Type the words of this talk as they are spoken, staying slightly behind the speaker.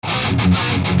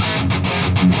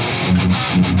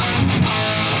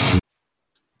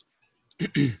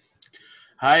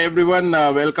Hi everyone,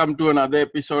 welcome to another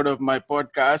episode of my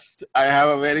podcast. I have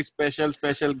a very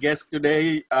special guest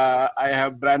today. I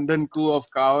have Brandon Khoo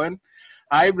of Cowan.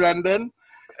 Hi Brandon.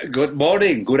 Good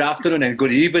morning, good afternoon, and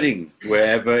good evening,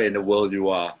 wherever in the world you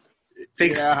are.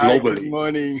 Think Yeah, hi, good globally.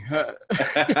 morning.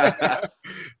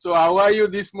 So how are you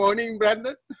this morning,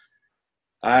 Brandon?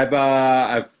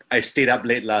 I stayed up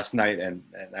late last night and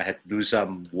I had to do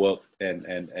some work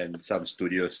and some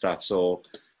studio stuff. So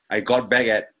I got back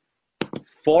at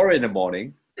 4 in the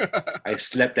morning. I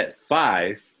slept at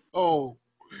 5. Oh,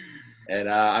 And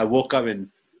I woke up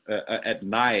at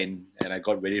 9 and I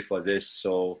got ready for this.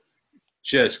 So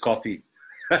cheers, coffee.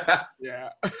 yeah.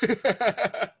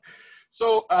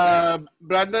 So,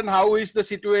 Brandon, how is the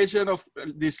situation of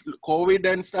this COVID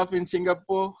and stuff in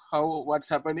Singapore? What's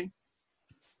happening?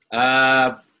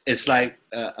 It's like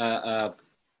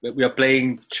we are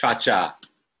playing cha-cha.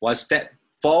 One step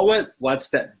forward, one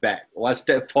step back. One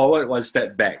step forward, one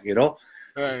step back. You know,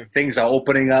 Right. things are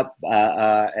opening up,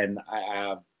 and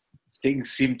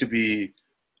things seem to be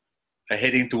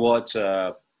heading towards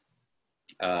a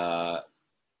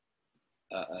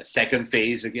second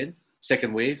phase again,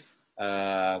 second wave.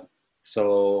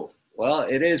 So, well,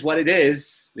 it is what it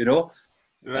is. You know,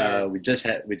 Right. we just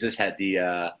had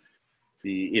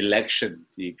the election,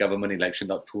 the government election,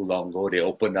 not too long ago. They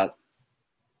opened up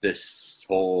this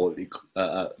whole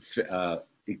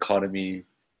economy,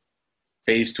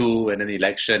 phase 2, and then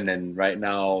election, and right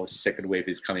now second wave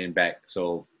is coming back.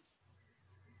 So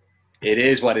it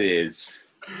is what it is.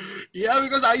 Yeah,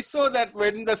 because I saw that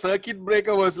when the circuit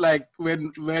breaker was like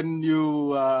when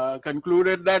you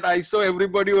concluded that, I saw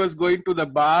everybody was going to the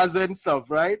bars and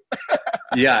stuff, right?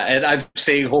 Yeah, and I'm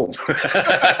staying home.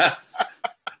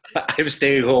 I'm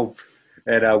staying home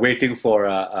and waiting for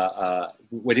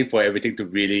everything to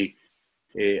really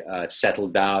settle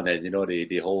down, and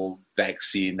the whole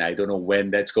vaccine. I don't know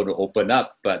when that's going to open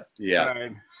up, but yeah.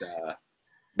 Right.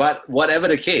 But whatever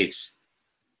the case,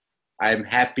 I'm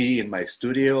happy in my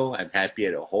studio. I'm happy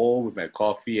at home with my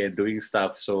coffee and doing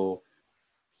stuff. So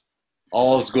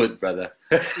all's good, brother.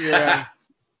 Yeah.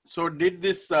 So did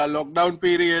this lockdown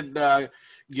period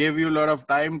give you a lot of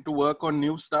time to work on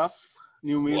new stuff,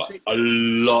 new music? A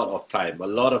lot of time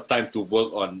to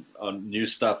work on new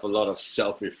stuff, a lot of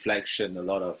self-reflection, a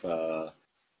lot of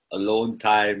alone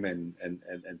time and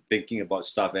thinking about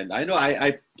stuff. And I know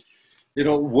I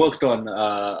worked on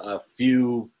a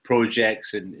few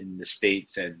projects in the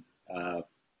States, and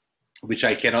which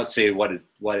I cannot say what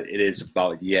it is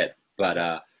about yet,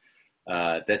 but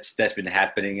that's been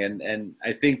happening. And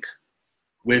I think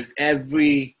with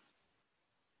every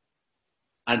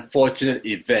unfortunate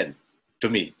event, to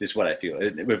me, this is what I feel.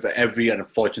 With every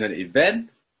unfortunate event,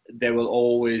 there will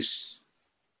always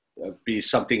be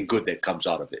something good that comes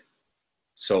out of it.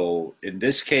 So in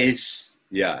this case,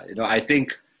 yeah, I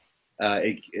think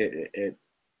it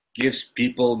gives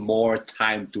people more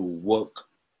time to work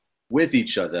with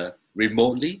each other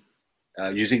remotely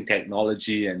using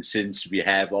technology. And since we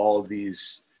have all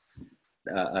these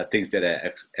things that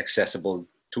are accessible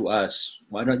to us,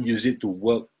 why not use it to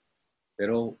work?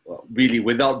 Really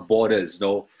without borders,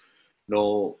 no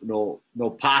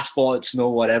passports, no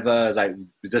whatever. Like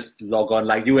we just log on,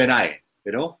 like you and I.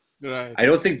 Right. I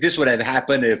don't think this would have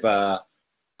happened if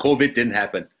COVID didn't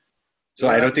happen. So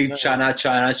I don't think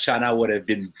China would have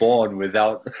been born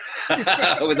without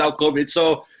without COVID.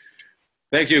 So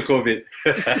thank you, COVID.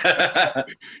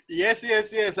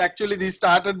 Yes. Actually, this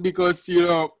started because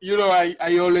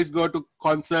I always go to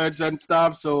concerts and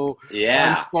stuff. So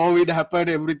Yeah, once COVID happened,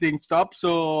 everything stopped.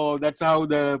 So that's how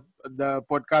the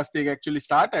podcasting actually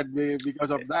started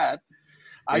because of that.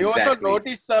 I also exactly.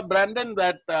 noticed, Brandon,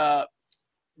 that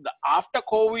after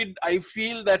COVID, I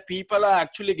feel that people are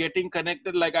actually getting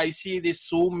connected. Like I see these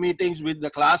Zoom meetings with the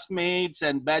classmates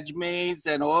and batch mates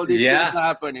and all these things Yeah, are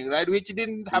happening, right? Which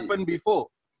didn't happen before.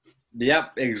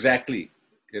 yep, exactly.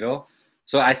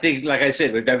 So I think, like I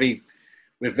said, with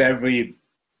every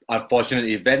unfortunate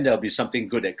event, there'll be something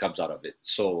good that comes out of it.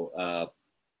 So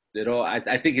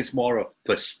I think it's more of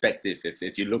perspective.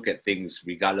 If you look at things,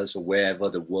 regardless of wherever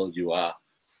the world you are,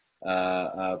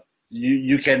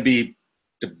 you can be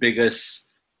the biggest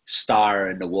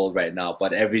star in the world right now,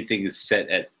 but everything is set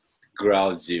at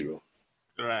ground zero.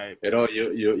 Right.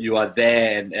 You are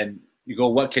there, and you go,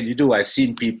 what can you do? I've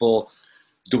seen people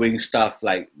doing stuff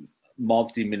like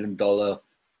multi-million-dollar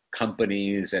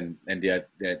companies and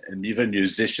even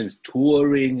musicians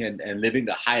touring and living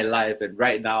the high life. And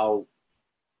right now,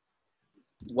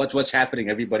 what's happening?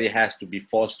 Everybody has to be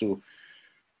forced to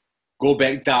go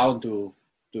back down to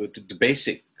to the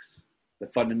basics, the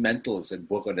fundamentals, and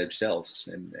work on themselves.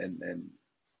 And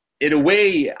in a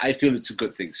way, I feel it's a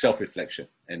good thing, self-reflection,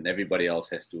 and everybody else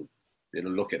has to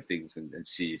look at things and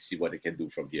see what they can do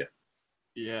from here.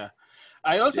 Yeah.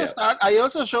 I also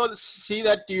see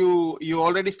that you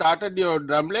already started your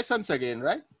drum lessons again,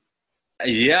 right?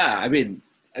 Yeah, I mean,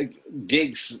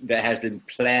 gigs that has been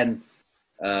planned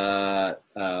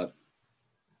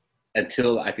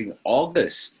until I think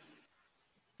August,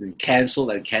 then canceled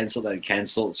and canceled and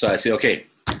canceled. So I said, okay,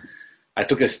 I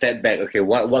took a step back. Okay,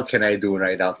 what can I do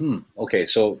right now? Okay,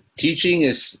 so teaching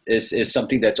is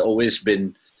something that's always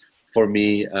been for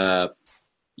me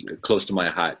close to my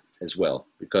heart as well,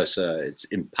 because it's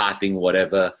imparting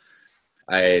whatever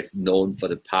I've known for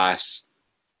the past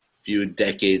few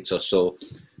decades or so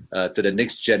to the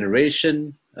next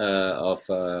generation of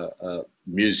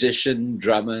musician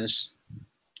drummers.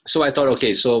 So I thought,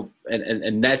 okay, so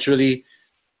and naturally,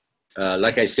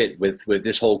 like I said, with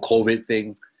this whole COVID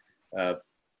thing,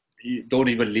 you don't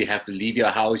even have to leave your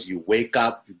house. You wake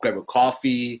up, you grab a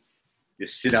coffee, you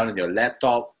sit down on your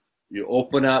laptop, you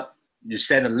open up, you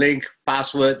send a link,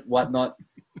 password, whatnot.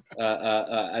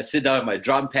 I sit down at my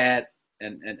drum pad,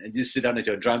 and you sit down at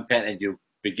your drum pad and you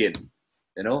begin,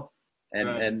 and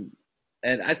Right.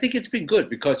 and I think it's been good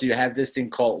because you have this thing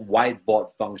called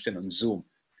whiteboard function on Zoom,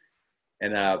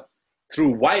 and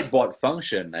through whiteboard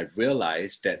function, I've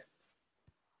realized that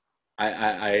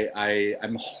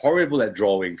I'm horrible at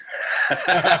drawing.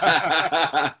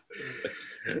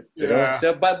 Yeah.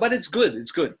 So but it's good.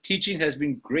 It's good. Teaching has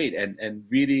been great, and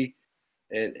really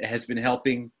it has been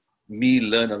helping me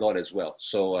learn a lot as well.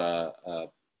 So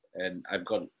and I've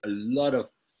got a lot of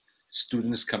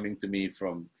students coming to me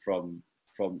from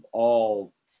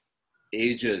all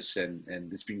ages, and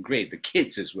it's been great. The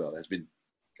kids as well has been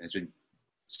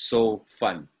so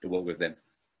fun to work with them,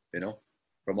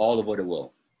 from all over the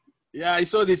world. Yeah, I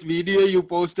saw this video you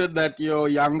posted that your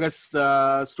youngest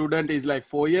student is like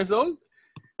 4 years old.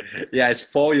 Yeah, it's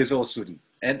 4 years old student,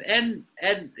 and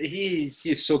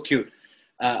he's so cute.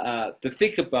 The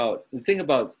thing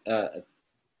about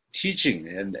teaching,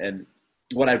 and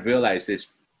what I've realized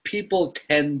is people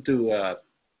tend to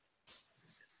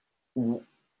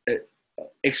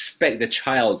expect the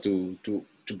child to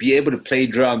be able to play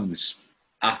drums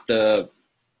after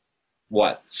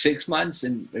 6 months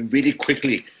and really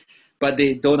quickly, but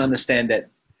they don't understand that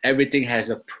everything has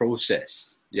a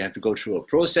process. You have to go through a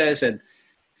process, and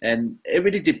it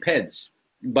really depends.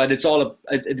 But it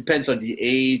depends on the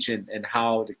age and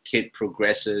how the kid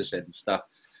progresses and stuff.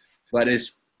 But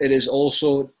it is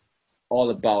also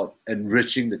all about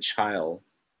enriching the child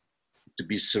to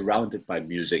be surrounded by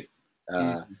music,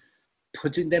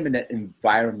 putting them in that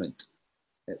environment,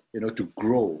 to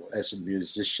grow as a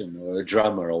musician or a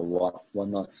drummer or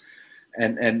whatnot.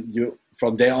 And you,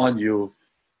 from there on, you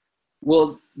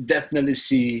will definitely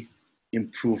see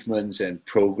improvements and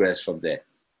progress from there.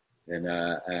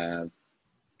 And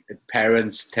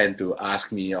parents tend to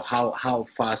ask me, how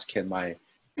fast can my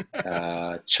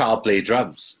child play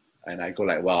drums? And I go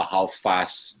like, well, how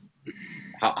fast?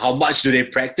 How much do they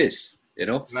practice?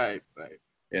 Right.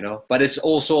 But it's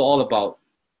also all about,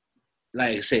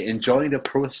 like I say, enjoying the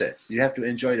process. You have to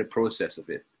enjoy the process of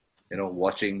it.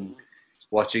 Watching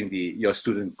your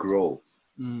student grow,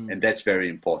 and that's very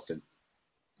important.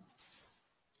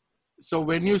 So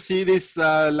when you see this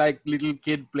like little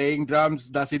kid playing drums,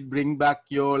 does it bring back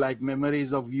your like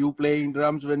memories of you playing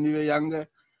drums when you were younger?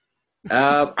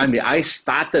 I mean, I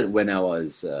started when I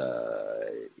was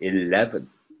 11,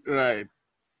 Right.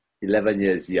 11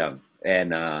 years young,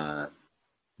 and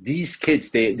these kids,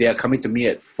 they are coming to me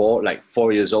at 4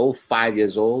 years old, 5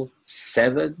 years old,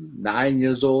 7, 9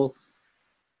 years old,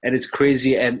 and it's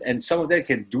crazy. And some of them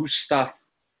can do stuff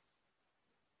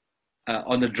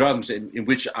on the drums in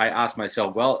which I ask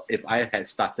myself, well, if I had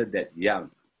started that young,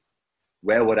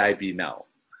 where would I be now?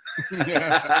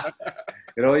 Yeah,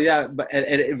 but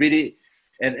and it really,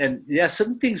 and yeah,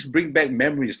 some things bring back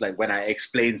memories, like when I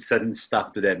explain certain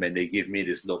stuff to them and they give me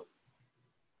this look.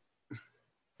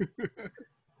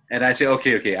 And I say,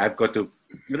 okay, I've got to,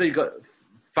 you got to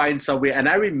find some way. And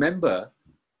I remember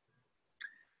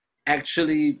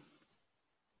actually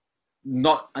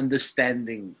not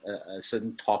understanding a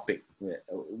certain topic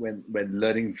when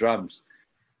learning drums,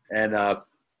 and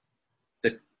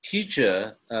the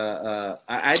teacher,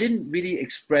 I didn't really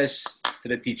express to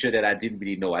the teacher that I didn't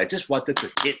really know. I just wanted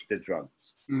to hit the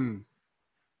drums,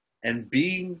 and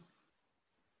being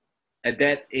at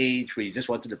that age where you just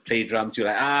wanted to play drums, you're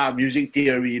like, music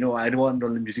theory, I don't want to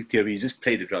learn music theory, you just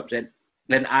play the drums. And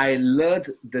then I learned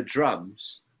the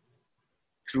drums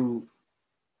through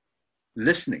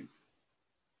listening.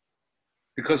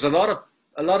 because a lot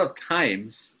of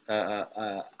times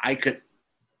I could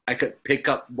pick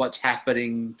up what's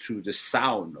happening through the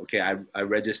sound. Okay, I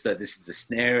register this is the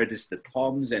snare, this is the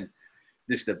toms, and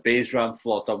this is the bass drum,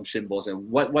 floor tom, cymbals, and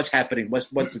what's happening, what's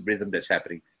the rhythm that's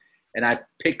happening, and I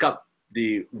pick up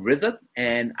the rhythm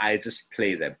and I just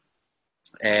play them,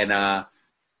 and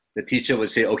the teacher would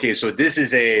say, okay, so this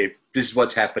is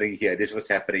what's happening here, this is what's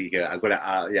happening here. I'm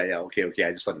gonna yeah, okay,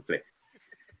 I just want to play,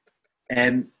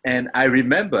 and I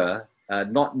remember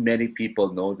not many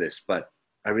people know this, but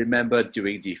I remember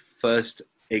during the first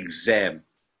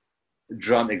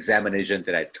drum examination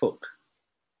that I took,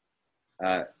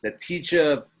 the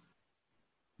teacher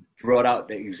brought out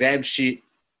the exam sheet.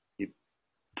 He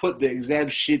put the exam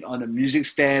sheet on a music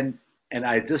stand, and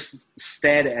I just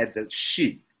stared at the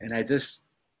sheet, and I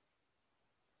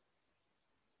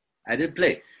didn't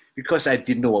play because I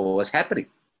didn't know what was happening.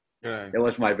 Right. That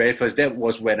was my very first. That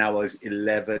was when I was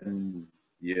 11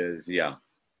 years young.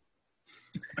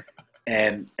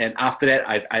 And after that,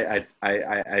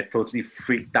 I totally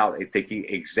freaked out at taking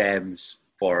exams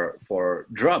for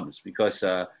drums because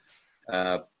of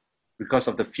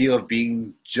the fear of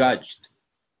being judged.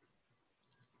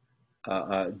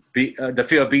 The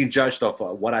fear of being judged of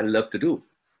what I love to do.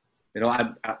 You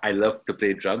know, I love to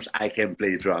play drums. I can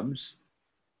play drums,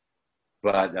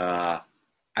 but I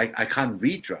can't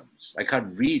read drums. I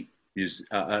can't read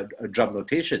drum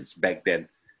notations back then.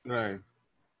 Right.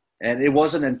 And it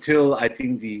wasn't until I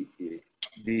think the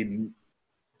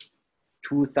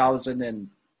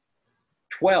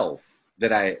 2012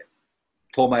 that I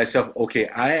told myself, okay,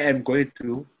 I am going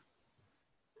to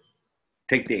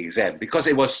take the exam, because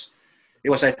it was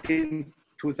I think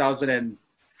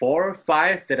 2004 or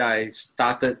 5 that I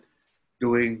started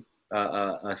doing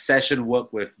a session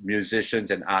work with musicians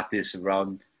and artists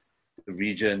around the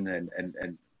region and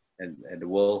the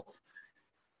world.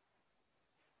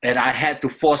 And I had to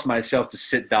force myself to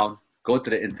sit down, go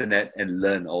to the internet, and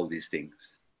learn all these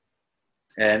things.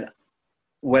 And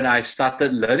when I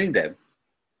started learning them,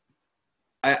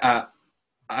 I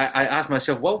asked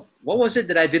myself, well, what was it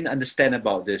that I didn't understand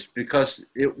about this? Because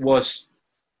it was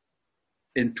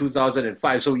in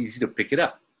 2005 so easy to pick it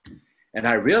up. And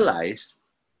I realized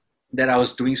that I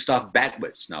was doing stuff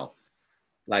backwards now.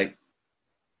 Like,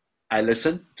 I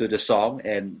listened to the song,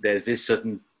 and there's this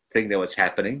certain thing that was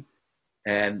happening.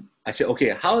 And I said,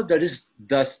 okay, how does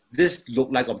this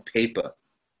look like on paper?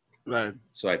 Right.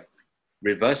 So I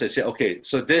reversed and said, okay,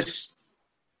 so this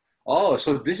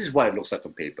is what it looks like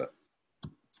on paper.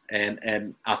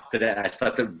 And after that, I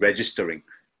started registering.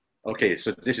 Okay,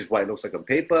 so this is what it looks like on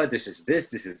paper. This is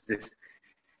this.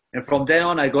 And from then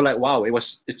on, I go like, wow,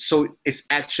 it's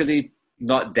actually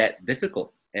not that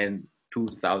difficult. And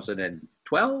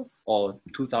 2012 or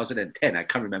 2010, I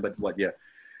can't remember what year,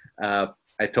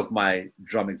 I took my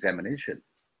drum examination.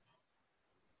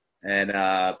 And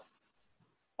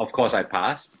of course I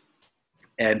passed.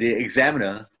 And the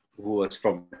examiner, who was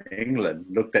from England,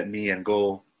 looked at me and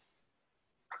go,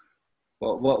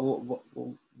 why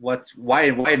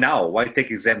now? Why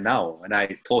take exam now? And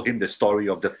I told him the story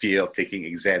of the fear of taking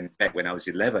exam back when I was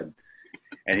 11.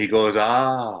 And he goes,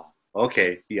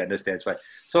 okay, he understands, right?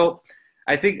 So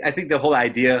I think the whole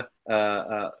idea,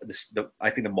 I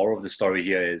think the moral of the story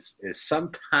here is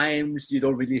sometimes you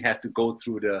don't really have to go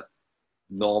through the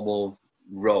normal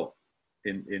road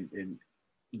in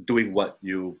doing what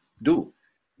you do.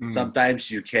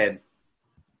 Sometimes you can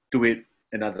do it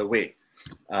another way.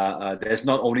 There's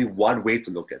not only one way to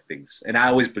look at things. And I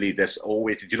always believe if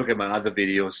you look at my other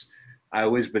videos, I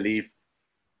always believe,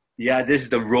 yeah, this is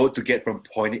the road to get from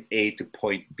point A to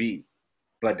point B.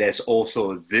 But there's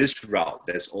also this route.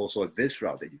 There's also this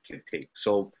route that you can take.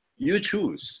 So you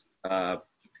choose,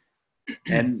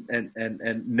 and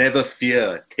never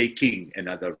fear taking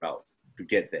another route to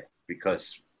get there,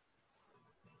 because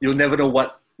you'll never know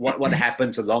what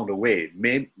happens along the way.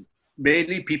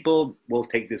 Mainly people will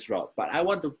take this route, but I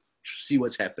want to see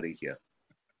what's happening here.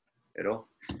 You know,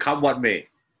 come what may.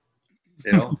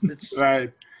 You know, it's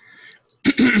right.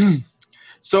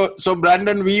 So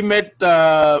Brandon,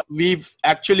 we've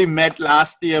actually met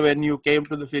last year when you came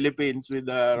to the Philippines with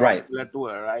the right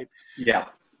tour, right? Yeah.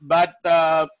 But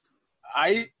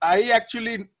I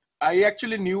actually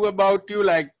knew about you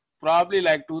probably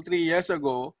 2-3 years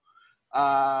ago.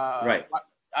 Right.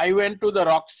 I went to the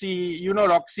Roxy,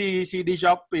 Roxy CD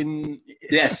shop in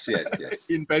yes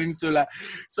in Peninsula.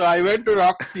 So I went to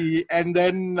Roxy and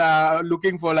then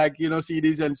looking for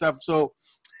CDs and stuff. So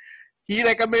he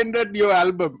recommended your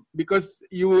album because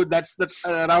that's the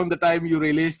around the time you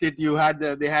released it.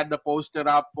 They had the poster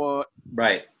up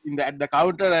Right. at the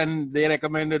counter, and they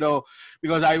recommended,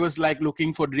 because I was like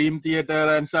looking for Dream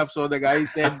Theater and stuff. So the guy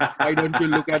said, why don't you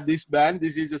look at this band?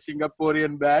 This is a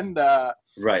Singaporean band.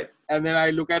 Right. And then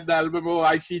I look at the album.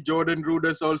 I see Jordan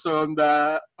Rudess also on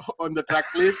the track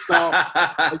list. So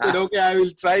I said, okay, I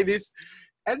will try this.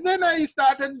 And then I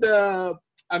started.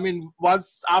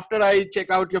 Once after I check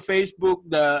out your Facebook,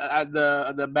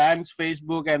 the band's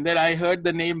Facebook, and then I heard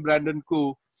the name Brandon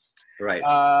Khoo. Right.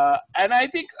 And I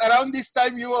think around this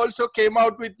time you also came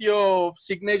out with your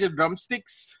signature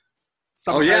drumsticks.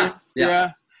 Sometime.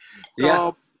 Yeah.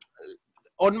 So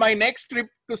on my next trip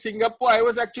to Singapore, I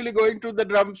was actually going to the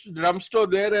drum store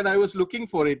there, and I was looking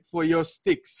for your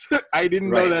sticks. I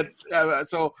didn't know that.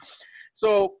 So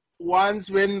once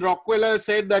when Rockefeller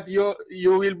said that you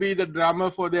will be the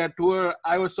drummer for their tour,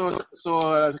 I was so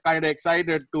kind of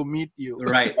excited to meet you.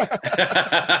 Right.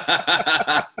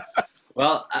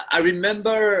 Well, I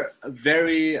remember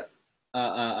very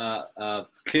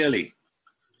clearly.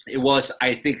 It was,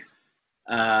 I think,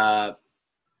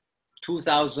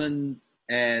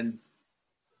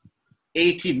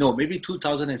 2018, no, maybe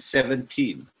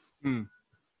 2017,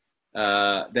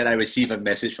 that I received a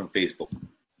message from Facebook.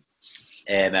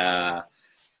 And I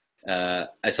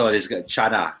saw this guy,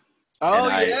 Chana. Oh,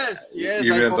 yes. I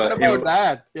forgot about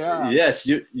that. Yeah. Yes,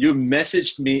 you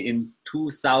messaged me in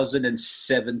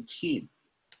 2017,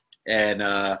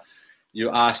 and you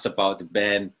asked about the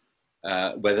band,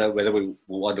 whether we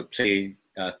want to play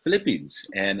Philippines.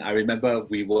 And I remember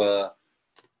we were,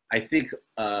 I think,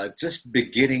 just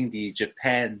beginning the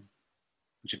Japan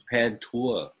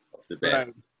tour of the band.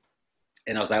 Right.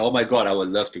 And I was like, oh my God, I would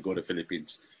love to go to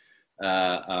Philippines.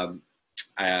 That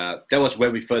was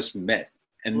when we first met.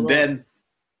 And then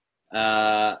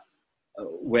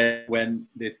when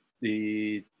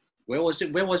where was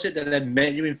it that I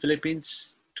met you in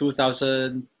Philippines?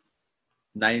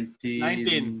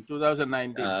 2019.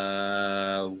 2019.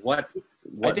 What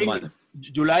I think month?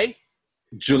 July.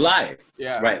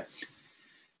 Yeah. Right.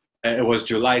 It was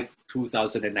July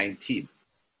 2019.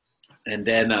 And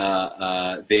then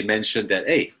they mentioned that,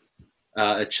 hey,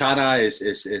 Chana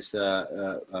is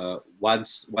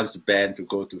wants the band to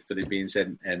go to Philippines,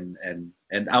 and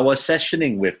I was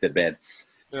sessioning with the band,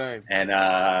 right? And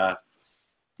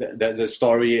the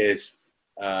story is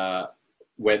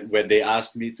when they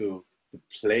asked me to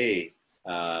play,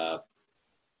 when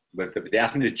they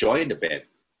asked me to join the band,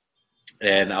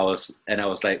 and I was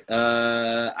like,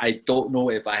 I don't know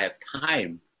if I have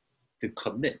time to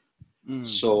commit,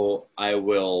 so I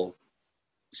will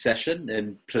session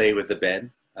and play with the band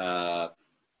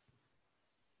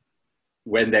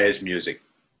when there is music.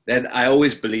 Then I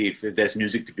always believe if there's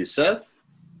music to be served,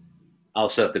 I'll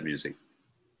serve the music.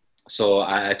 So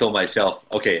I told myself,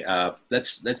 okay,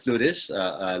 let's do this.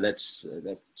 Let's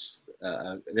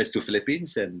do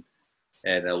Philippines, and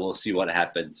we'll see what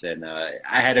happens. And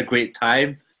I had a great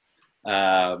time.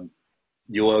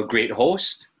 You were a great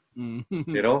host,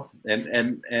 you know,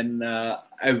 and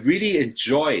I really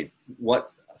enjoyed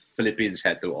what Philippines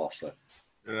had to offer.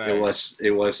 Right.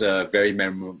 It was a very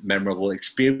memorable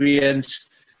experience.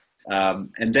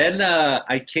 And then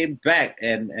I came back,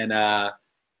 and I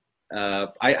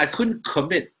couldn't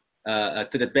commit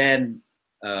to the band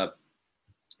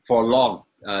for long.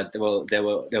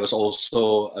 There was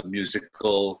also a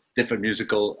different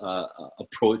musical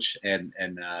approach and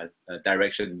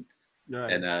direction.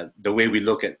 Right. And the way we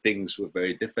look at things were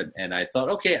very different. And I thought,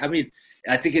 okay, I mean,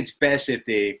 I think it's best if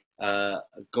they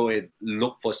go and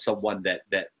look for someone that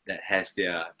has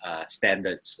their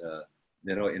standards,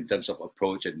 you know, in terms of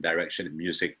approach and direction in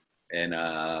music. And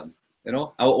you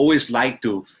know, I always like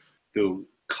to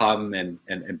come and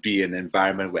be in an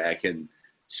environment where I can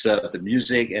serve the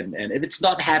music. And if it's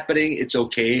not happening, it's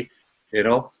okay, you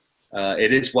know.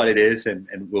 It is what it is, and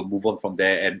we'll move on from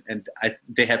there. And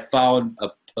they have found a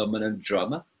permanent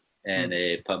drummer and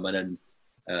a permanent,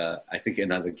 I think,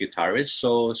 another guitarist.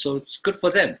 So it's good for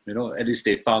them, you know. At least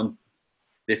they found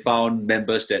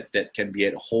members that can be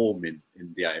at home in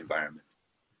their environment,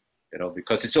 you know.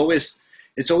 Because it's always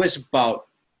about,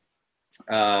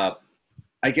 I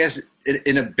guess,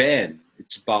 in a band,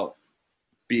 it's about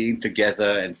being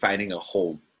together and finding a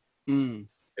home. You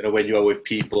know, when you are with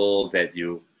people that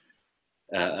you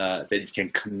can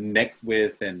connect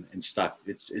with and stuff.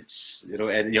 It's you know,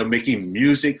 and you're making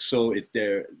music, so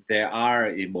there are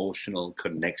emotional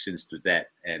connections to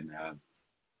that, and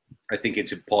I think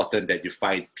it's important that you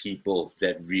find people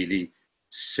that really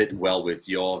sit well with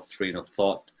your train of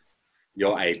thought,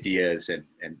 your ideas and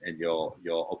your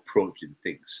approach in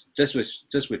things. Just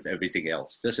with everything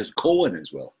else. Just as Cohen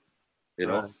as well. You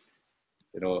know, Right.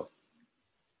 you know.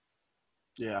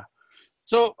 Yeah.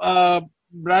 So,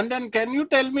 Brandon, can you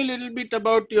tell me a little bit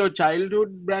about your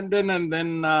childhood, Brandon, and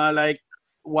then like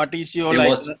what is your It like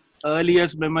was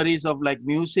earliest memories of like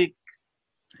music?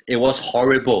 it was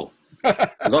horrible.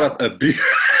 A lot of abuse.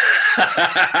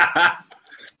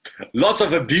 Lots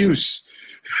of abuse.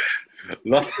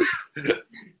 Lot-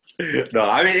 no,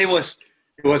 I mean it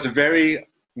was a very.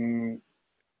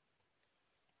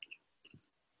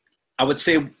 I would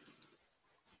say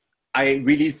I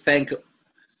really thank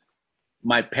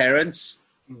my parents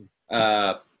Mm.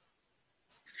 uh,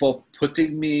 for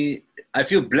putting me. I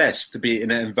feel blessed to be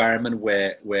in an environment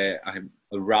where I'm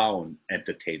around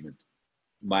entertainment.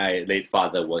 My late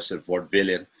father was a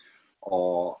vaudevillian,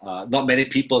 or not many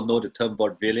people know the term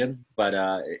vaudevillian, but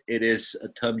it is a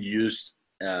term used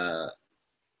uh,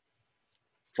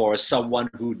 for someone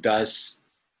who does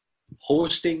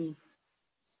hosting,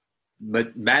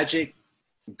 magic,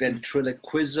 Mm.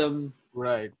 ventriloquism,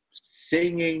 Right.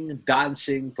 singing,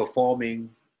 dancing,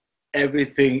 performing,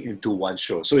 everything into one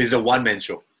show. So it's a one-man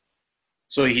show.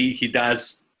 So he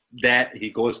does that. He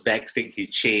goes backstage. He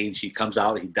changes. He comes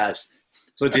out. He does.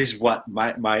 So this is what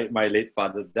my late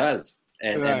father does,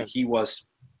 and Right. he was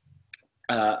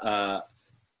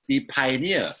the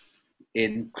pioneer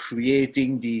in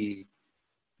creating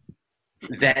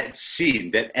that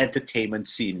scene, that entertainment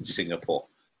scene in Singapore,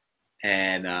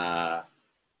 and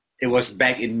it was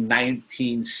back in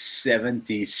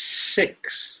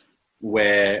 1976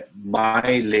 where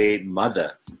my late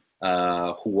mother,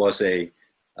 who was a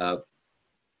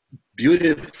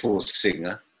beautiful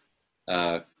singer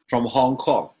from Hong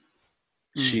Kong,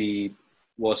 Mm. she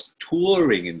was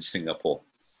touring in Singapore,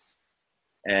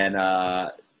 and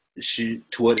she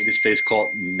toured this place called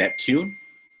Neptune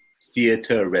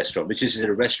Theatre Restaurant, which is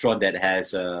a restaurant that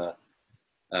has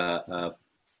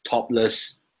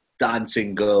topless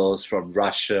dancing girls from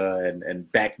Russia,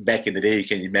 and back in the day, you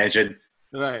can imagine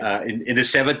Right. in the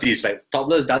 70s, like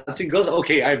topless dancing girls.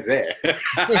 Okay, I'm there.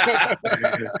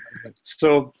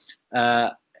 So,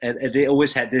 and they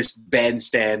always had this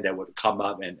bandstand that would come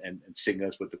up, and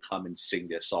singers would come and sing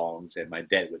their songs, and my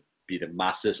dad would be the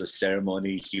masters of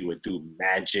ceremony. He would do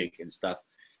magic and stuff,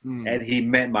 Mm. and he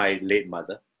met my late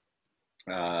mother.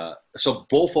 So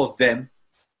both of them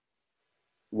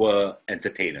were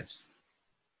entertainers.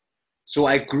 So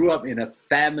I grew up in a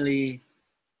family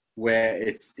where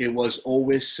it was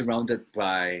always surrounded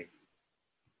by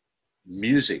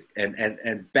music,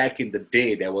 and back in the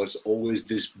day there was always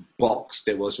this box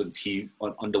that was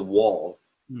on the wall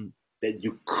Mm. that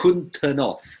you couldn't turn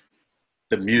off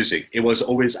the music. It was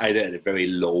always either at a very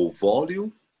low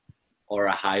volume or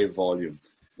a high volume,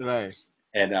 Right.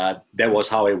 and that was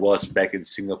how it was back in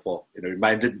Singapore. It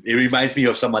reminds me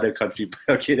of some other country, but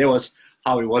okay, that was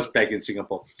how it was back in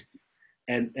Singapore.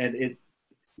 And it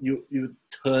you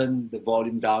turn the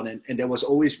volume down, and there was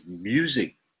always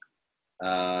music.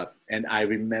 And I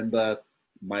remember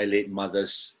my late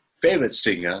mother's favorite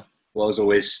singer was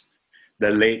always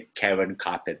the late Karen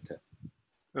Carpenter.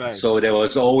 Right. So there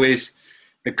was always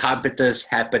the Carpenters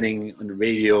happening on the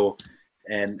radio,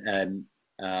 and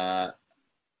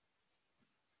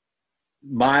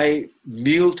my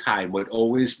mealtime would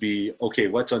always be, okay,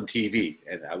 what's on TV?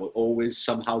 And I would always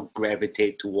somehow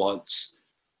gravitate towards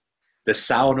the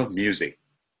sound of music,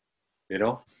 you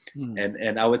know? Mm.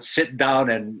 And I would sit down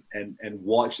and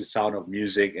watch the sound of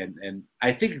music. And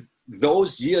I think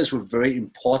those years were very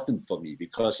important for me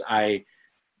because I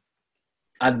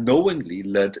unknowingly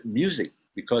learned music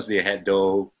because they had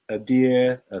a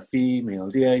deer, a female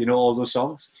deer, all those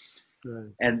songs.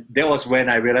 Right. And that was when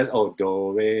I realized, oh,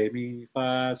 do, re, mi,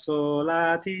 fa, sol,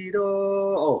 la, ti, do.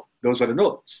 Oh, those were the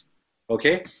notes.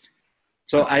 Okay.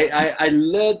 So I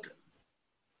learned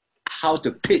how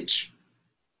to pitch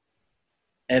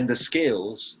and the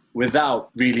scales without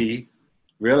really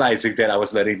realizing that I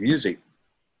was learning music.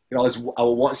 I would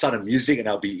watch sound of music and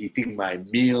I'll be eating my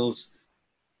meals,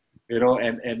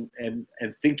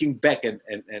 and thinking back and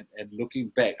looking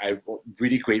back, I'm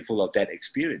really grateful of that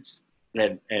experience.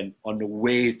 And on the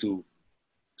way to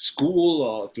school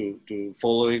or to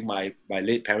following my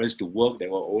late parents to work, there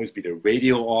will always be the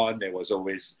radio on. There was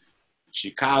always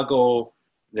Chicago.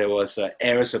 There was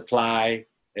Air Supply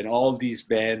and all these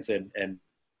bands, and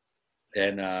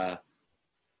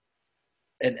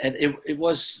it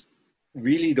was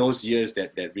really those years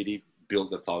that really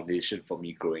built the foundation for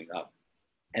me growing up.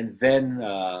 And then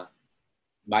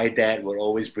my dad would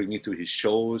always bring me to his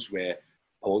shows where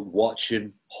I would watch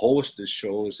him host the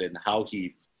shows and how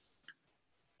he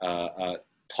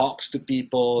talks to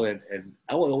people, and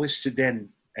I would always sit there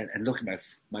and look at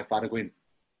my father going,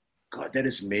 God, that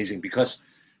is amazing, because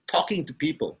talking to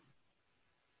people,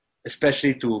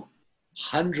 especially to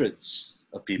hundreds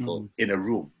of people in a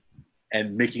room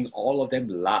and making all of them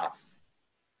laugh,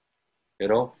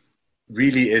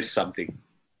 really is something.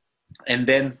 And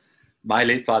then my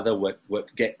late father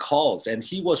would get called, and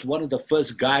he was one of the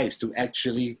first guys to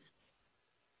actually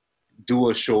do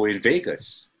a show in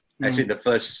Vegas. I say the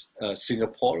first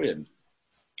Singaporean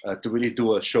to really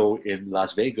do a show in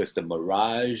Las Vegas, the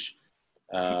Mirage,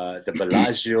 the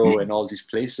Bellagio, and all these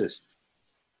places.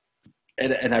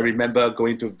 And I remember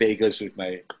going to Vegas with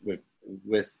my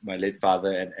late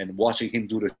father and watching him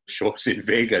do the shows in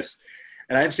Vegas.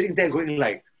 And I'm sitting there going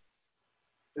like,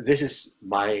 this is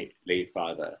my late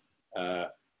father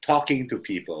talking to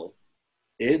people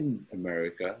in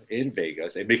America, in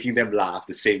Vegas, and making them laugh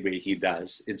the same way he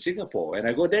does in Singapore. And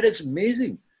I go, that is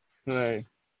amazing. Right.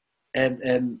 And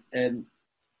and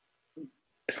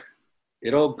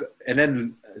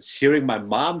then hearing my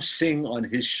mom sing on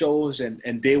his shows, and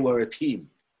they were a team.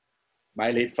 My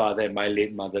late father and my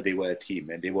late mother, they were a team,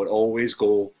 and they would always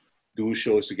go do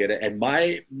shows together. And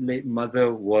my late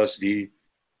mother was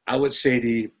I would say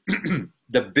the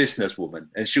businesswoman,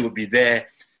 and she would be there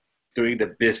doing the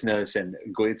business and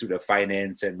going through the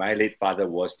finance. And my late father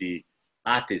was the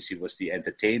artist; he was the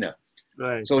entertainer.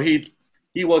 Right. So he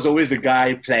was always the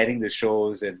guy planning the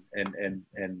shows and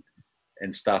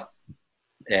stuff,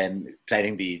 and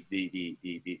planning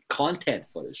the content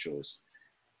for the shows.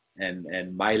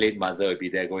 And my late mother would be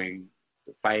there going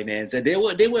to finance, and they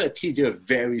were a team. They were a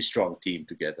very strong team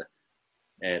together.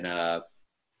 And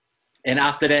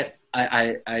after that,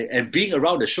 I and being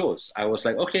around the shows, I was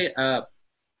like, okay,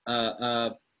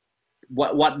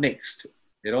 what next?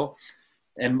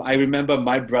 And I remember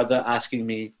my brother asking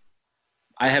me.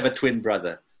 I have a twin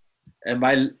brother, and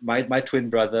my twin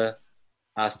brother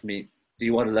asked me, "Do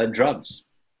you want to learn drums?"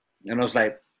 And I was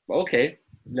like, "Okay,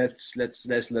 let's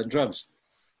learn drums."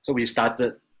 So we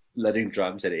started learning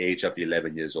drums at the age of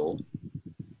 11 years old.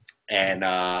 And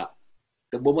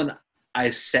the moment I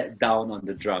sat down on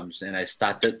the drums and I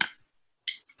started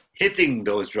hitting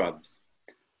those drums,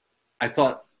 I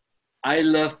thought, I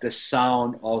love the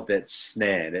sound of that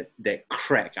snare, that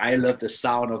crack. I love the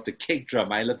sound of the kick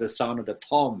drum. I love the sound of the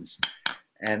toms,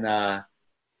 and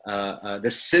the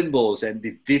cymbals, and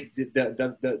the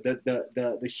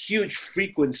huge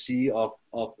frequency of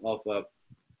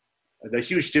the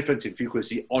huge difference in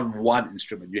frequency on one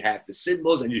instrument. You have the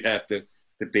cymbals and you have the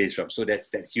bass drum. So that's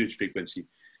that huge frequency.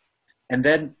 And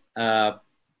then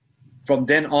from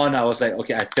then on, I was like,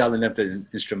 okay, I fell in love with the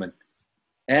instrument,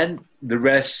 and the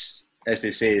rest, as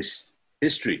they say, is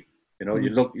history.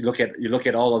 You look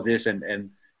at all of this,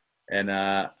 and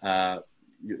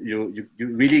you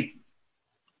really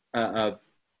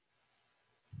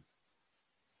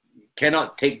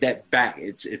cannot take that back.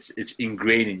 It's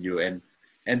ingrained in you,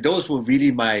 and those were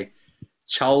really my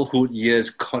childhood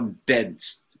years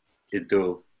condensed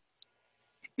into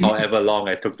however long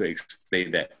I took to explain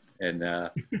that. And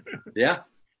yeah.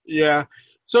 Yeah.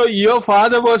 So your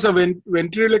father was a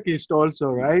ventriloquist also,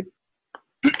 right?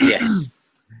 Yes.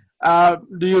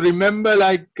 Do you remember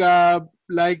like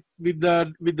with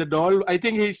the doll? I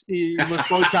think he was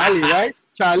called Charlie, right?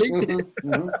 Charlie. Mm-hmm,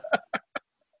 mm-hmm.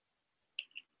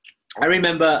 I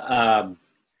remember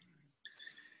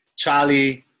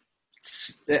Charlie,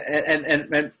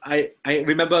 and I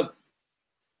remember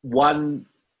one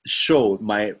show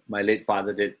my late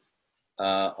father did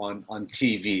on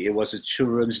TV. It was a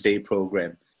Children's Day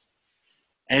program,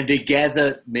 and they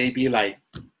gathered maybe like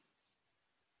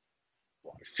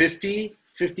 50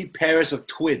 pairs of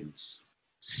twins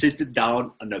seated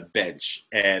down on a bench,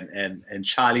 and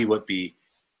Charlie would be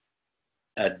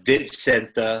dead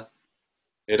center,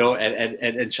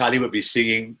 and Charlie would be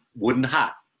singing Wooden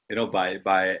Heart,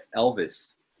 by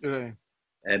Elvis. Right.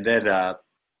 And then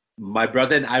my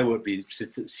brother and I would be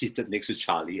seated next to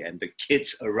Charlie, and the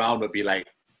kids around would be like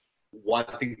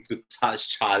wanting to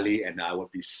touch Charlie, and I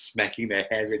would be smacking their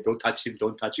head, don't touch him.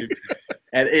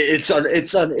 And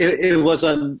it was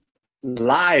on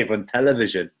live on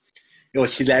television. It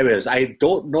was hilarious. I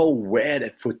don't know where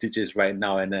that footage is right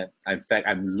now, and in fact,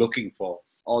 I'm looking for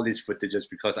all these footages,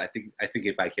 because I think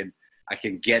if I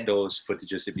can get those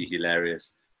footages, it'd be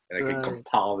hilarious, and I can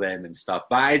compile them and stuff.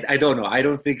 But I don't know. I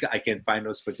don't think I can find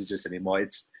those footages anymore.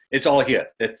 It's all here.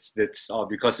 That's all,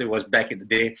 because it was back in the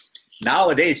day.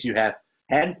 Nowadays, you have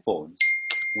handphones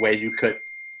where you could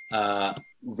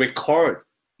record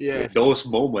those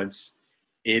moments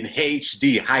in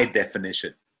HD, high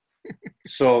definition.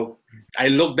 So I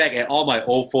look back at all my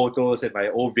old photos and my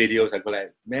old videos. I go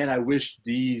like, man, I wish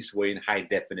these were in high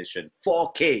definition,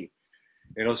 4K,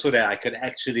 so that I could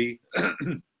actually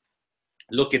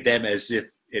look at them as if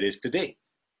it is today.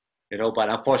 But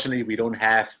unfortunately, we don't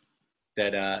have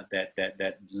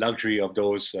that luxury of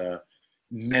those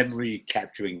memory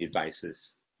capturing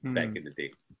devices back in the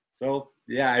day. So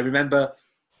yeah, I remember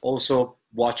also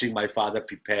watching my father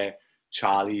prepare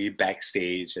Charlie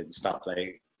backstage and stuff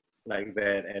like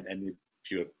that. And if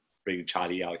you would bring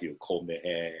Charlie out, he would comb the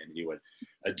hair and he would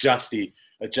adjust the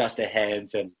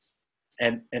hands and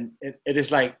it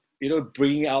is like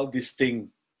bringing out this thing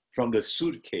from the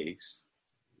suitcase,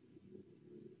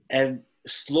 and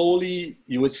slowly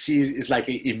you would see it's like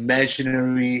an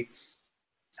imaginary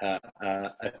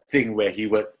a thing where he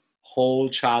would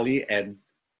hold Charlie and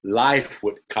life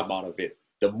would come out of it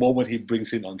the moment he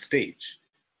brings it on stage.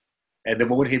 And the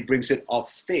moment he brings it off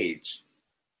stage,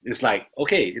 it's like,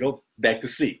 okay, back to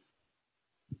sleep.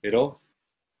 That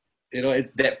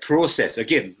process,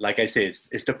 again, like I said,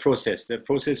 it's the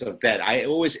process of that. I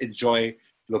always enjoy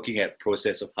looking at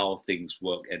process of how things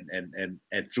work, and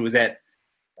through that,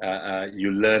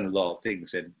 you learn a lot of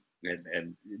things, and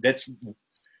that's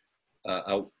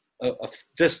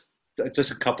just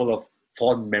a couple of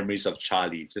fond memories of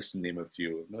Charlie, just to name a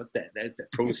few. That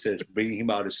process, bringing him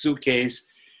out of the suitcase,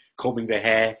 combing the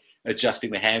hair,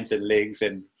 adjusting the hands and legs,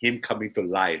 and him coming to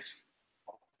life.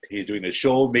 He's doing a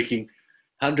show, making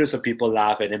hundreds of people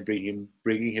laugh, and then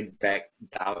bringing him back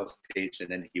down stage, and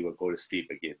then he will go to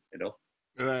sleep again.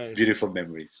 Right. Beautiful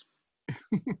memories.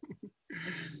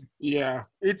 Yeah,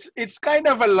 it's kind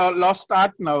of a lost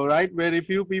art now, right? Very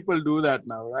few people do that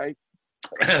now, right?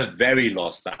 Very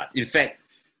lost art. In fact,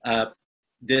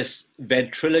 this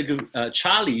ventriloquist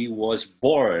Charlie was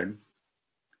born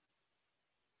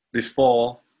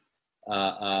before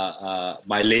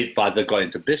my late father got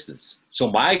into business.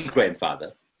 So my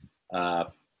grandfather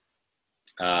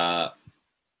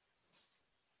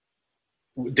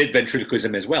did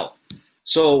ventriloquism as well.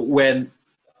 So when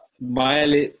my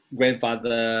late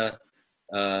grandfather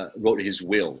wrote his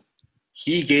will,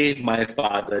 he gave my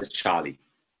father Charlie.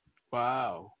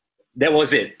 Wow. That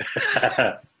was it.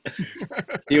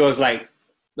 He was like,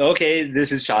 okay,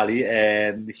 this is Charlie.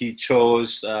 And he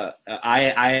chose,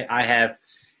 I have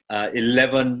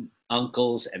 11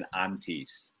 uncles and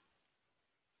aunties.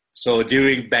 So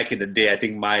back in the day, I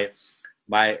think my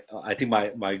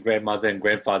grandmother and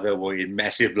grandfather were in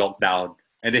massive lockdown,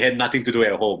 and they had nothing to do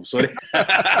at home. So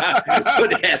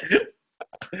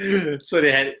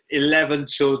they had 11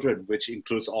 children, which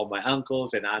includes all my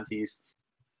uncles and aunties.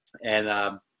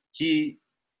 And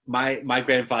my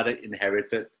grandfather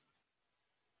inherited.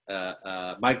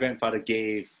 My grandfather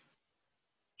gave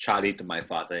Charlie to my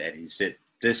father, and he said,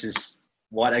 "This is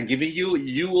what I'm giving you.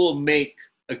 You will make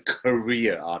a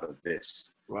career out of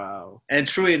this." Wow. And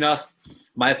true enough,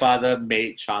 my father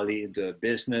made Charlie into a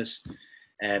business,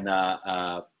 and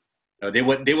they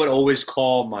would always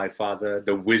call my father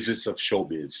the Wizards of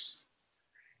Showbiz.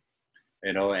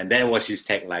 And that was his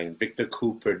tagline: Victor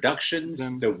Khoo Productions,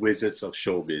 the Wizards of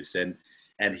Showbiz,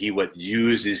 and he would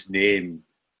use his name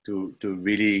to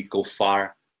really go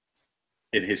far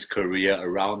in his career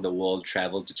around the world,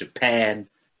 travel to Japan,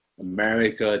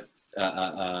 America,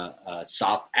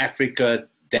 South Africa,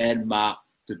 Denmark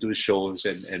to do shows,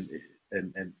 and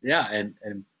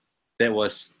that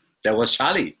was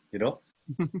Charlie,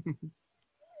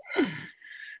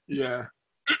 Yeah.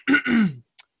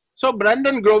 So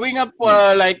Brandon, growing up,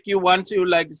 like once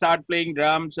you start playing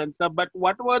drums and stuff, but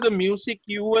what were the music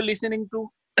you were listening to?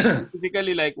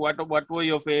 Specifically, like what were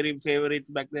your favorites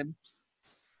back then?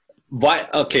 Why?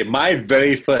 Okay, my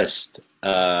very first,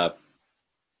 I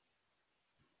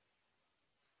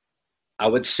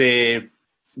would say,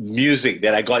 music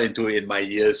that I got into in my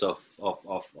years of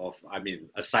I mean,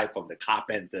 aside from the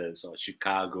Carpenters or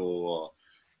Chicago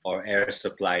or Air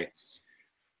Supply,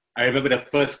 I remember the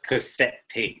first cassette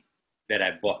tape that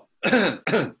I bought.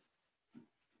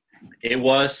 It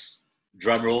was,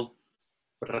 drumroll,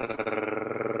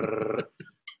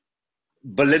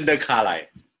 Belinda Carlisle.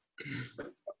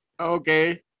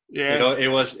 Okay. Yeah. It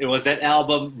was that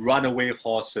album, Runaway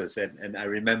Horses, and I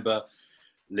remember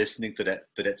listening to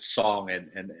that song,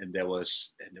 and there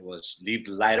was Leave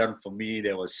the Light On For Me,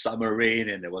 there was Summer Rain,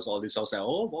 and there was all these songs. Like,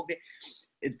 oh, okay.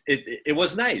 It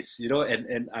was nice,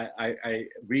 and I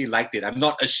really liked it. I'm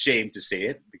not ashamed to say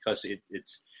it, because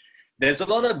there's a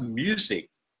lot of music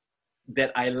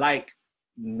that I like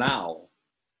now,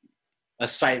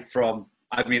 aside from,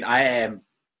 I mean, I am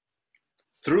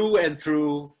through and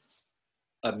through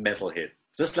a metalhead,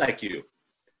 just like you.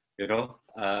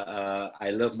 I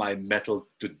love my metal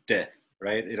to death,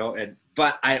 right?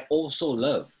 But I also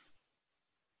love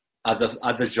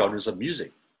other genres of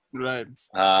music. Right.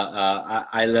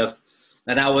 I love,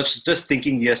 and I was just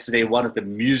thinking yesterday. One of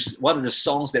the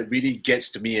songs that really gets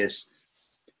to me is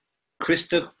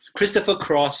Christopher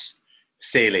Cross,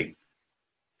 "Sailing."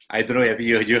 I don't know if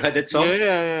you heard that song.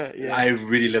 Yeah. I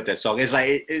really love that song. It's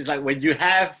like when you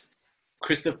have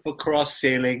Christopher Cross,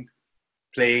 "Sailing"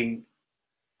 playing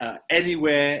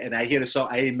anywhere, and I hear the song,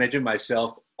 I imagine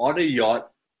myself on a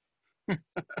yacht,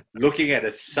 looking at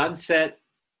a sunset,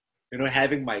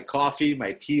 having my coffee,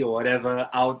 my tea, or whatever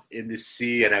out in the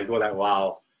sea, and I go like,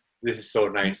 "Wow, this is so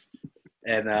nice."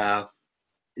 And I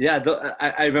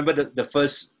remember the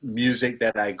first music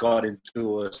that I got into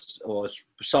was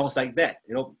songs like that.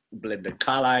 Belinda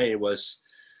Carlisle. It was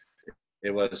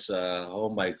oh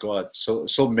my God,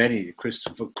 so many.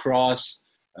 Christopher Cross.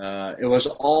 It was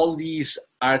all these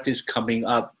artists coming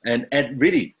up, and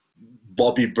really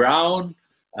Bobby Brown,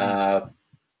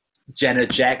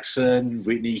 Janet Jackson,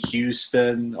 Whitney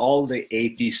Houston, all the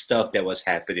 80s stuff that was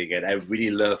happening, and I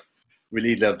really love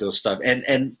those stuff.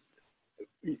 And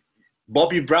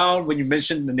Bobby Brown, when you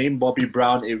mention the name Bobby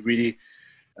Brown, it really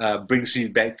brings me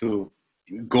back to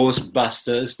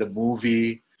Ghostbusters, the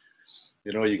movie.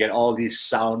 You get all these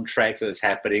soundtracks that's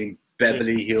happening,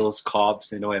 Beverly Hills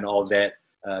Cops, and all that.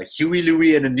 Huey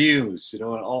Louie and the News,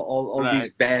 all Right.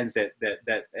 these bands that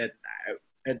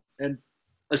and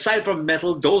aside from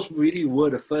metal, those really were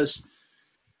the first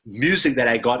music that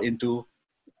I got into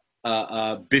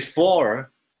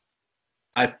before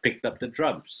I picked up the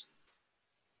drums.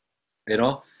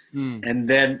 And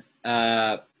then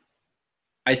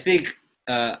I think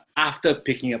after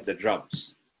picking up the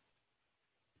drums,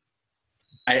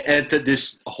 I entered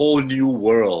this whole new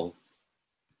world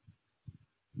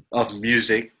of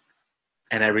music,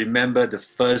 and I remember the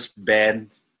first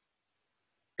band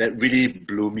that really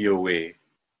blew me away,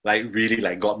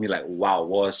 really got me wow,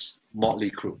 was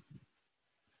Motley Crue.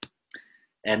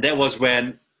 And that was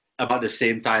about the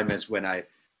same time as when I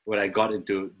got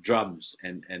into drums,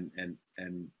 and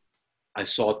I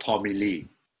saw Tommy Lee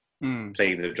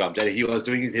playing the drums, and he was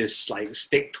doing his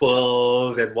stick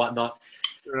twirls and whatnot.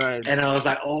 Right. And I was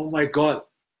like, oh my God,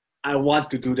 I want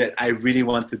to do that. I really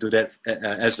want to do that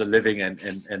as a living.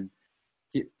 And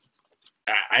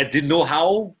I didn't know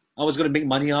how I was going to make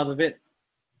money out of it,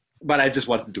 but I just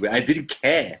wanted to do it. I didn't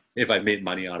care if I made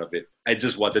money out of it. I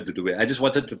just wanted to do it. I just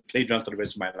wanted to play drums for the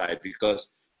rest of my life because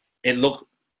it looked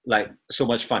like so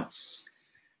much fun.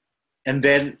 And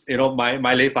then,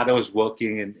 my late father was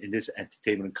working in this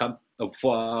entertainment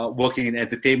working in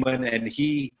entertainment, and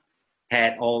he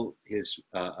had all his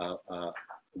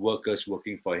workers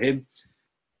working for him,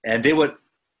 and they would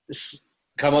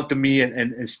come up to me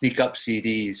and sneak up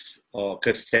CDs or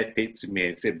cassette tapes to me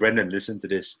and say, "Brendan, listen to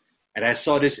this." And I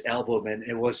saw this album, and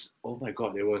it was, oh my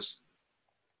God,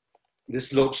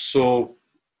 this looked so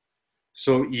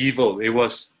evil. It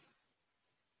was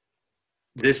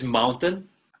this mountain.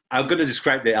 I'm going to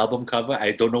describe the album cover.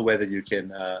 I don't know whether you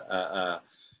can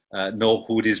know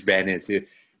who this band is.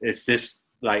 It's this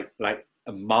like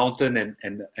a mountain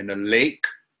and a lake,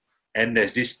 and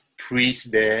there's this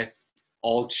priest there,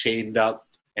 all chained up,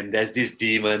 and there's this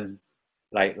demon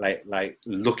like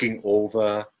looking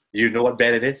over. You know what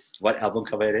band it is? What album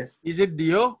cover it is? Is it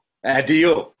Dio?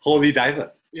 Dio, Holy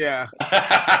Diver. Yeah.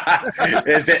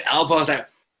 There's that album. I was like,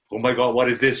 oh my God, what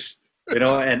is this? And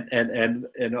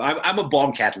I'm a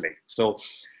born Catholic, so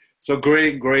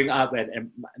growing up,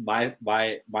 and my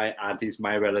aunties,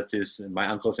 my relatives, and my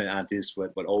uncles and aunties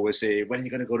would always say, "When are you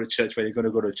going to go to church? When are you going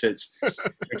to go to church?"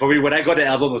 And for me, when I got the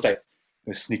album, I was like, I'm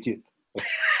going to sneak it.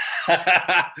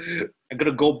 I'm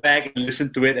going to go back and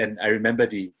listen to it, and I remember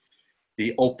the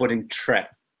opening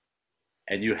track,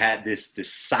 and you had this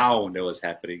sound that was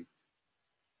happening,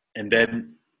 and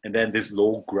then this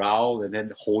low growl, and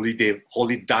then Holy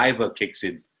Diver kicks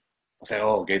in. I was like,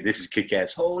 oh, okay, this is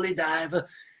kick-ass. Holy Diver.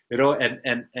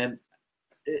 And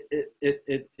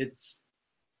it's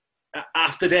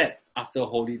after that, after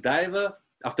Holy Diver,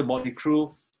 after Motley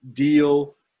Crue,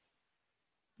 Dio,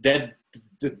 then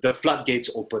the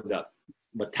floodgates opened up.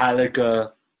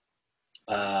 Metallica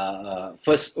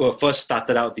first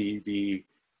started out the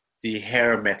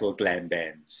hair metal glam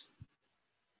bands,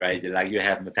 right? Like you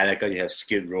have Metallica, you have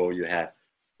Skid Row, you have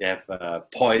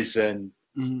Poison.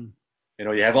 Mm-hmm.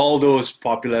 You have all those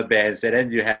popular bands, and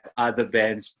then you have other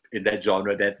bands in that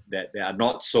genre that are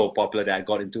not so popular that I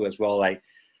got into as well, like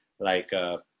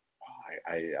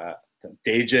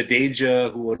Danger,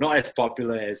 who were not as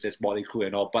popular as Motley Crue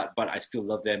and all, but I still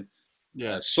love them.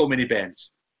 Yeah. So many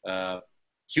bands.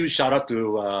 Huge shout out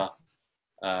to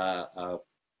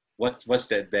what's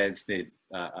that band's name?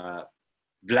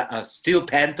 Steel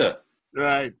Panther.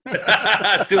 Right.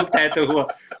 Steel Panther,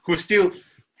 who's still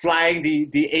flying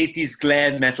the 80s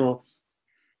glam metal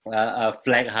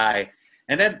flag high.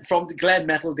 And then from the glam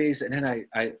metal days, and then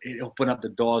I opened up the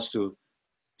doors to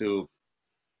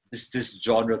this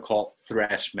genre called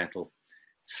thrash metal.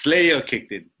 Slayer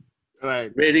kicked in.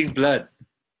 Right. Raining Blood,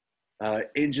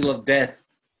 Angel of Death.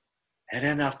 And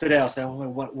then after that, I was like,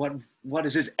 oh, what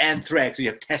is this? Anthrax, you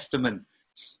have Testament.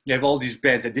 You have all these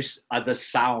bands and this other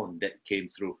sound that came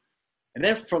through. And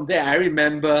then from there, I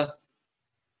remember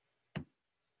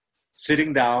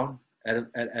sitting down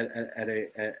at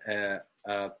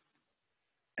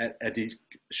the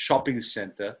shopping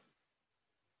center,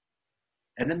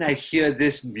 and then I hear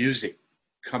this music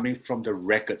coming from the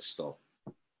record store.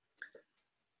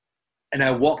 And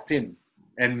I walked in,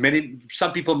 and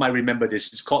some people might remember this.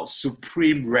 It's called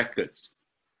Supreme Records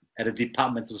at a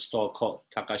departmental store called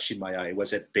Takashimaya. It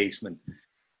was at basement.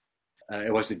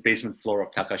 It was the basement floor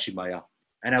of Takashimaya.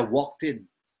 And I walked in,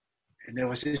 and there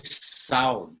was this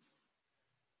sound,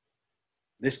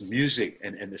 this music,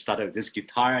 and it started with this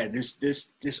guitar and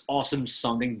this awesome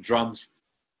sounding drums.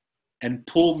 And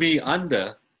Pull Me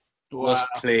Under was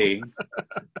playing.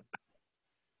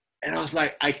 And I was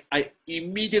like, I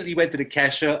immediately went to the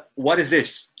cashier. What is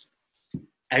this?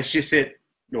 And she said,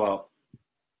 well,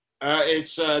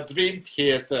 it's Dream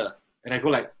Theater. And I go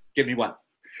like, give me one.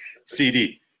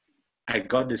 CD. I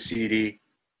got the CD.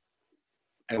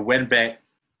 I went back.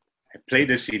 I played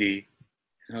the CD.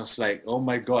 And I was like, oh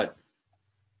my God.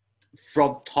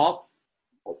 From top,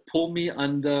 Pull Me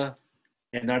Under,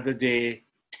 Another Day,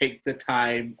 Take the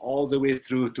Time, all the way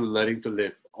through to Learning to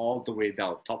Live, all the way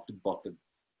down, top to bottom.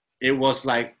 It was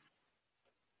like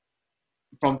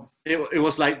it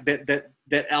was like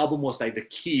that album was like the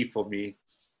key for me.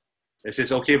 It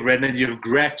says, okay, Brendan, you've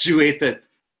graduated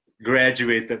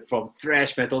from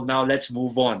thrash metal. Now let's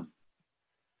move on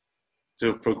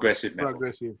to progressive metal.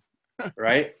 Progressive.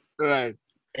 Right? Right.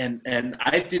 And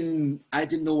I didn't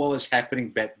know what was happening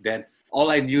back then.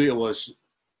 All I knew it was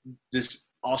this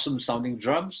awesome sounding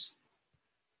drums,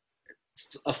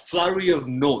 a flurry of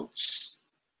notes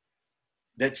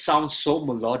that sounds so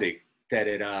melodic that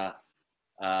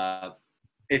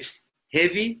it's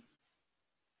heavy,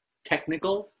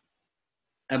 technical,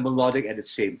 and melodic at the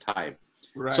same time.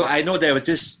 Right. So I know there was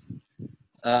this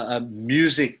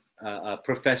music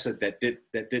professor that did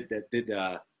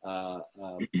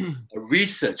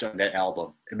research on that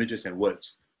album, Images and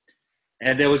Words,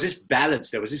 and there was this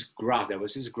balance. There was this graph that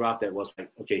was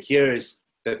like, okay, here is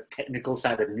the technical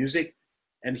side of music,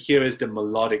 and here is the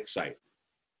melodic side.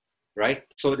 Right?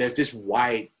 So there's this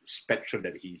wide spectrum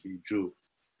that he drew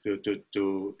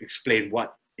to explain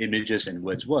what Images and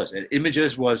Words was. And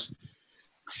Images was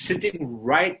sitting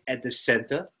right at the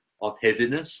center of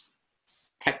heaviness,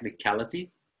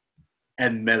 technicality,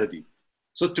 and melody.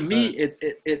 So to me,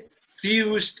 it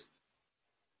fused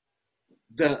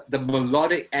the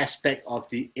melodic aspect of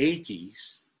the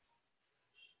 80s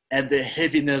and the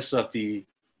heaviness of the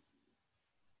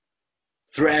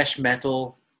thrash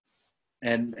metal,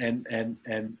 and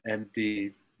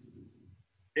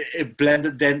it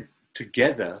blended them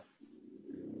together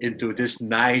into this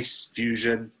nice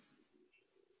fusion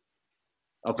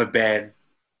of a band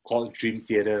called Dream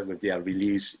Theater with their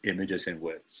release Images and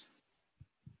Words.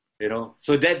 You know,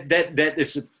 so that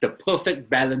is the perfect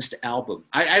balanced album.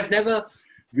 I've never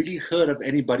really heard of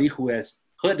anybody who has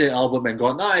heard the album and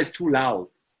gone, no, it's too loud.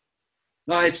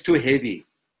 No, it's too heavy.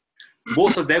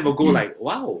 Most of them will go like,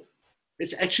 wow,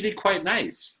 it's actually quite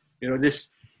nice. You know,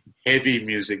 this heavy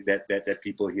music that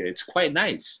people hear, it's quite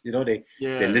nice. You know, they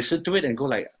listen to it and go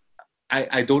like,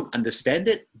 I don't understand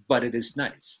it, but it is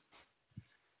nice.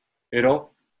 You know,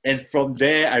 and from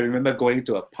there, I remember going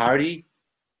to a party,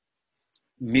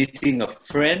 meeting a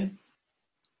friend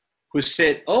who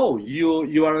said, oh,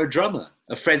 you are a drummer,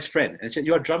 a friend's friend. And I said,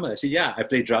 you're a drummer? I said, yeah, I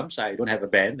play drums. I don't have a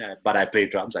band, but I play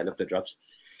drums. I love the drums.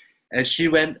 And she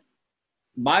went,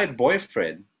 my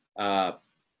boyfriend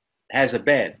has a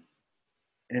band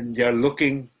and they're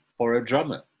looking for a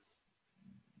drummer.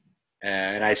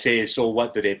 And I say, so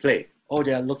what do they play? Oh,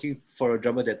 they're looking for a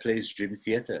drummer that plays Dream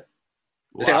Theater.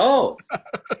 Wow. I said, oh,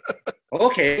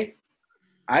 okay.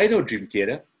 I know Dream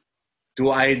Theater. Do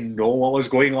I know what was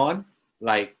going on?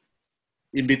 Like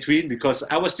in between? Because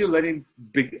I was still learning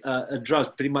drums,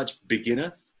 pretty much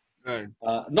beginner. Right.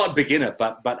 Not beginner,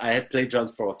 but I had played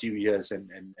drums for a few years,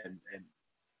 and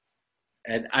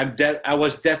I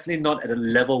was definitely not at a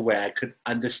level where I could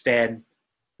understand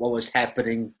what was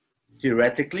happening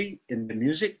theoretically in the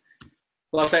music.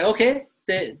 Well, I was like, okay,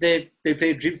 they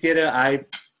play Dream Theater.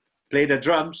 play the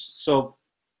drums. So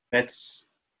let's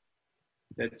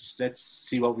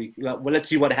see let's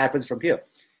see what happens from here.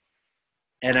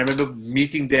 And I remember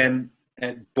meeting them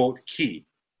at Boat Key,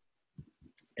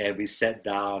 and we sat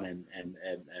down, and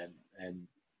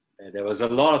there was a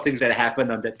lot of things that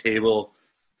happened on that table.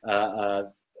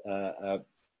 But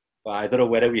I don't know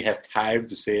whether we have time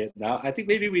to say it now. I think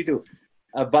maybe we do.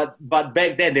 But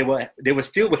back then they were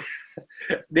still with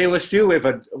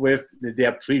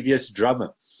their previous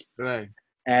drummer, Right.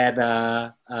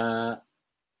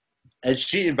 And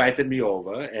she invited me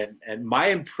over, and my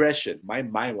impression, my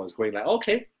mind was going like,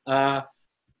 okay,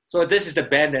 so this is the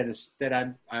band that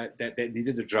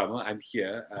needed the drummer. I'm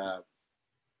here.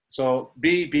 So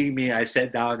being me, I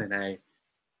sat down and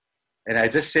I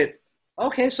just said,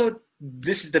 okay, so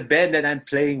this is the band that I'm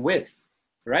playing with,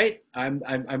 right?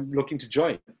 I'm looking to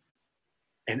join.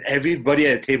 And everybody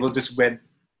at the table just went,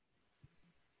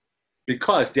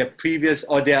 because their previous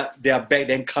or their back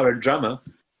then current drummer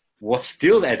was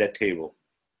still at the table.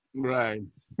 Right.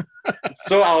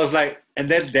 So I was like, and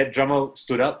then that drummer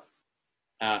stood up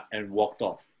and walked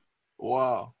off.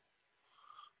 Wow.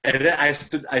 And then I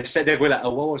sat there going like,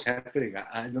 oh, what was happening?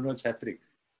 I don't know what's happening.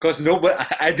 Because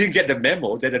I didn't get the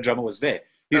memo that the drummer was there.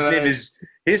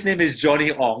 His name is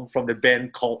Johnny Ong from the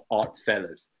band called Odd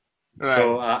Fellas. Right.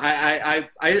 So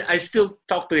I still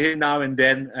talk to him now and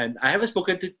then, and I haven't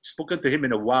spoken to him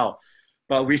in a while,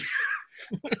 but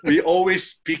we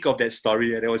always speak of that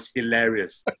story, and it was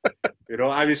hilarious.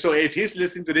 I mean, so if he's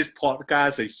listening to this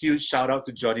podcast, a huge shout out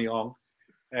to Johnny Ong.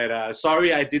 And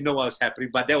sorry, I didn't know what was happening,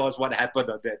 but that was what happened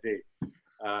on that day.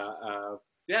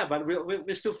 Yeah, but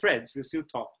we're still friends. We still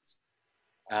talk.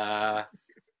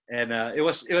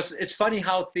 It's funny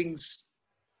how things,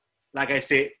 like I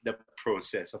say, the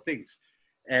process of things,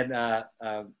 and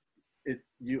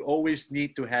you always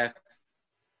need to have.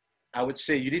 I would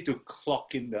say you need to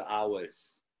clock in the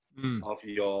hours of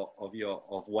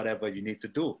whatever you need to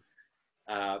do.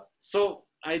 So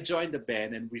I joined the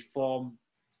band and we formed.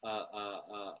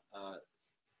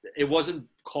 It wasn't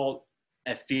called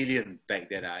Ep40 back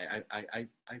then. I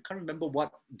can't remember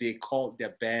what they called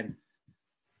their band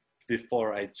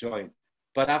before I joined.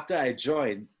 But after I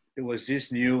joined, it was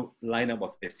this new lineup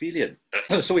of Ep40.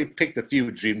 So we picked a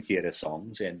few Dream Theater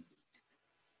songs and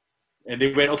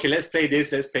they went, okay, let's play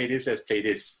this. And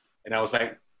I was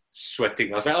like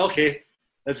sweating. I was like, okay,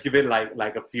 let's give it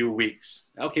like a few weeks.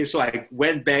 Okay, so I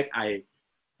went back, I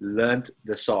learned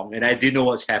the song, and I didn't know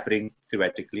what's happening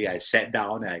theoretically. I sat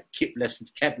down and I kept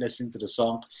listening to the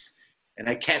song, and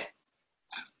I kept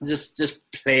just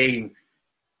playing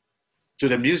to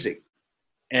the music.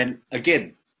 And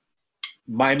again,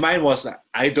 my mind was like,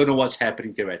 I don't know what's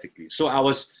happening theoretically. So I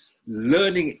was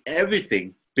learning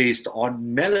everything based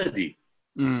on melody.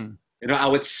 I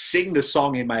would sing the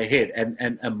song in my head, and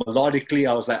melodically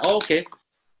I was like, oh, okay,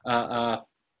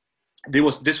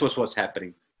 this was what's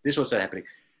happening. This was what's happening.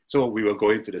 So we were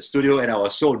going to the studio, and I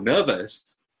was so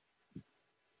nervous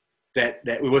that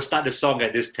we would start the song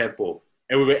at this tempo,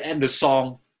 and we would end the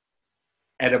song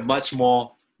at a much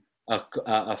more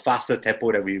a faster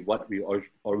tempo than what we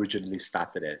originally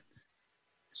started at.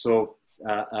 So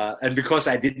and because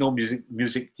I didn't know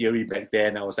music theory back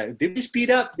then, I was like, did we speed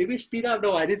up?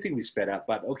 No, I didn't think we sped up,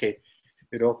 but okay,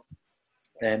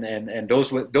 and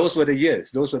those were the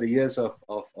years. Those were the years of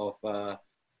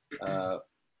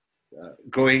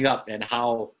growing up and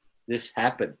how this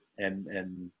happened,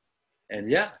 and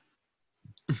yeah,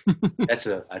 that's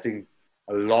I think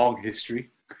a long history.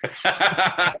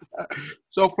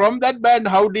 So from that band,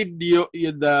 how did your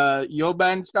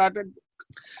band started?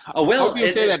 How do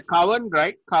you say that? Cowan,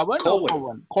 right? Cowan.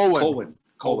 Well,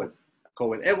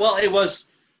 it was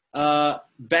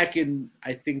back in,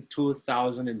 I think,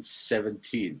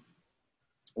 2017,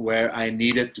 where I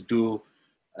needed to do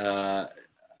a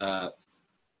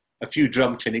few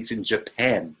drum clinics in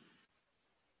Japan,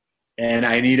 and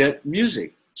I needed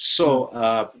music.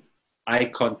 So I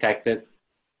contacted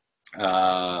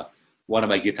one of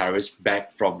my guitarists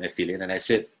back from Ep40, and I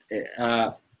said,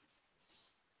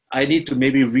 I need to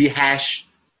maybe rehash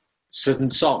certain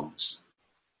songs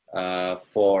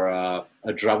for a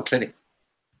drum clinic.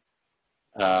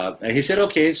 And he said,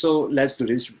 okay, so let's do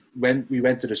this. When we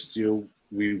went to the studio,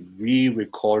 we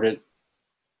re-recorded,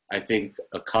 I think,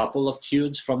 a couple of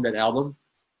tunes from that album,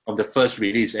 from the first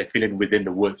release, Ep40 Within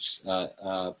the Woods.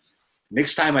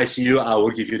 Next time I see you, I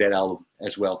will give you that album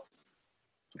as well.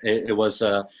 It was,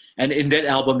 and in that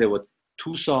album, there were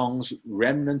 2 songs,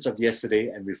 Remnants of Yesterday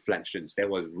and Reflections, that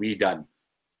was redone.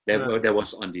 That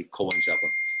was on the Cohen's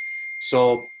album.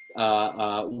 So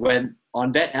when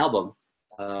on that album,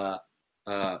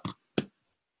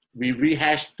 we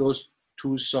rehashed those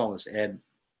 2 songs, and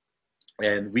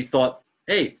we thought,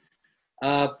 hey,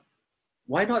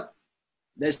 why not?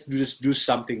 Let's just do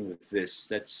something with this.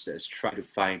 Let's try to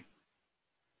find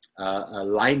a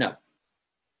lineup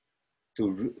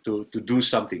to do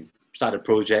something, start a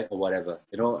project or whatever,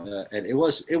 and it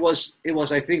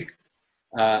was I think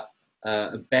a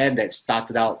band that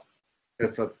started out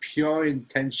with a pure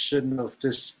intention of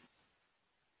this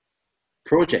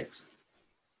project,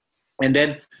 and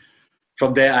then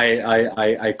from there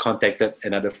I contacted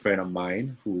another friend of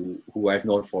mine who I've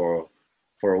known for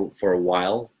a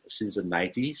while, since the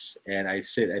 90s, and I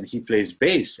said, and he plays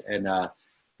bass, and I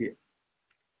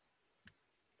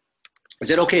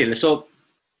said, okay, so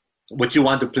would you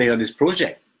want to play on this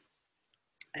project?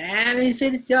 And he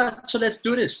said, yeah, so let's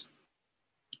do this.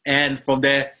 And from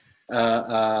there,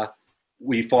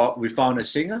 we found a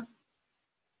singer,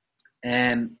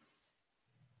 and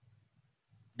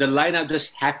the lineup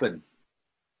just happened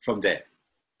from there.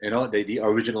 The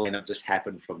original lineup just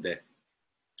happened from there.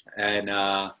 And,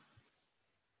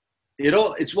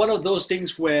 it's one of those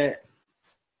things where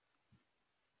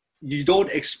you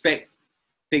don't expect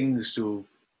things to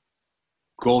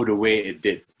go the way it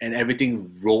did, and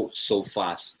everything rolled so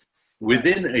fast.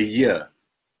 Within a year,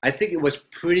 I think it was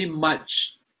pretty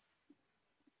much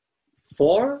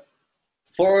 4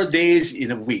 days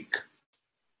in a week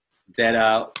that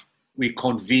we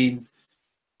convened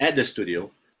at the studio,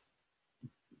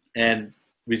 and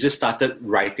we just started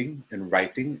writing and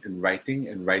writing and writing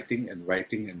and writing and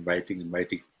writing and writing and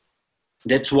writing.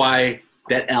 That's why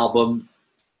that album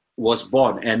was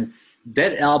born. And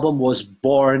that album was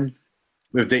born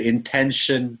with the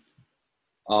intention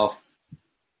of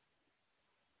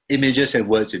images and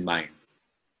words in mind.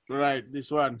 Right, this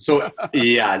one. So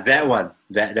yeah, that one,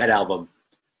 that album.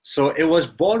 So it was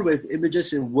born with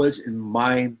images and words in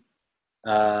mind,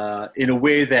 in a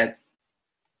way that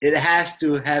it has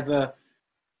to have a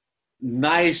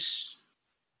nice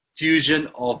fusion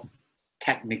of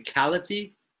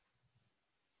technicality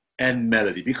and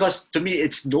melody, because to me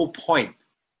it's no point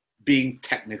being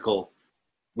technical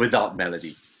without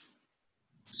melody.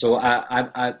 So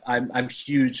I'm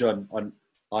huge on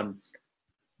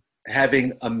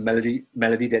having a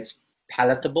melody that's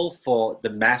palatable for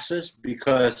the masses,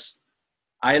 because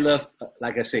I love,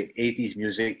 like I say, 80s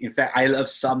music. In fact, I love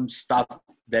some stuff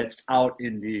that's out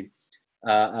in the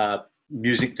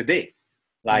music today,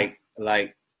 like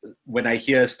when I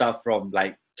hear stuff from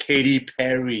like Katy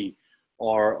Perry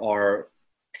or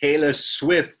Taylor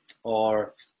Swift,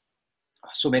 or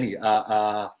so many.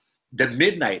 The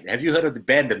Midnight. Have you heard of the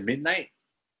band The Midnight?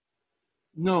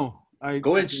 No, I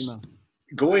Go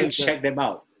and check them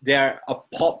out. They're a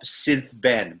pop synth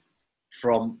band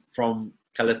from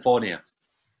California,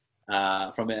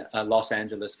 from Los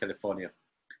Angeles, California,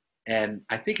 and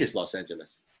I think it's Los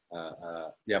Angeles.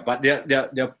 Yeah, but they're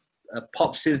a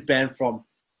pop synth band from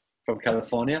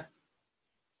California,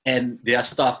 and their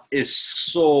stuff is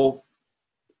so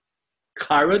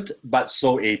current but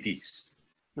so 80s.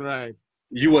 Right.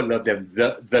 You would love them.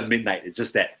 The Midnight. It's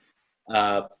just that.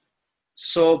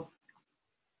 So,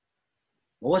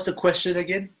 what was the question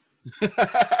again?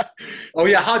 Oh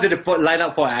yeah, how did it line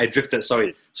up for? I drifted.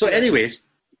 Sorry. So, anyways,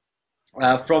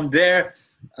 from there,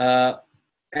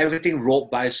 everything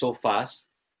rolled by so fast,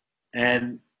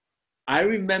 and I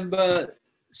remember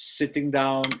sitting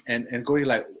down and going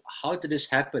like, "How did this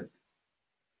happen?"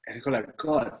 And I go like,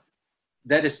 "God,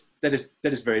 that is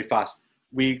very fast."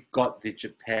 We got the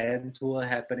Japan tour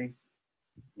happening.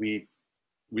 We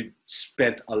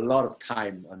spent a lot of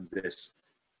time on this,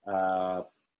 to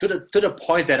the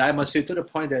point that I must say, to the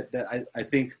point that I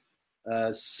think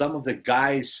some of the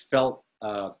guys felt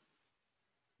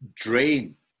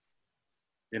drained.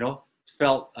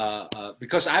 Felt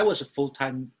because I was a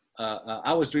full-time.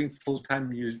 I was doing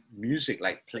full-time music,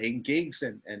 like playing gigs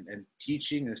and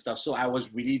teaching and stuff. So I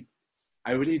really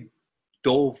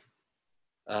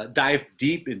dive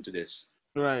deep into this,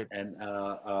 Right. And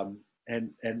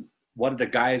one of the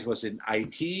guys was in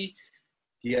IT.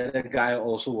 The other guy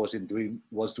also was doing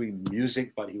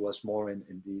music, but he was more in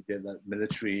the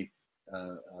military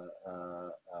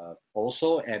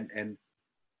also. And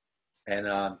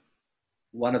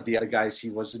one of the other guys, he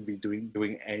wasn't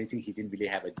doing anything. He didn't really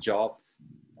have a job.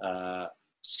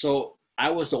 So I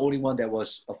was the only one that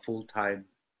was a full-time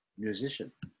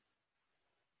musician,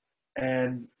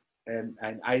 and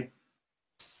I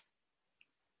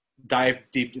dived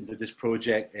deep into this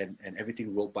project, and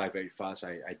everything rolled by very fast.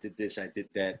 I did this, I did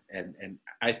that, and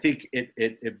I think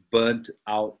it burnt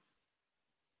out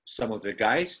some of the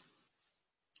guys.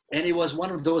 And it was one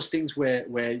of those things where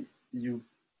you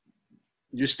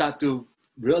start to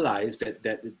realize that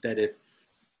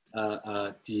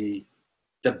the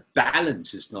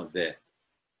balance is not there.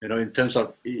 In terms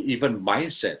of even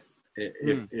mindset.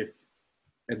 If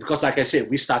and because, like I said,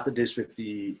 we started this with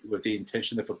the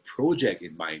intention of a project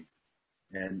in mind,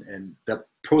 and the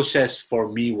process for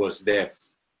me was there.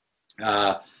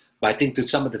 But I think to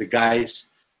some of the guys,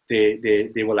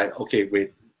 they were like, okay,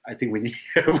 wait, I think we need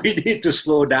we need to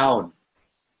slow down,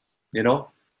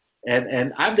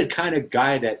 And I'm the kind of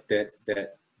guy that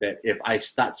if I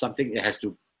start something, it has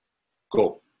to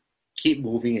go, keep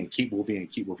moving and keep moving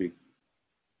and keep moving.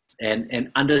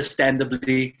 And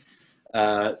understandably,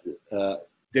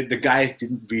 the guys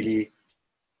didn't really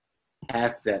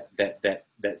have that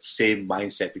same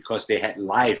mindset because they had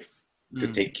life to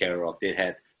take care of. They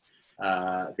had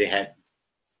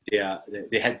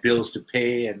bills to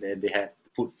pay, and they had to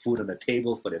put food on the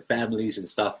table for their families and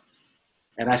stuff.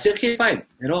 And I said, okay, fine.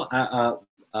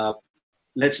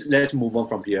 Let's move on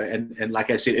from here. And like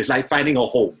I said, it's like finding a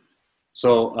home.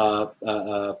 So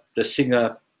the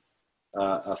singer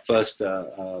first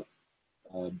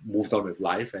moved on with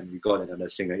life, and we got another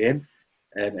singer in,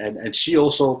 and she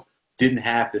also didn't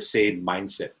have the same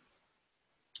mindset.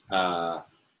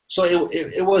 So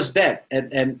it was that,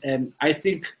 and I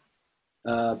think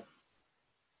the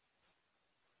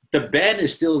band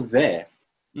is still there.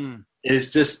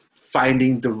 It's just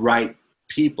finding the right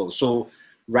people. So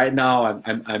right now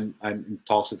I'm in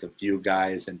talks with a few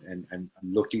guys, and I'm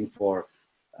looking for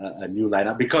a new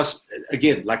lineup, because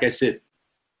again, like I said,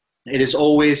 it is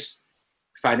always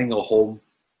finding a home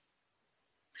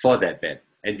for that band,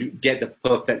 and you get the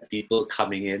perfect people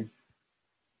coming in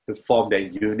to form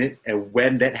that unit. And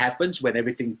when that happens, when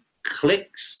everything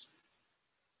clicks,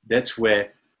 that's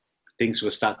where things will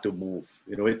start to move.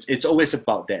 It's always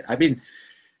about that. I mean,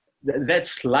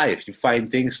 that's life. You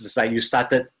find things. It's like you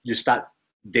start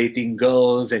dating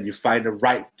girls, and you find the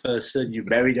right person. You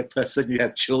marry the person. You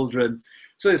have children.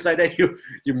 So it's like that. You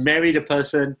marry the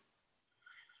person.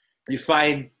 You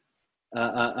find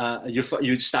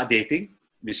you start dating.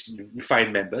 You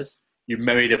find members. You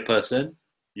marry the person.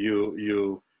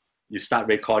 You start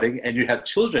recording, and you have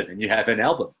children, and you have an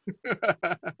album.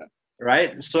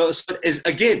 Right? So it's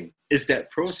that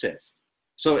process.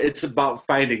 So it's about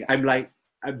finding. I'm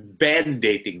band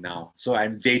dating now. So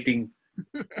I'm dating.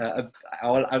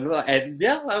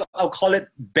 I'll call it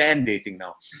band dating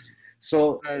now.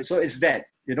 So it's that.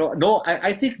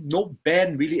 I think no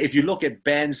band really. If you look at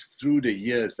bands through the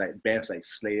years, like bands like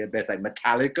Slayer, bands like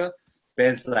Metallica,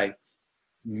 bands like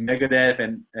Megadeth,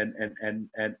 and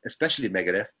especially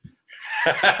Megadeth,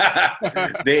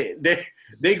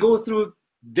 they go through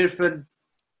different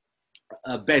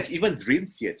bands. Even Dream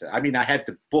Theater. I mean, I had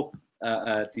the book,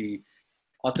 the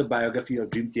autobiography of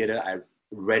Dream Theater. I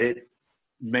read it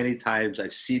many times.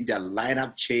 I've seen their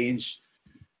lineup change.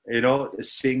 The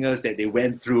singers that they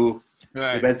went through.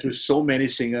 Right. They went through so many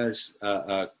singers.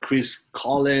 Chris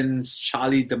Collins,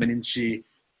 Charlie Domenici,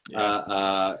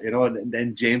 and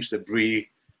then James Debris,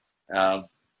 and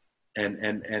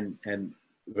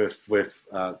with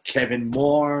Kevin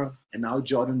Moore, and now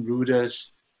Jordan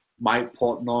Rudess, Mike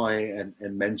Portnoy, and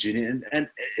Mangini, and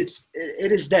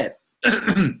it is that.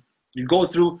 You go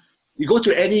to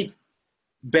any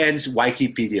band's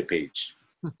Wikipedia page.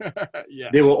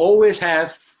 They will always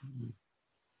have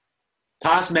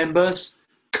past members,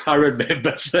 current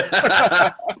members. And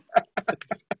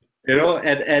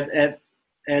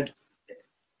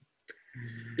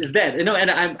it's that, and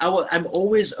I'm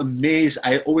always amazed.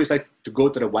 I always like to go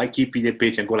to the Wikipedia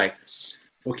page and go like,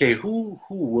 okay, who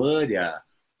were their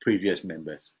previous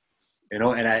members? And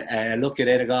I look at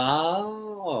it and go,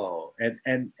 oh,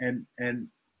 and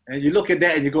you look at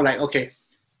that and you go like, okay,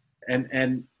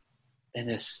 and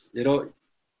it's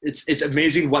it's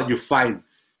amazing what you find.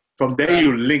 From there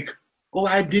you link. Oh,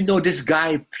 I didn't know this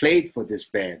guy played for this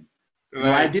band. Right.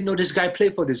 No, I didn't know this guy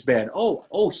played for this band.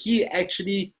 Oh, he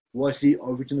actually was the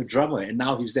original drummer, and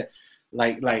now he's there.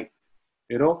 Like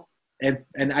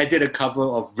and I did a cover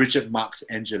of Richard Marx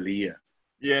Angelia.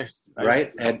 Yes.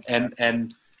 Right?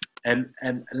 And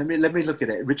let me look at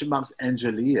it. Richard Marx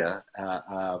Angelia.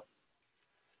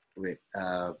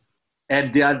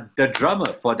 And they are the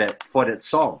drummer for that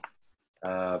song.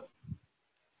 I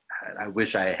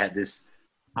wish I had this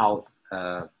out.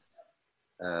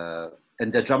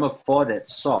 And the drummer for that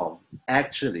song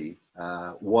actually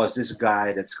was this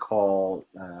guy that's called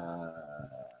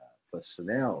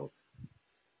Personnel.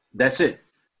 That's it.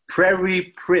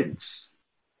 Prairie Prince.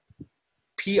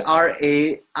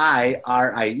 Praierie.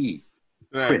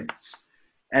 Right. Prince.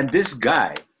 And this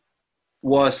guy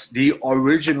was the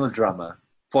original drummer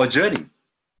for Journey.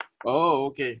 Oh,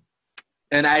 okay.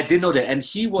 And I didn't know that. And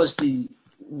he was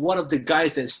one of the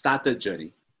guys that started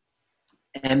Journey.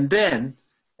 And then,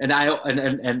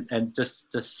 and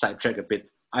just sidetrack a bit.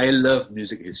 I love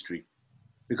music history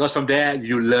because from there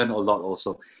you learn a lot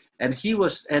also. And he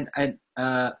was and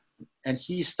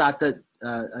he started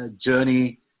a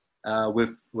journey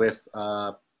with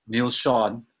Neil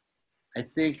Sean. I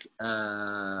think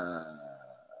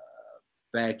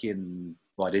back in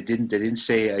they didn't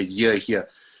say a year here,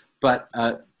 but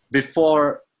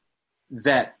before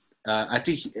that, I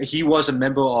think he was a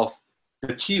member of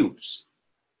the Tubes,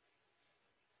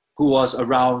 who was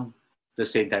around the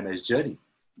same time as Journey.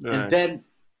 Right. And then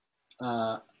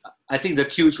I think the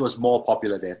Tubes was more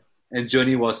popular then, and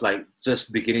Journey was like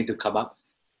just beginning to come up.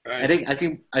 Right. I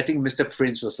think Mr.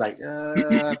 Prince was like,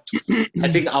 I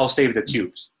think I'll stay with the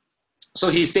Tubes. So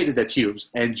he stayed with the Tubes,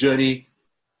 and Journey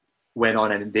went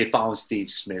on, and they found Steve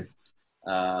Smith,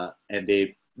 and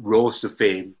they rose to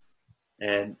fame.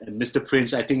 And Mr.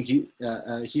 Prince, I think he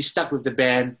stuck with the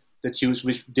band, the Tubes,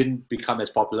 which didn't become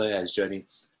as popular as Journey.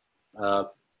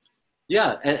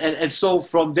 And so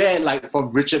from there, like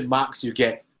from Richard Marx, you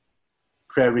get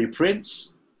Prairie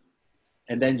Prince,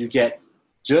 and then you get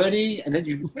Journey, and then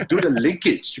you do the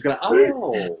linkage. You go,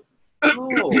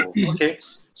 okay.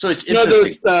 So it's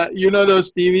interesting.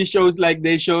 Those TV shows, like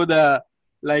they show they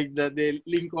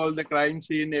link all the crime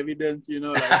scene evidence,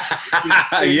 like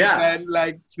and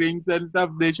like swings and stuff.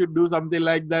 They should do something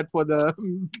like that for the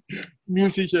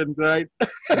musicians, right?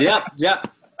 Yeah.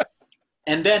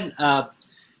 And then I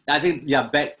think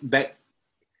back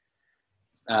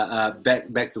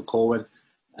to Cohen.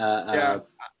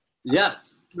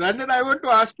 Brandon, I want to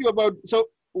ask you about, so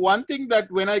one thing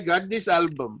that when I got this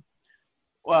album,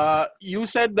 you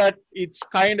said that it's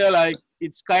kind of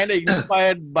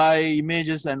inspired by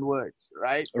images and words,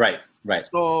 right? Right.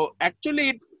 So actually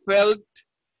it felt,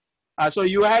 so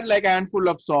you had like a handful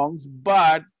of songs,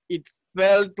 but it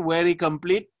felt very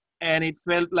complete, and it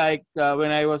felt like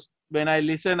when I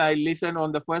listened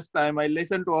on the first time, I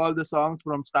listened to all the songs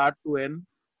from start to end.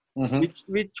 Mm-hmm.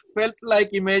 Which felt like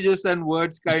images and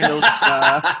words kind of,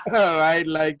 right?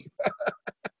 Like,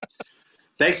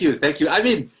 Thank you. I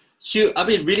mean,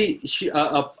 really,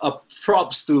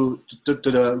 props to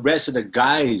the rest of the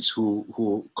guys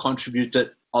who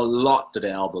contributed a lot to the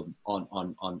album on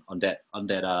that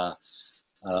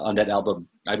album.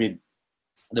 I mean,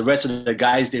 the rest of the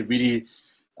guys, they really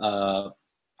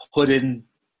put in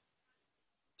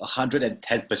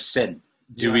 110%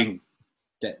 during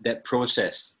that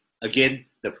process. Again,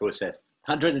 the process,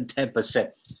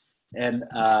 110%. And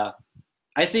I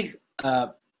think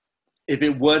if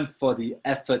it weren't for the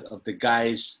effort of the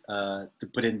guys to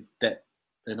put in that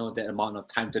amount of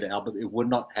time to the album, it would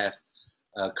not have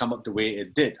come up the way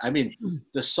it did. I mean,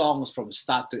 the songs from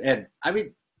start to end. I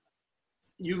mean,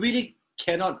 you really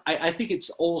cannot. I think it's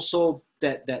also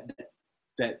that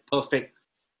perfect.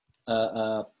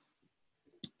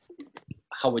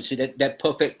 How would you say that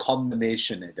perfect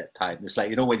combination at that time? It's like,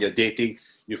 when you're dating,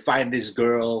 you find this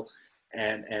girl,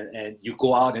 and you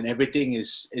go out, and everything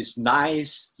is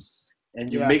nice,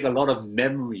 and you make a lot of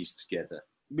memories together.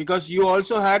 Because you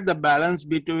also had the balance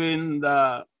between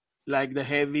the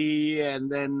heavy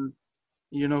and then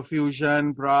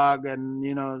fusion, prog, and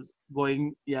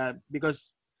going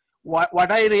because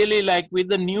what I really like with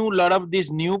the lot of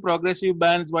these new progressive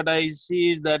bands, what I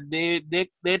see is that they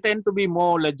tend to be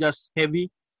more like just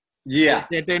heavy. Yeah.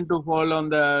 They tend to fall on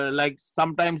the,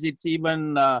 sometimes it's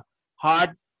even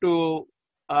hard to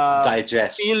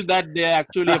digest. Feel that they're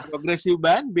actually a progressive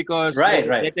band because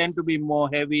they tend to be more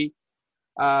heavy.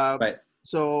 Right.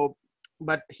 So,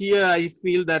 but here I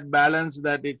feel that balance,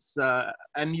 that it's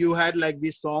and you had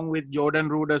this song with Jordan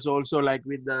Rudess also,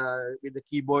 with the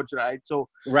keyboards, right? So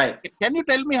can you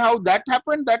tell me how that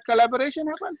happened, that collaboration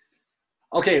happened?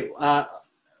 Okay,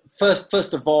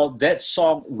 first of all, that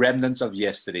song Remnants of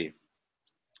Yesterday,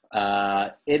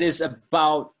 it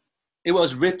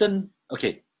was written,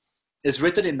 it's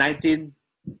written in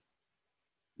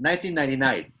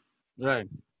 1999, right?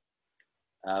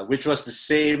 Which was the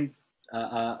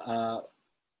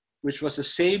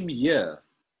same year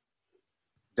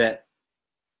that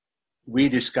we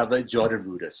discovered Jordan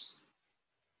Rudess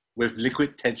with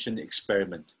Liquid Tension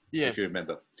Experiment. Yes. If you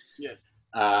remember. Yes.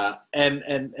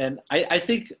 And I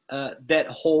think that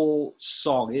whole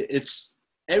song, it's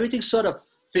everything sort of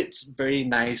fits very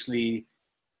nicely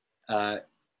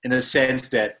in a sense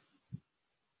that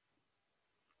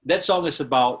song is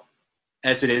about,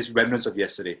 as it is, remnants of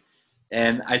yesterday.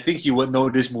 And I think you would know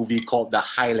this movie called The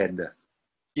Highlander.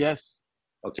 Yes.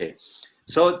 Okay.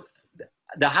 So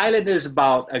The Highlander is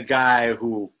about a guy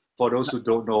who, for those who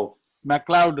don't know,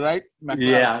 MacLeod, right? MacLeod.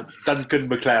 Yeah, Duncan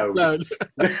MacLeod.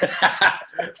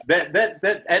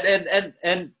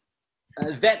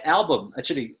 that album,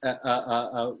 actually,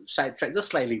 sidetrack just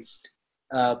slightly,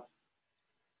 uh,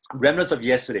 Remnants of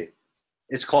Yesterday.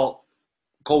 It's called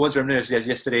Coleman's Remnants of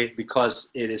Yesterday because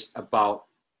it is about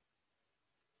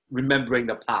remembering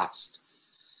the past.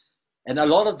 And a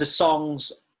lot of the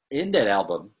songs in that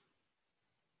album,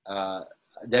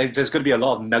 there's going to be a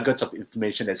lot of nuggets of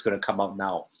information that's going to come out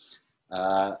now.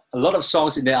 A lot of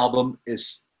songs in the album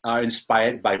are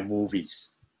inspired by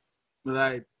movies.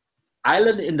 Right.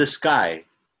 Island in the Sky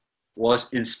was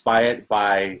inspired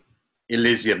by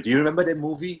Elysium. Do you remember that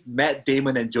movie? Matt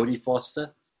Damon and Jodie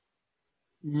Foster?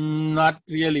 Not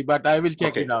really, but I will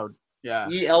check it out. Yeah.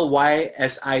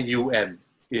 Elysium.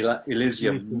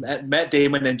 Elysium. Matt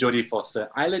Damon and Jodie Foster.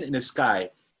 Island in the Sky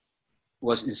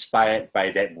was inspired by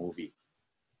that movie.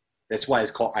 That's why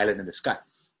it's called Island in the Sky.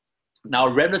 Now,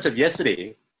 Remnants of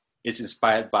Yesterday is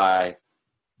inspired by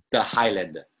The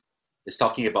Highlander. It's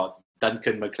talking about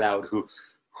Duncan MacLeod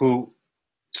who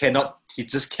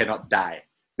just cannot die.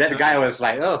 That guy was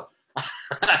like, oh,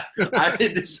 I'm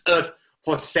in this earth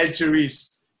for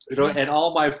centuries, and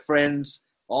all my friends,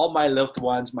 all my loved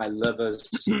ones, my lovers,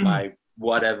 my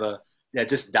whatever, they're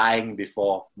just dying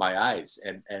before my eyes.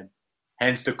 And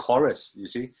hence the chorus, you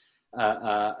see.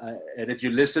 And if you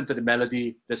listen to the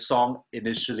melody, the song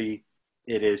initially,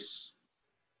 it is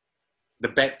the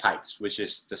bagpipes, which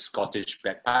is the Scottish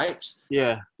bagpipes.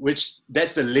 Yeah. Which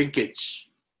that's the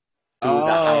linkage to the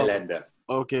Highlander.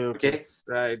 Okay.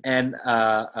 Right. And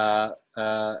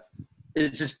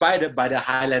it's inspired by the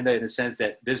Highlander in the sense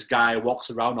that this guy walks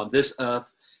around on this earth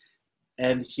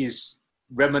and he's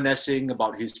reminiscing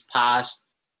about his past.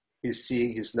 He's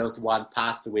seeing his loved one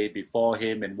passed away before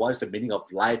him, and what's the meaning of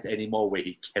life anymore where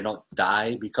he cannot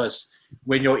die? Because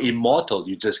when you're immortal,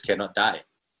 you just cannot die.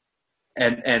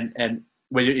 And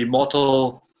when you're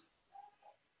immortal,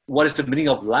 what is the meaning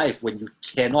of life when you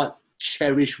cannot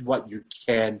cherish what you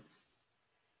can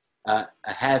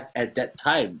have at that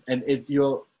time? And if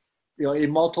you're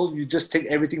immortal, you just take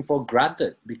everything for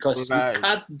granted because you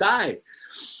can't die.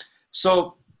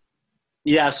 So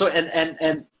yeah, so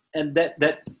and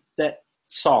that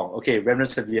song, okay,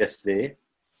 Remnants of Yesterday,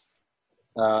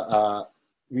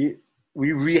 we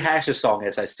rehashed the song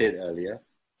as I said earlier,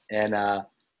 and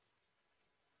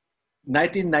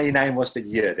 1999 was the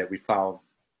year that we found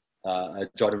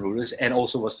Jordan Rudess, and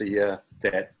also was the year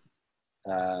that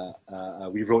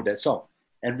we wrote that song,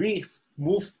 and we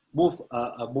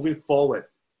moving forward.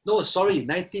 No, sorry,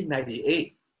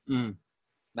 1998.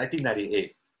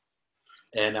 1998,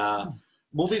 and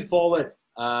moving forward.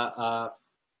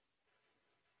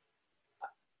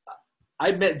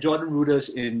 I met Jordan Rudess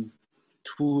in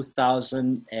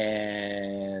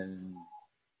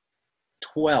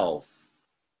 2012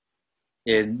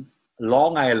 in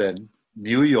Long Island,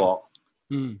 New York,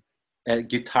 at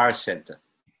Guitar Center.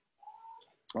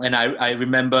 And I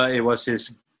remember it was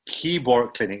his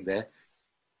keyboard clinic there.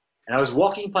 And I was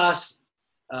walking past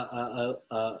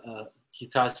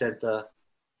Guitar Center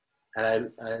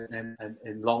and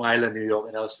in Long Island, New York,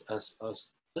 and I was oh,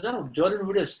 Jordan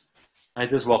Rudess. I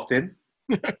just walked in.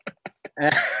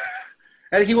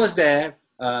 and he was there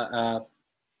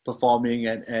performing,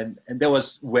 and that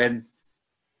was when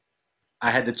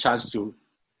I had the chance to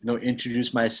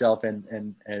introduce myself,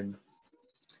 and I'm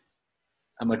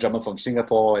a drummer from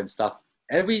Singapore and stuff,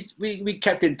 and we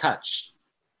kept in touch.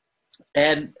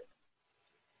 And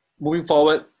moving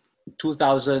forward,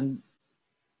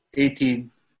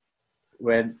 2018,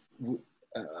 when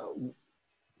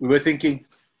we were thinking,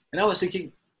 and I was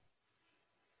thinking,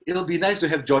 it'll be nice to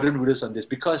have Jordan Rudess on this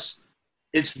because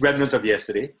it's Remnants of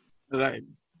Yesterday. Right.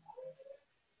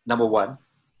 Number one,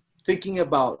 thinking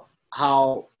about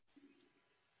how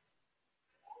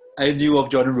I knew of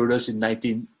Jordan Rudess in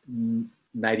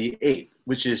 1998,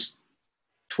 which is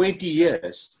 20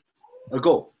 years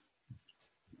ago.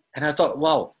 And I thought,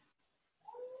 wow,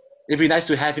 it'd be nice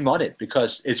to have him on it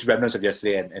because it's Remnants of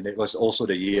Yesterday, and it was also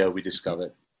the year we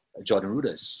discovered Jordan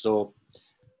Rudess. So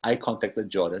I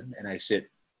contacted Jordan and I said,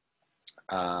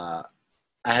 I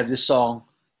have this song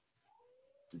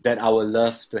that I would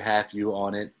love to have you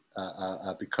on it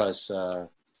because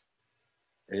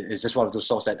it's just one of those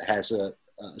songs that has a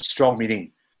strong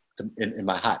meaning in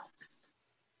my heart.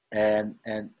 And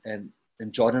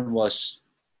Jordan was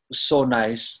so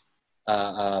nice.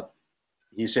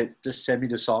 He said, just send me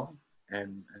the song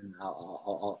and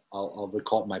I'll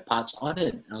record my parts on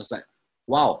it. And I was like,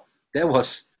 wow, that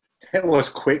was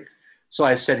quick. So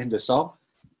I sent him the song,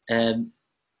 and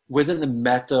within a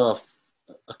matter of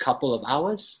a couple of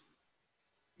hours,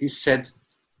 he sent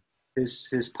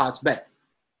his parts back.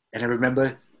 And I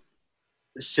remember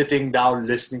sitting down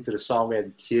listening to the song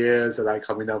and tears are like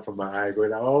coming down from my eye,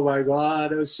 going like, oh my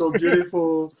god, that was so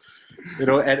beautiful.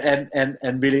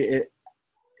 And really,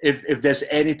 if there's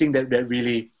anything that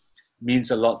really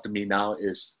means a lot to me now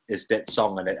is that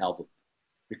song on that album,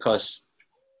 because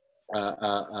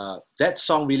that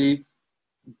song really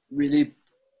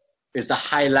is the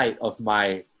highlight of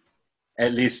my,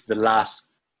 at least the last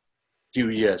few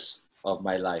years of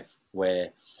my life,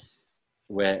 where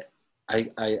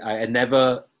I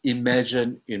never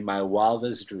imagined in my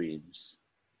wildest dreams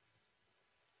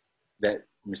that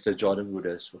Mr. Jordan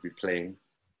Rudess would be playing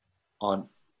on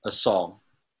a song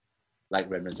like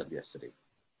Remnants of Yesterday.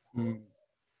 Mm.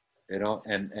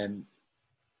 And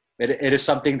it is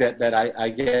something that I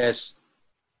guess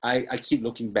I keep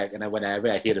looking back, and whenever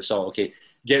I hear the song, okay,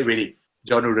 get ready,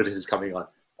 Jordan Rudess is coming on.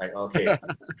 Like, okay.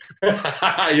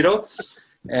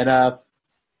 And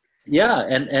yeah,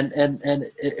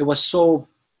 and it was so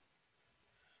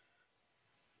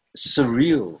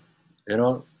surreal,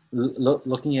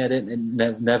 looking at it, and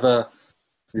never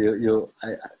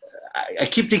I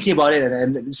keep thinking about it,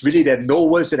 and it's really there are no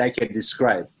words that I can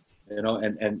describe,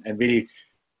 and really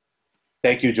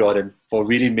thank you, Jordan, for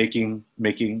really making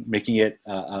it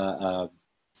a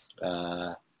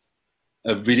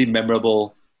really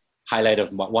memorable highlight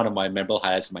of one of my memorable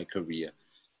highlights of my career.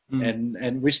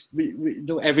 And we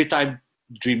every time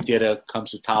Dream Theater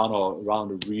comes to town or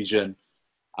around the region,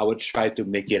 I would try to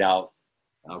make it out.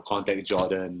 I'll contact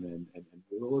Jordan, and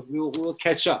we'll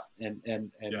catch up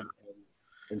and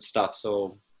stuff.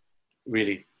 So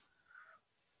really,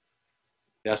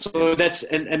 yeah. So that's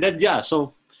and then yeah.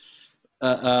 So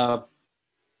the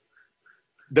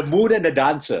Moon and the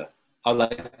Dancer. I'd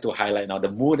like to highlight now the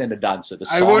Moon and the Dancer. The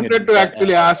song I wanted to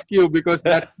actually ask you, because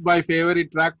that's my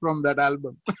favorite track from that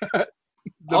album. The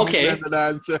okay. Moon and the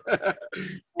Dancer.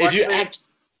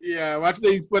 What's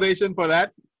the inspiration for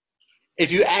that?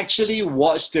 If you actually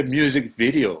watch the music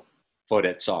video for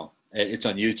that song, it's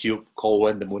on YouTube,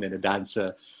 Cohen, The Moon and the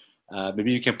Dancer.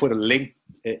 Maybe you can put a link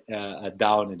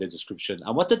down in the description. I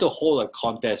wanted to hold a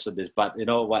contest of this, but you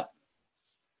know what?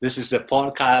 This is a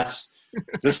podcast.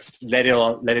 Just let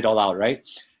it all out, right?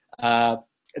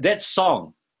 That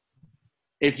song,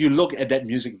 if you look at that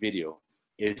music video,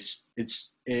 it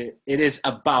is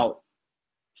about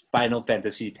Final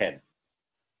Fantasy X.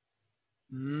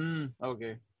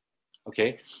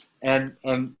 Okay, and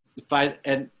in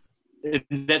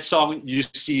that song you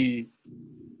see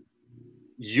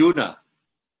Yuna,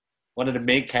 one of the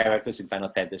main characters in Final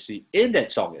Fantasy, in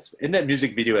that song, in that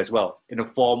music video as well, in the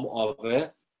form of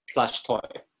a plush toy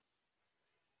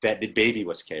that the baby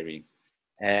was carrying,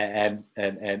 and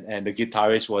the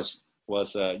guitarist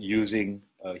was using.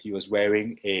 He was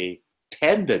wearing a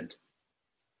pendant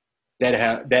that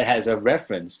has a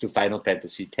reference to Final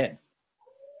Fantasy X.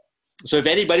 So if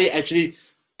anybody actually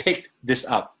picked this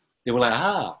up, they were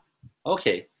like,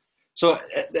 okay. So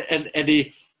and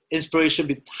the inspiration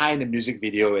behind the music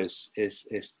video is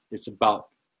about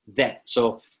that.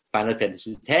 So Final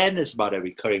Fantasy X is about a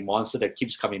recurring monster that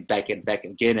keeps coming back and back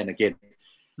again and again.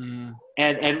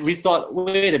 And we thought,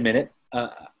 wait a minute,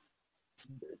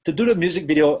 to do the music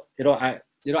video, I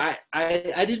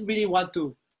didn't really want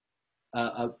to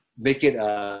make it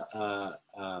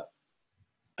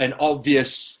an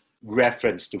obvious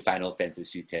reference to Final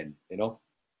Fantasy X.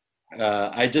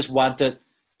 I just wanted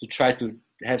to try to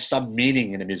have some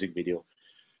meaning in the music video.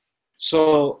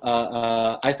 So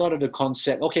I thought of the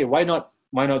concept. Okay, why not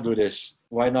do this?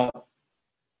 Why not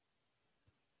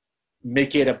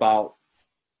make it about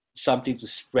something to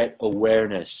spread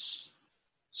awareness?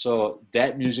 So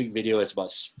that music video is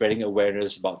about spreading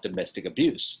awareness about domestic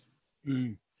abuse,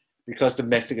 because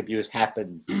domestic abuse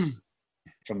happens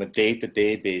from a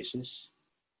day-to-day basis.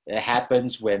 It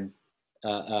happens when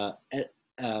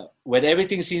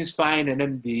everything seems fine, and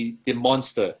then the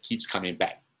monster keeps coming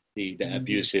back. The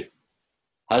abusive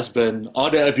husband or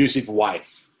the abusive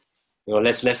wife.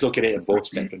 Let's look at it in both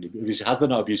spectrum: the abusive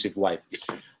husband or abusive wife.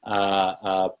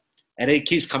 And it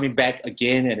keeps coming back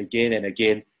again and again and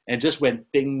again. And just when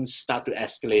things start to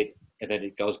escalate, and then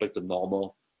it goes back to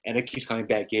normal, and it keeps coming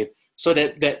back again. So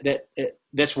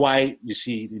that's why you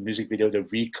see the music video, the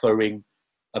recurring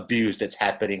abuse that's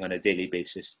happening on a daily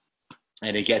basis,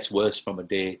 and it gets worse from from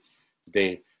day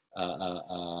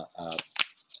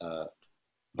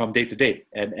to day.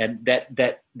 And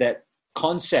that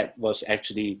concept was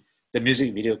actually, the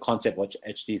music video concept was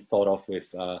actually thought of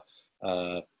with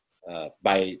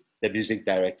by the music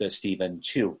director Stephen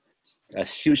Chu. A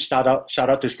huge shout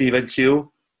out to Stephen Chu.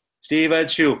 Stephen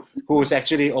Chu, who is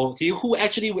actually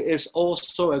is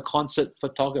also a concert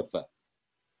photographer.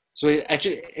 So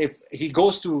if he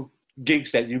goes to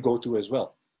gigs that you go to as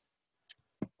well.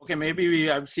 Okay, maybe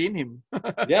I've seen him.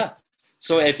 Yeah.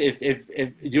 So if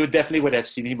you definitely would have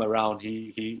seen him around.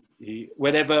 He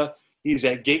whenever he's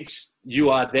at gigs, you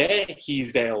are there.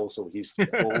 He's there also. He's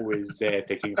always there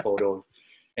taking photos.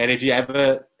 And if you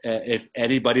ever, if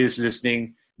anybody is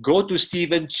listening, go to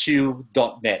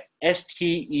stevenchew.net.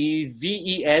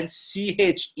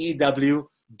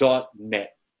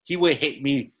 STEVENCHEW.net. He will hate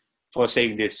me for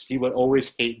saying this. He will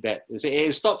always hate that. He'll say, hey,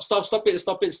 stop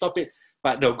it.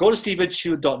 But no, go to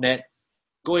stevenchew.net.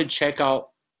 Go and check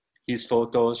out his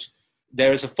photos.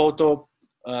 There is a photo.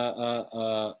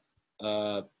 All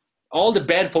the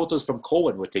band photos from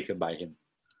Cohen were taken by him.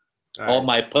 Right. All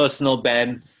my personal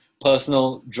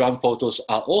drum photos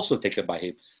are also taken by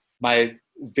him. My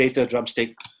Vater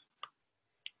drumstick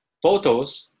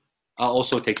photos are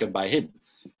also taken by him.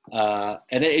 And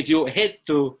then if you head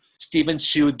to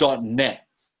stevenchew.net,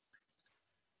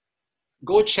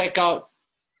 go check out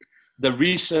the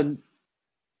recent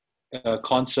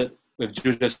concert with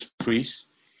Judas Priest.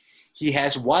 He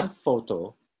has one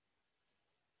photo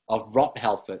of Rob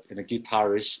Halford and the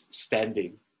guitarist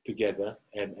standing together,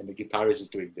 and the guitarist is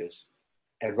doing this,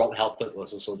 and Rob Halford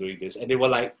was also doing this, and they were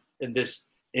like in this.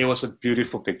 It was a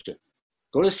beautiful picture.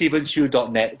 Go to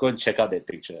stevenchew.net, go and check out that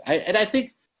picture. I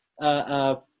think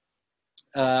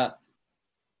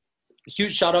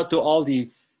huge shout out to all the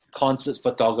concert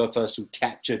photographers who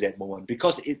capture that moment,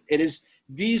 because it is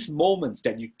these moments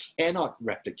that you cannot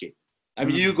replicate. I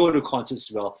mean, you go to concerts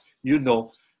as well, you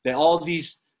know that all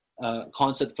these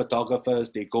concert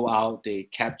photographers, they go out, they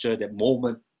capture that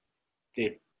moment,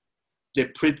 they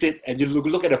print it, and you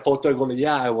look at the photo and go,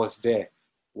 yeah, I was there.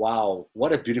 Wow,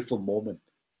 what a beautiful moment.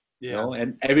 Yeah. You know,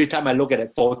 and every time I look at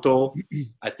that photo,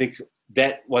 I think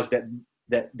that was that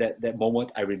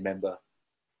moment I remember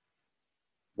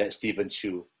that Stephen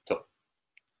Chew took.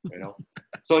 You know,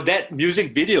 so that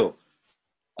music video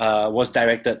was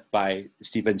directed by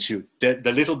Stephen Chew. The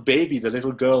little baby, the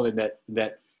little girl in that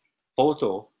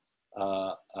photo,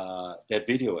 that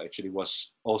video actually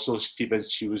was also Stephen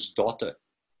Chew's daughter.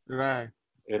 Right.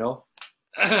 You know,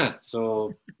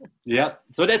 so yeah.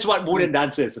 So that's what Moon and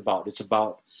Dancer is about. It's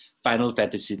about Final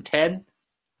Fantasy X, and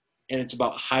it's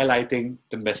about highlighting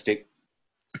domestic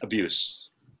abuse.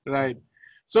 Right.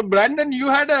 So Brandon, you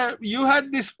had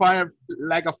this fun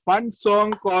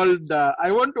song called.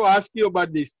 I want to ask you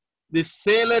about this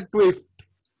Sailor Twift.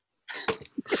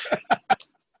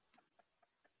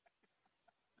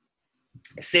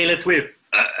 Sailor Twift.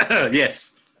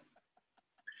 Yes.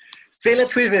 Sailor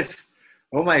Twift is,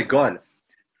 oh my God.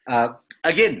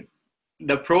 Again,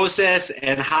 the process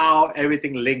and how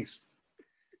everything links.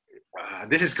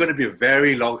 This is going to be a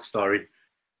very long story.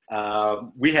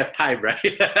 We have time,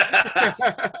 right?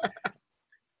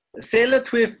 Sailor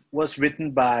Twift was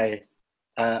written by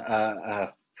a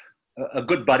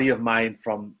good buddy of mine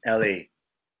from LA,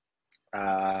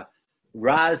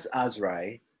 Raz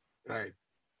Azrai. Right.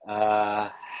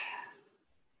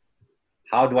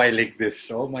 How do I link this?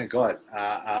 Oh my God.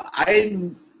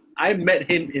 I met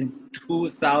him in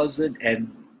 2000 and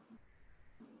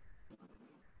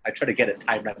I try to get a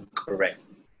timeline correct.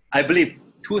 I believe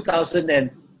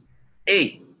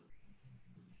 2008,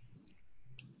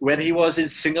 when he was in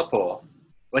Singapore,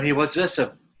 when he was just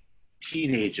a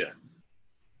teenager.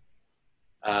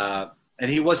 And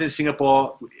he was in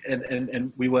Singapore,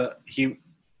 and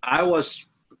I was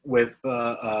with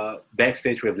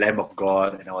backstage with Lamb of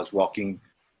God, and I was walking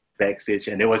backstage,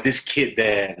 and there was this kid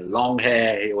there, long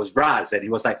hair. It was Raz, and he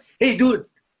was like, "Hey, dude!"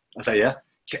 I was like, "Yeah,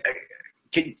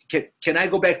 can I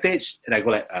go backstage?" And I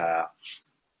go like,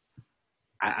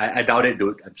 I doubt it,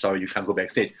 dude. I'm sorry, you can't go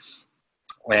backstage."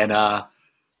 And that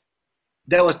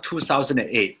was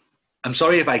 2008. I'm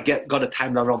sorry if I got the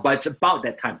timeline wrong, but it's about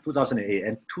that time, 2008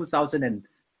 and 2000 and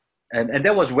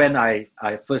that was when I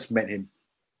first met him.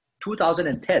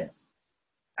 2010,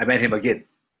 I met him again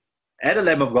at a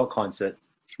Lamb of God concert.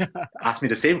 Asked me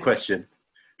the same question.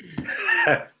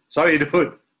 Sorry,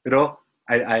 dude. You know,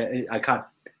 I can't.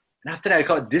 And after that, I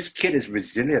thought this kid is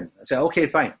resilient. I said, okay,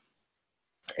 fine.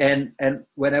 And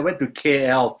when I went to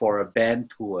KL for a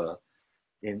band tour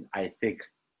in, I think,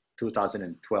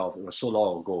 2012, it was so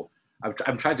long ago.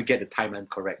 I'm trying to get the timeline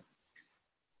correct.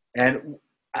 And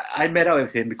I met up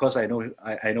with him because I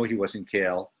know he was in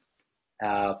KL.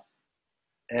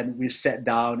 And we sat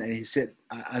down and he said,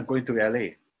 I'm going to LA.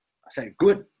 I said,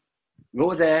 good,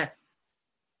 go there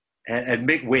and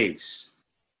make waves,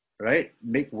 right?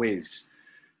 Make waves.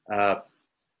 He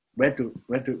went to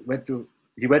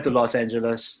Los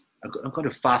Angeles. I'm going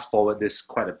to fast forward this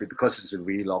quite a bit because it's a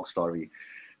really long story.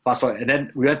 Fast forward, and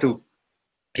then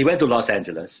he went to Los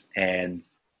Angeles, and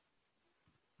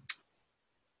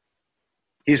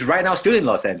He's right now still in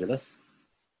Los Angeles.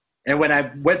 And when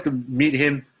I went to meet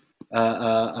him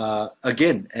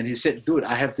again, and he said, dude,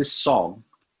 I have this song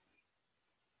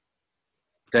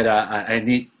that I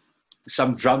need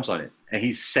some drums on it. And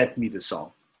he sent me the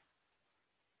song.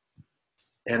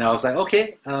 And I was like,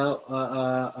 okay,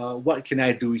 what can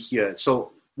I do here?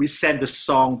 So we sent the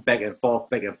song back and forth,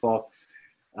 back and forth.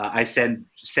 I sent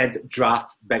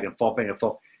draft back and forth, back and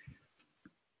forth.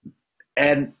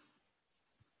 And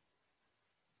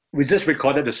we just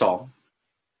recorded the song.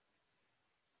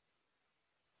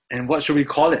 And what should we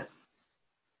call it?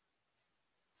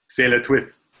 Sailor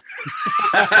Twift.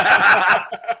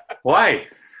 Why?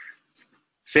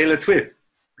 Sailor Twift.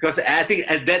 Because I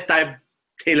think at that time,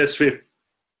 Taylor Swift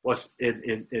was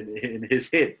in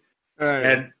his head. Right.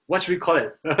 And what should we call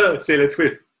it? Sailor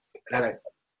Twift. And I'm like,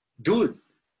 dude,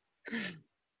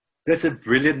 that's a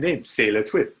brilliant name, Sailor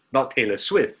Twift. Not Taylor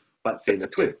Swift, but Sailor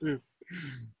Twift.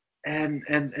 And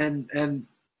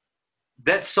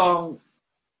that song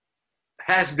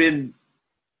has been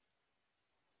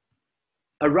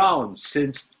around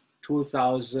since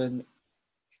 2000,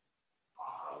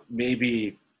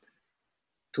 maybe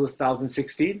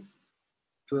 2016,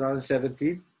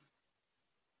 2017.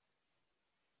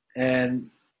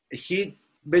 And he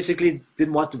basically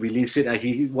didn't want to release it.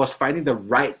 He was finding the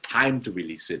right time to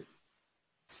release it.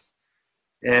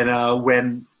 And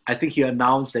when I think he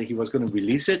announced that he was going to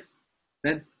release it,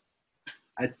 then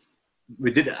I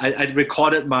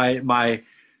recorded my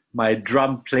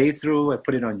drum playthrough. I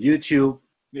put it on YouTube.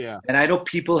 Yeah. And I know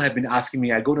people have been asking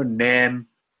me. I go to NAMM.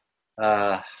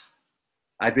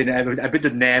 I've been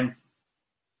to NAMM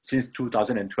since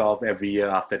 2012 every year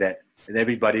after that, and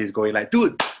everybody is going like,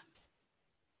 dude,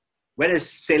 when is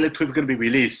Sailor Twift going to be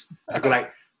released? I go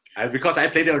like, because I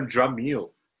played it on Drum Mio,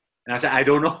 and I said, I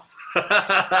don't know.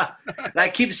 And I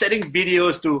keep sending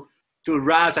videos to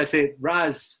Raz. I said,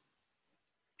 Raz,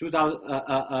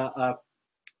 2000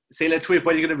 Sailor Twift,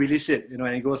 when are you going to release it? You know,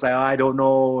 and he goes like, oh, I don't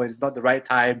know. It's not the right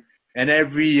time. And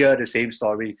every year, the same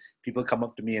story. People come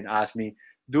up to me and ask me,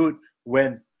 dude,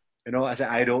 when? You know, I said,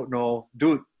 I don't know.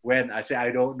 Dude, when? I said,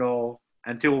 I don't know.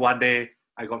 Until one day,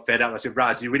 I got fed up. I said,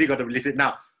 Raz, you really got to release it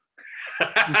now.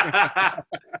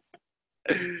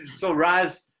 So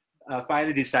Raz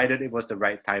finally decided it was the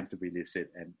right time to release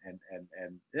it. And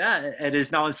yeah, it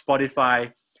is now on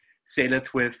Spotify, Sailor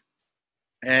Twift.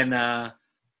 And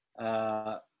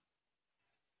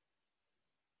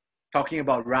talking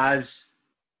about Raz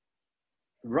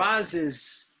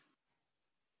is,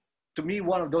 to me,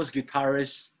 one of those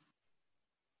guitarists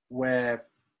where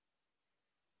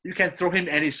you can throw him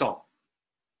any song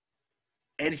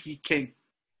and he can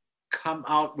come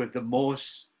out with the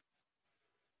most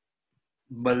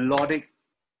melodic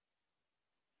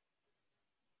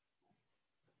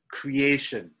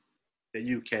creation that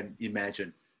you can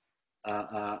imagine.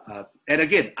 And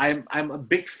again, I'm a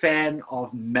big fan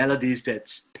of melodies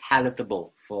that's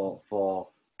palatable for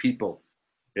people,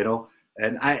 you know.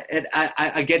 And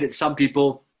I get it. Some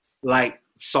people like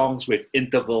songs with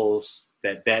intervals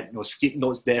that you know, skip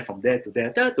notes there from there to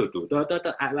there.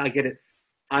 I get it.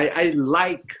 I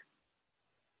like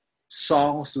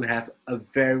songs to have a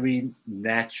very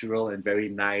natural and very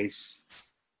nice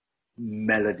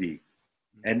melody,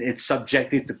 and it's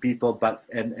subjective to people. But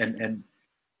and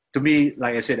to me,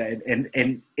 like I said,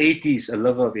 and 80s, a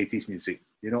lover of 80s music,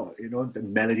 you know the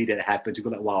melody that happens, you go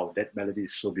like, wow, that melody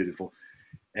is so beautiful.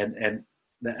 And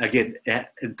again,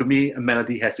 to me, a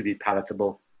melody has to be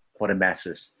palatable for the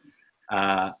masses.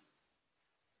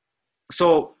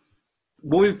 So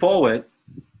moving forward,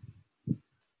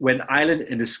 when Island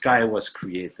in the Sky was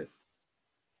created,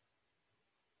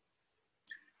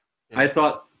 I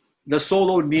thought the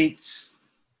solo needs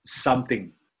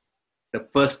something. The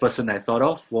first person I thought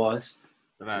of was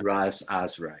Raz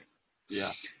Azrai.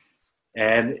 Yeah.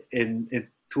 And in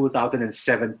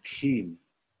 2017,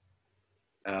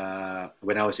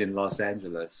 when I was in Los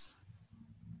Angeles,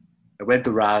 I went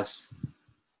to Raz,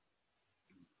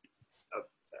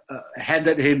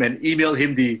 handed him and emailed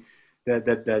him the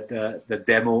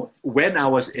demo. When I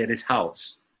was at his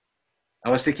house, I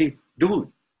was thinking,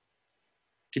 dude,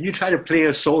 can you try to play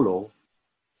a solo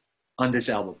on this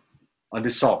album, on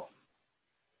this song?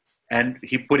 And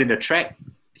he put in the track.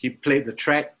 He played the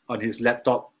track on his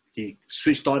laptop. He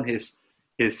switched on his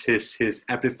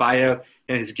amplifier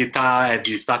and his guitar, and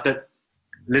he started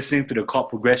listening to the chord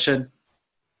progression.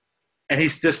 And he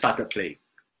just started playing.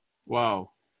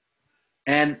 Wow.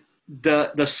 And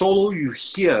the solo you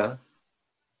hear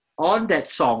on that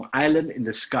song, Island in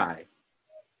the Sky,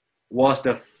 was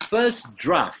the first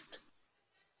draft.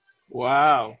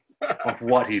 Wow. Of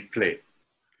what he played.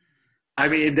 I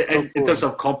mean, in terms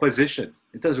of composition,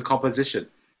 in terms of composition.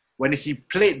 When he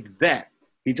played that,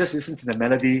 he just listened to the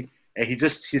melody and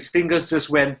his fingers just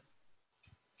went,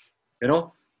 you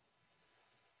know,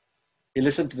 he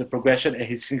listened to the progression and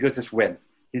his fingers just went.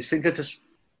 His fingers just,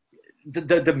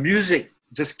 the music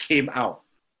just came out,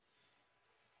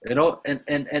 you know, and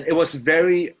it was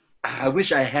very, I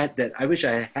wish I had that. I wish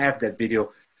I have that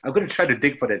video. I'm going to try to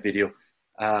dig for that video.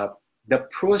 The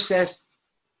process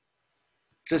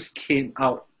just came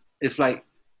out. It's like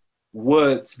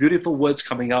words, beautiful words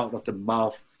coming out of the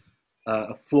mouth,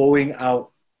 flowing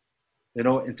out, you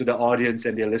know, into the audience,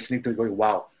 and they're listening to it going,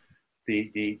 wow,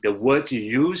 the words you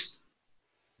used,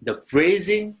 the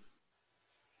phrasing,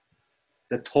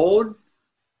 the tone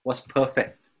was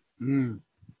perfect. Mm.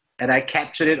 And I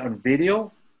captured it on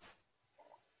video,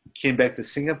 came back to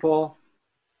Singapore,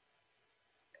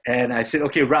 and I said,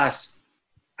 okay, Ras,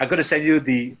 I'm going to send you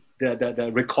the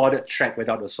recorded track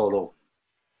without the solo.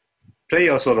 Play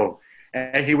your solo.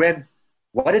 And he went,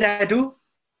 what did I do?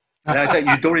 And I said,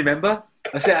 you don't remember?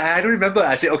 I said, I don't remember.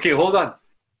 I said, okay, hold on.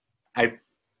 I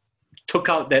took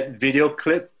out that video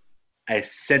clip. I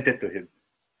sent it to him.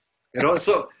 You know,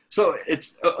 so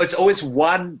it's always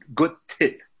one good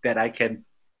tip that I can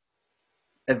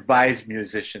advise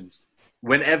musicians.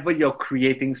 Whenever you're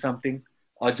creating something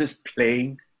or just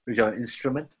playing with your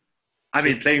instrument,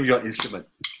 playing with your instrument,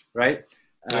 right?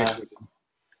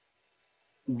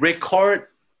 Record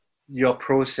your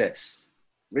process.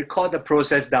 Record the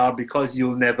process down, because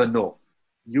you'll never know.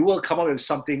 You will come up with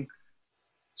something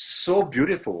so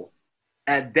beautiful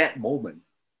at that moment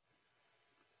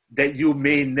that you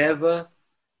may never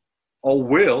or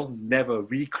will never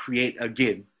recreate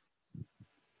again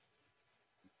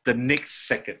the next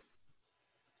second.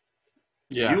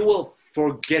 Yeah. You will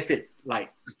forget it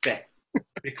like that,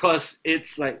 because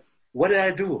it's like, what did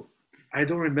I do? I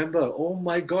don't remember. Oh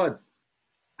my God.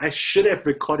 I should have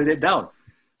recorded it down.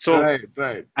 So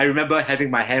right. I remember having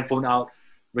my handphone out,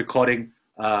 recording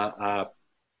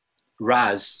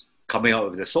Raz coming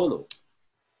out with the solo,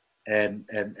 and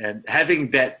having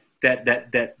that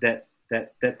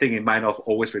thing in mind of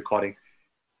always recording.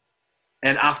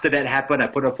 And after that happened, I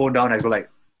put the phone down. I go like,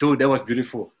 dude, that was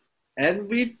beautiful. And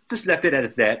we just left it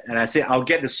at that. And I say, I'll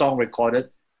get the song recorded.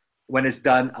 When it's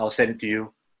done, I'll send it to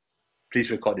you.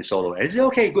 Please record the solo. And he said,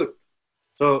 okay, good.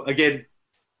 So again,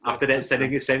 after that,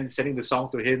 sending the song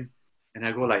to him, and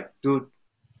I go like, dude,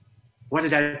 what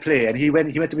did I play? And he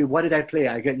went to me, what did I play?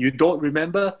 I get, you don't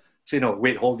remember? Say, no,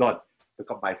 wait, hold on.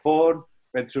 Took up my phone,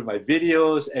 went through my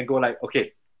videos, and go like,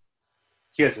 okay,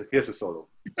 here's a solo.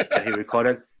 And he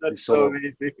recorded his solo. So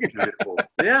amazing. Beautiful.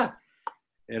 Yeah,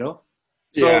 you know.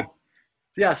 So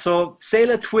so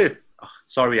Sailor Twiff. Oh,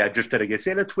 sorry, I drifted again.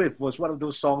 Sailor Twiff was one of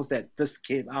those songs that just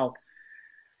came out.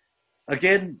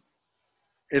 Again,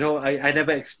 you know, I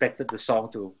never expected the song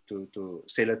to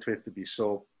Sailor Twiff to be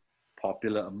so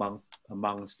popular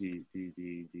amongst the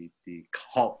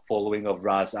cult following of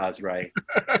Raz Azrai.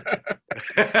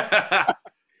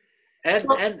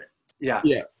 and yeah.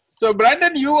 So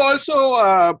Brandon, you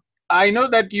also I know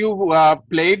that you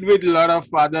played with a lot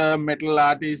of other metal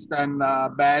artists and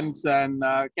bands, and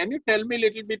can you tell me a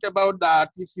little bit about the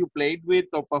artists you played with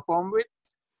or performed with?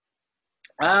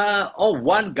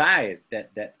 One guy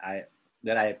that I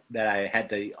had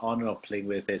the honor of playing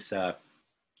with is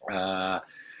Kiko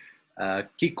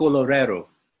Lorero.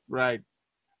 Right.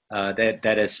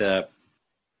 That is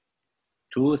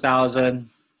 2000,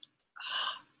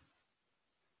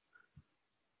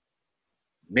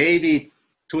 maybe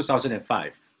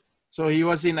 2005. So he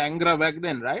was in Angra back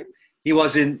then, right? He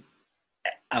was in.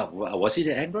 Was he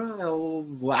in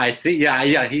Angra? I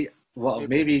think He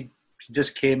maybe he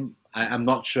just came. I'm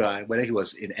not sure whether he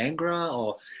was in Angra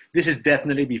or this is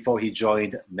definitely before he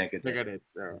joined Megadeth.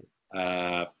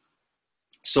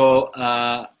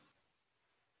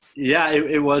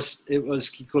 It was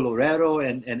Kiko Lorero,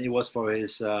 and it was for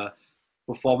his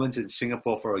performance in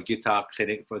Singapore for a guitar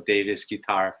clinic, for Davis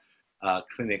Guitar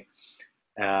Clinic.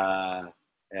 And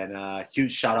a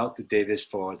huge shout out to Davis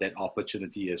for that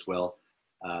opportunity as well.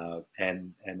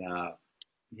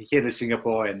 He came to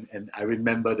Singapore, and I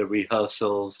remember the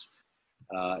rehearsals.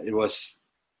 It was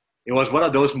one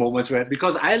of those moments where,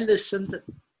 because I listened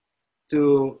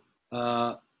to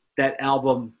that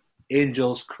album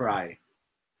Angels Cry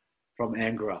from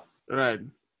Angra, right?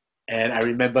 And I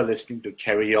remember listening to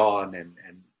Carry On and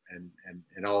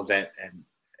all that, and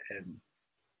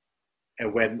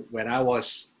when I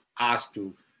was asked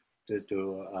to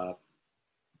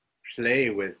play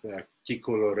with Kiko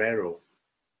Lorero,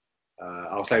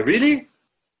 I was like, really?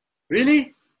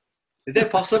 Is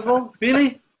that possible?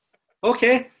 Really?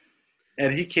 Okay.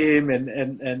 And he came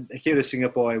and came to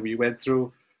Singapore, and we went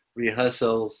through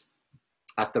rehearsals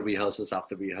after rehearsals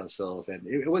after rehearsals. And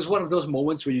it was one of those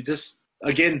moments where you just,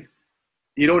 again,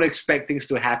 you don't expect things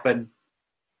to happen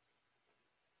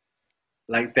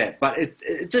like that. But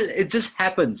it just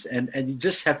happens. And you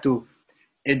just have to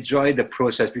enjoy the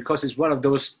process, because it's one of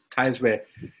those times where,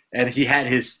 and he had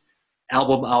his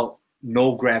album out,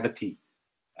 No Gravity.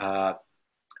 I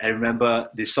remember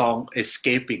the song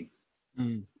Escaping.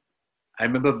 Mm. I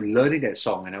remember learning that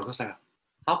song, and I was like,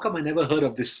 how come I never heard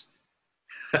of this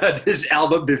this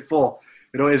album before?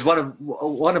 You know, it's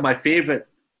one of my favorite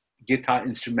guitar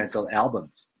instrumental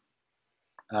albums.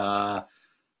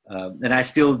 And I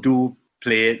still do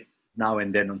play it now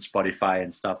and then on Spotify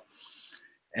and stuff.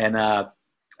 And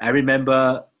I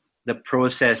remember the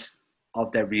process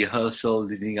of that rehearsal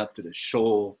leading up to the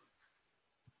show.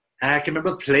 And I can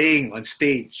remember playing on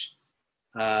stage,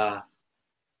 and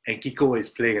Kiko is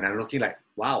playing, and I'm looking like,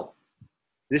 wow,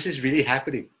 this is really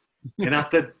happening. And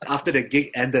after the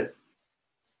gig ended,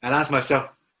 I asked myself,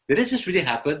 did this just really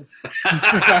happen?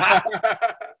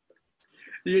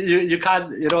 you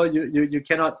can't, you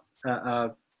cannot. I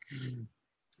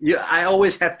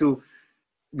always have to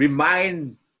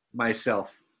remind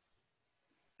myself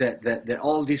that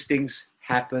all these things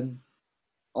happen,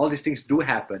 all these things do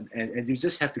happen, and you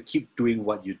just have to keep doing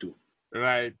what you do.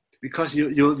 Right. Because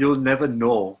you'll never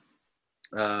know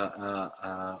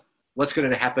what's going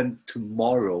to happen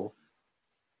tomorrow.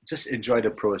 Just enjoy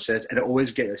the process and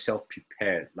always get yourself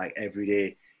prepared. Like every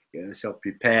day, get yourself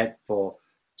prepared for.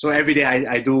 So every day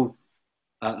I do.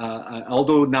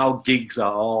 Although now gigs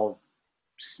have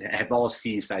all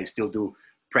ceased, I still do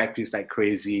practice like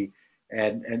crazy.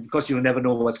 And because you'll never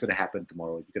know what's going to happen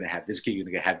tomorrow. You're going to have this gig, you're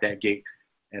going to have that gig,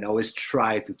 and I always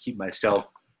try to keep myself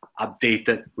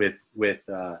updated with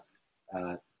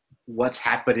what's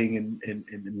happening in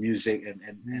the music.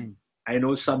 And I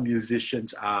know some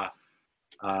musicians are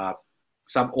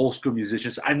some old school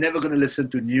musicians. I'm never going to listen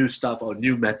to new stuff or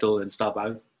new metal and stuff.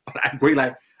 I'm going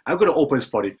to open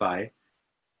Spotify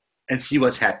and see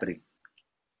what's happening.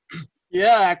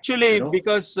 Yeah, actually,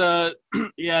 because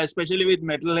especially with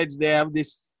metalheads, they have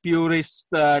this purist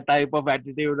type of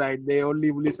attitude, right? They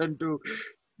only listen to.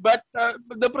 But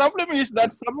the problem is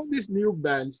that some of these new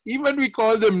bands, even we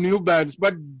call them new bands,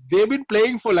 but they've been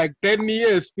playing for like 10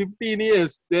 years, 15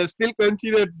 years. They're still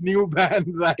considered new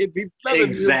bands, right? It's not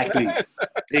exactly. A new band.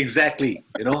 Exactly.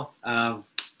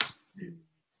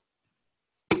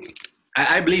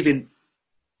 I believe in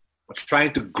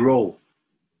trying to grow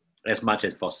as much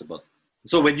as possible.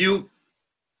 So when you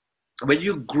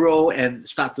grow and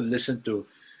start to listen to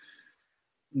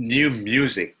new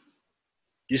music,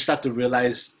 you start to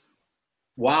realize,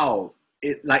 wow,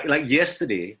 it like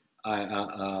yesterday.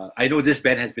 I know this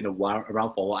band has been around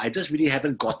for a while. I just really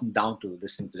haven't gotten down to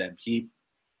listening to them.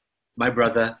 My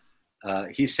brother,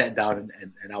 he sat down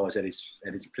and I was at his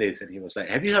place, and he was like,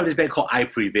 "Have you heard of this band called I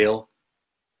Prevail?"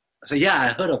 I said, "Yeah, I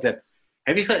heard of them.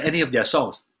 Have you heard any of their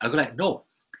songs?" I go like, "No."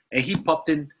 And he popped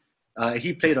in.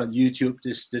 He played on YouTube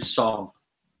this song,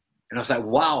 and I was like,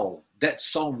 "Wow, that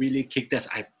song really kicked ass."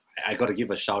 I got to give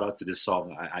a shout out to this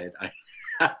song.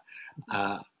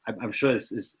 I'm sure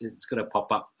it's gonna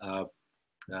pop up.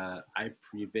 I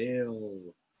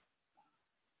Prevail.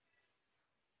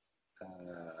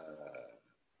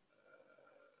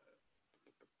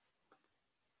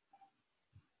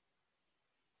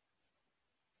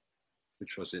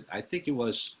 Which was it? I think it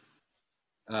was.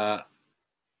 I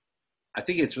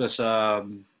think it was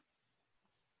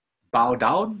Bow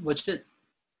Down. Was it?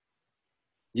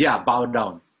 Yeah, Bow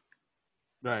Down.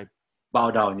 Right. Bow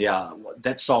Down. Yeah,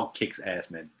 that song kicks ass,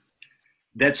 man.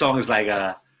 That song is like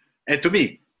and to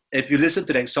me, if you listen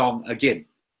to that song again,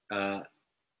 I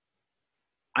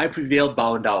Prevail,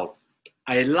 Bow Down.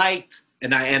 I liked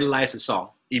and I analyzed the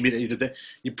song immediately.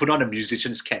 You put on a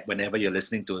musician's cap whenever you're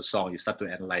listening to a song. You start to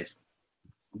analyze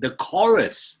the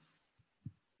chorus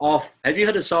of. Have you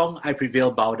heard the song "I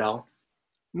Prevail, Bow Down"?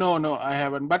 No, I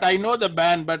haven't. But I know the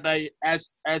band. But as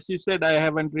you said, I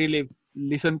haven't really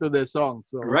listened to the song.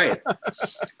 So Right.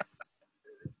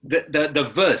 the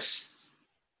verse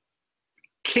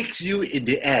kicks you in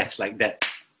the ass like that,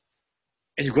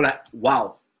 and you go like,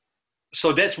 "Wow!"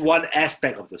 So that's one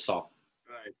aspect of the song.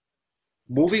 Right.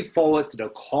 Moving forward to the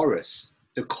chorus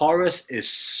is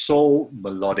so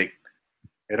melodic.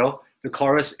 The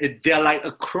chorus, they're like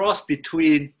a cross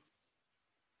between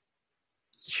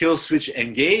Kill Switch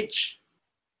Engage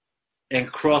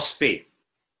and Crossfade.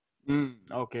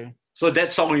 Okay. So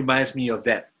that song reminds me of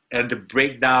that. And the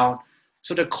breakdown.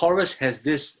 So the chorus has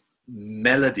this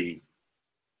melody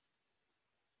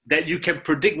that you can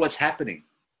predict what's happening.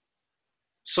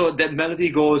 So that melody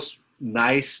goes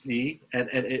nicely, and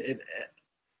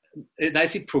it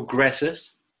nicely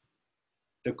progresses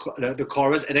the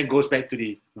chorus and then goes back to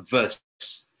the verse.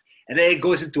 And then it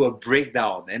goes into a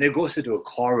breakdown and it goes into a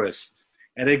chorus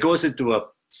and it goes into a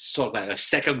sort of like a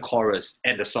second chorus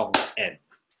and the song ends.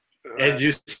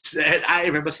 And I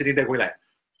remember sitting there going like,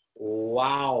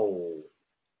 wow.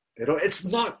 It's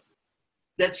not,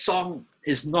 that song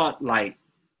is not like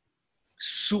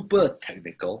super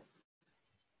technical,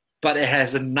 but it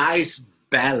has a nice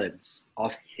balance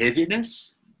of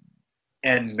heaviness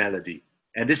and melody.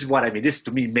 And this is what I mean. This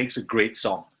to me makes a great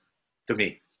song to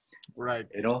me. Right.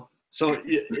 So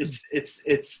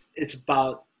it's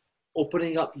about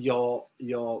opening up your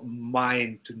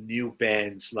mind to new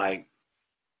bands. Like,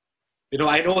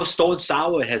 I know Stone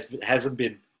Sour has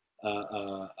been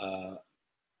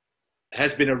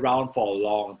around for a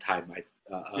long time.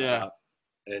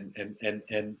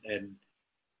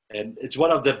 And it's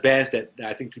one of the bands that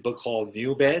I think people call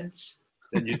new bands.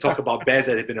 Then you talk about bands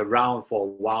that have been around for a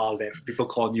while that people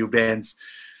call new bands.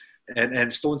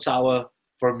 And Stone Sour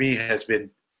for me has been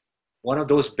one of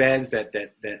those bands that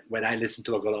when I listen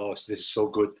to it, I go, oh, this is so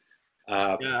good.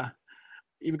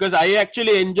 Because I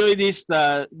actually enjoy this.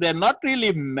 They're not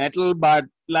really metal, but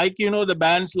like, the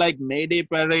bands like Mayday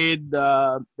Parade,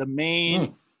 the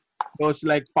Main, those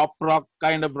like pop rock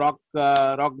kind of rock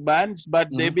bands, but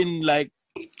they've been like,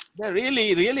 they're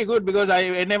really, really good because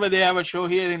whenever they have a show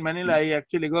here in Manila, I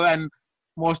actually go, and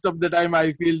most of the time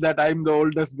I feel that I'm the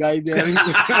oldest guy there.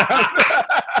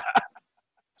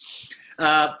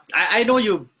 I know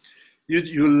you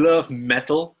love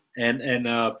metal and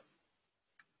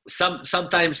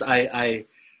sometimes I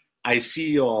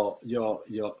see your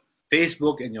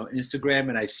Facebook and your Instagram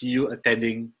and I see you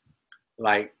attending,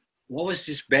 like, what was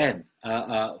this band?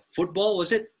 Football,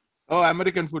 was it? Oh,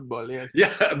 American football, yes.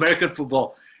 Yeah, American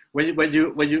football. When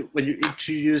you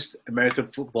introduced American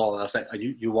football, I was like, are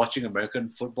you watching American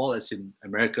football as in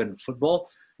American football?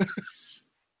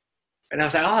 And I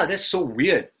was like, oh, that's so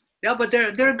weird. Yeah, but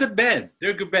they're a good band.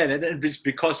 They're a good band, and it's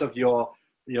because of your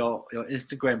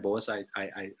Instagram posts,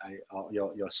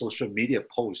 your social media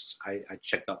posts. I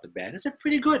checked out the band. It's a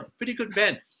pretty good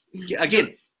band.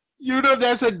 Again,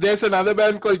 there's another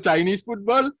band called Chinese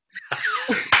football,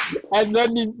 and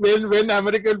then when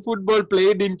American football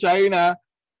played in China,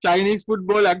 Chinese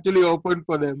football actually opened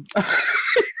for them.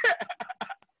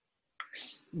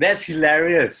 That's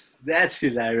hilarious.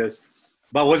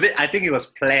 But was it? I think it was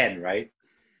planned, right?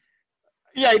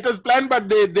 Yeah, it was planned, but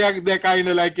they're kind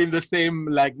of like in the same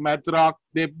like math rock.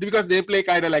 Because they play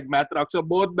kind of like math rock, so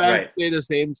both bands play the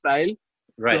same style.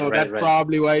 Right. So that's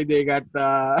probably why they got.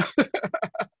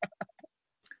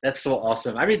 That's so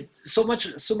awesome. I mean, so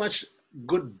much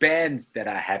good bands that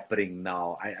are happening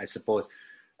now. I suppose.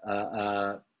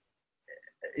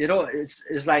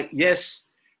 It's like, yes,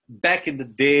 back in the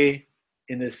day,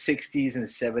 in the 60s and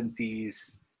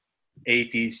 70s,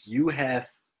 80s, you have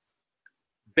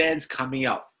bands coming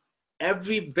out.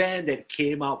 Every band that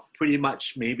came out, pretty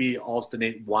much maybe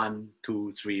alternate 1,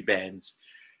 2, 3 bands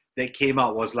that came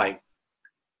out was like,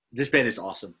 this band is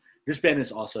awesome. This band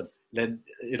is awesome. Then,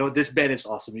 this band is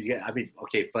awesome. You get,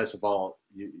 first of all,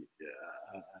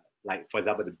 like, for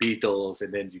example, the Beatles,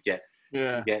 and then you get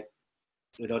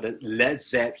the Led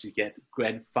Zeppelin, you get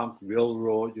Grand Funk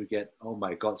Railroad, you get, oh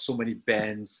my God, so many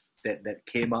bands that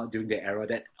came out during the era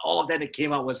that all of them that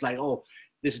came out was like, oh,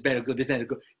 this band is good, this band is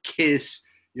good. Kiss,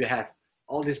 you have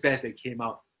all these bands that came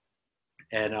out.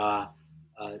 And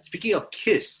speaking of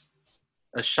Kiss,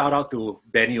 a shout out to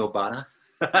Benny Obana.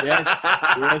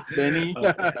 yes, Benny.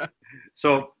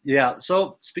 So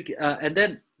speaking, and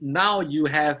then now you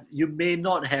may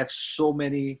not have so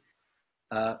many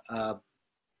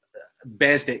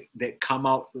bands that come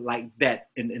out like that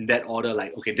in that order.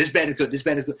 Like, okay, this band is good, this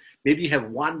band is good. Maybe you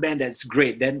have one band that's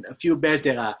great, then a few bands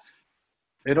that are,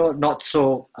 not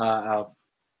so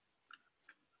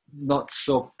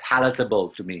palatable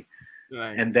to me.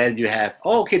 Right. And then you have,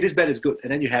 okay, this band is good,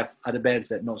 and then you have other bands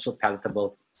that are not so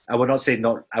palatable. I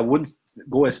wouldn't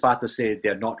go as far to say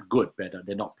they're not good, but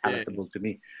they're not palatable to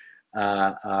me.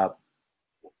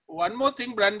 One more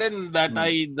thing, Brandon, that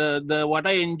what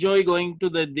I enjoy going to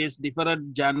these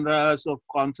different genres of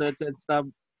concerts and stuff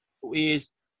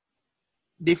is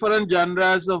different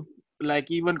genres of,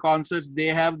 like, even concerts, they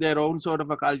have their own sort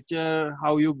of a culture.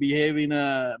 How you behave in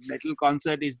a metal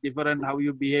concert is different. How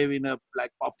you behave in a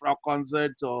like pop rock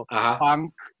concerts or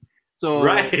punk. So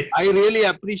I really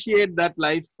appreciate that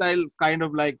lifestyle, kind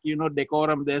of like,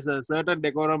 decorum. There's a certain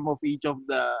decorum of each of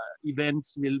the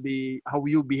events will be how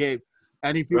you behave.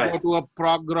 And if you go to a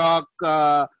prog rock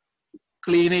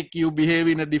clinic, you behave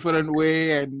in a different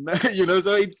way. And,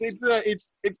 so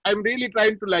it's I'm really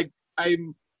trying to, like,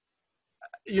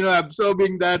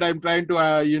 absorbing that. I'm trying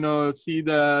to, see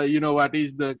the, what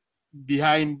is the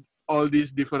behind all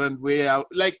these different way out.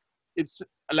 Like it's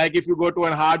like if you go to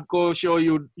a hardcore show,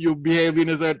 you behave in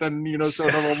a certain,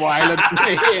 sort of a violent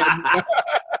way. And,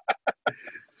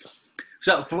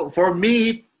 So for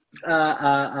me,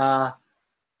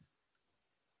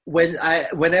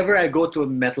 whenever I go to a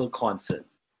metal concert,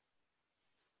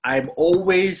 I'm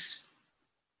always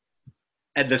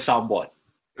at the soundboard.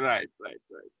 right.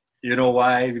 You know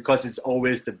why? Because it's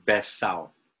always the best sound.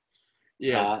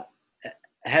 Yes.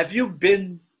 Have you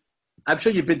been? I'm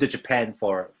sure you've been to Japan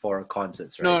for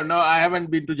concerts, right? No, I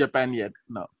haven't been to Japan yet.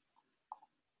 No.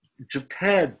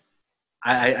 Japan,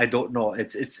 I don't know.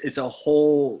 It's a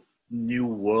whole new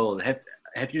world.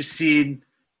 Have you seen?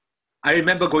 I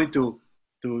remember going to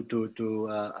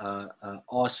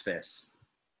Ozfest,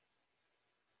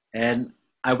 and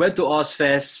I went to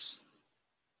Ozfest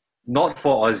not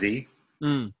for Ozzy.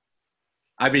 Mm.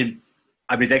 I mean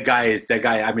that guy.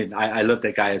 I mean, I love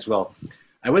that guy as well.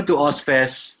 I went to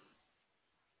Ozfest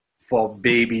for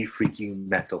baby freaking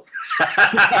metal.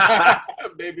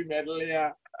 Baby metal,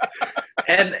 yeah.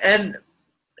 and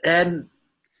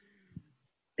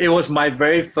it was my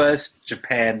very first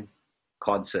Japan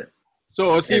concert. So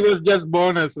Osi was just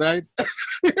bonus, right?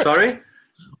 Sorry?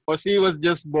 Osi was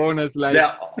just bonus, like.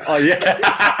 Yeah. Oh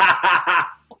yeah.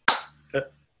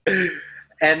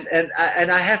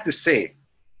 and I have to say,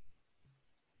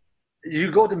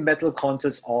 you go to metal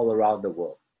concerts all around the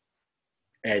world,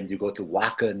 and you go to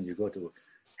Wacken, you go to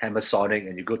Hammer Sonic,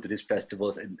 and you go to these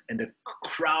festivals, and the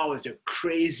crowds are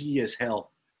crazy as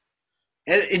hell.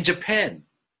 And in Japan,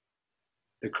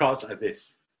 the crowds are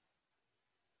this.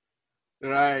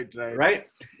 Right.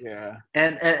 Yeah.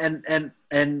 And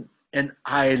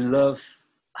I love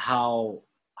how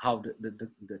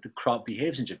the crowd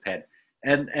behaves in Japan.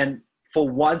 And for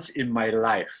once in my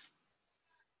life,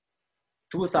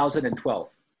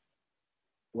 2012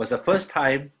 was the first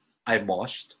time I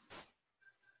moshed.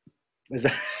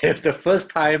 It's the first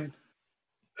time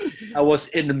I was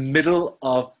in the middle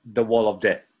of the wall of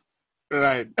death.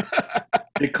 Right.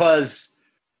 Because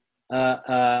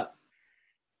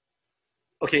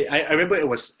okay, I remember it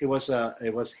was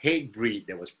Hatebreed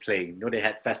that was playing. You know, they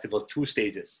had festival 2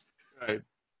 stages. Right.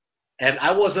 And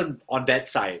I wasn't on that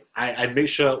side. I made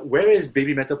sure, where is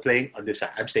Baby Metal playing? On this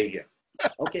side. I'm staying here.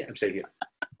 Okay, I'm staying here.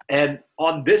 And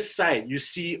on this side, you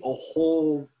see a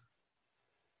whole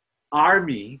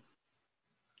army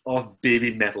of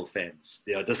Baby Metal fans.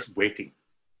 They are just waiting.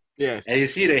 Yes. And you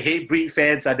see the Hatebreed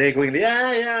fans are there going,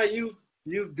 yeah, you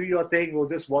do your thing. We'll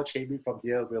just watch Hatebreed from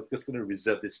here. We're just going to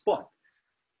reserve this spot.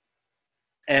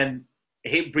 And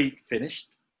Hatebreed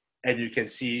finished, and you can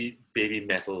see Baby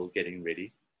Metal getting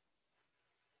ready.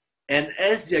 And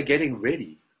as they're getting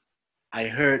ready, I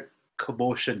heard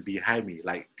commotion behind me,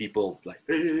 like people like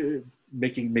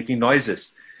making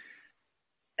noises.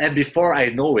 And before I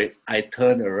know it, I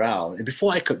turn around. And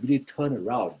before I could really turn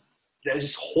around, there's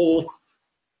this whole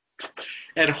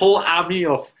army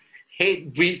of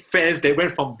Hatebreed fans. They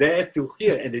went from there to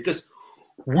here, and they just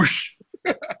whoosh,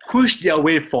 pushed their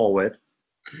way forward.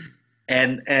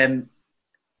 And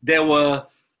there was,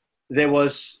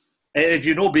 and if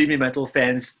you know Baby Metal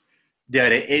fans, they're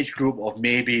the age group of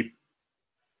maybe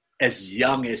as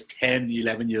young as 10,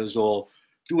 11 years old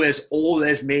to as old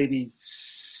as maybe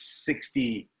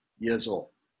 60 years old.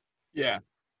 Yeah.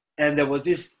 And there was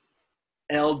this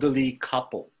elderly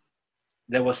couple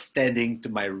that was standing to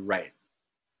my right,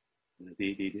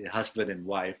 the husband and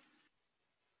wife,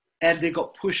 and they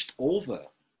got pushed over,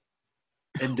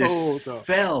 and they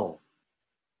fell,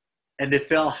 and they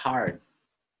fell hard.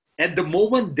 And the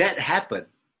moment that happened,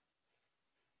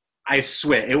 I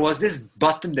swear, it was this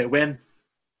button that went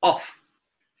off.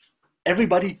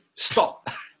 Everybody stop.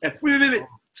 Wait,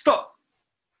 stop.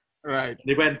 Right.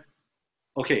 They went,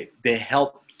 okay, they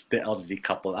helped the elderly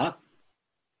couple up.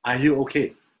 Are you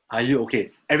okay? Are you okay?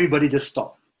 Everybody just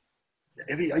stop.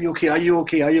 Are you okay? Are you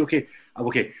okay? Are you okay? I'm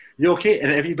okay. You okay?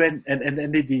 And everybody, and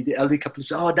the elderly couple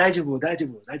said, oh,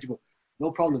 daijoubu.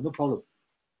 No problem.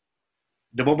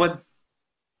 The moment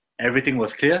everything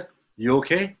was clear, you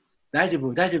okay?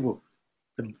 Daijoubu.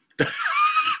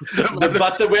 The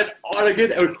button went on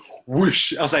again and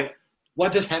whoosh. I was like,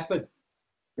 what just happened?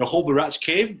 The whole barrage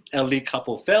came, elderly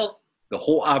couple fell, the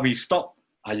whole army stopped.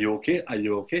 Are you okay? Are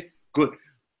you okay? Good.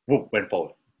 Whoop, went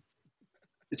forward.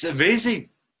 It's amazing.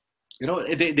 You know,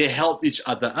 they help each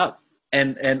other up.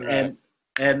 And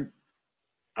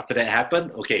after that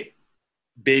happened, okay,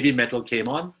 Baby Metal came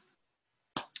on.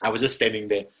 I was just standing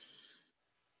there.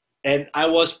 And I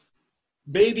was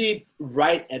maybe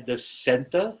right at the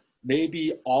center,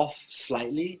 maybe off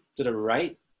slightly to the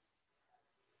right.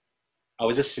 I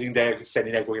was just standing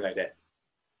there going like that.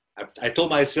 I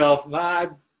told myself, nah,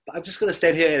 I'm just going to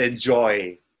stand here and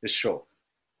enjoy the show.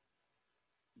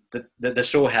 The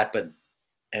show happened.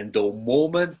 And the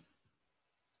moment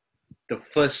the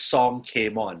first song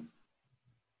came on,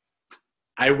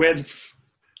 I went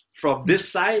from this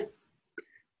side.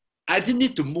 I didn't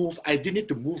need to move. I didn't need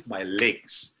to move my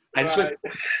legs. I just went.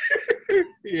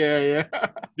 Yeah.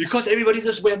 Because everybody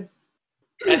just went.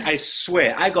 And I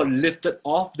swear, I got lifted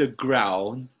off the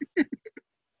ground.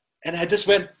 And I just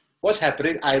went, what's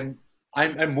happening? I'm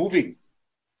moving.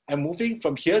 I'm moving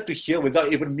from here to here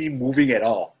without even me moving at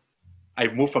all. I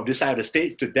moved from this side of the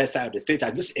stage to that side of the stage.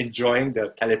 I'm just enjoying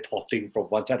the teleporting from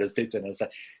one side of the stage to another side.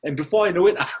 And before I know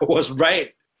it, I was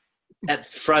right at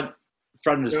front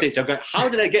of the stage. I'm going, how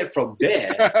did I get from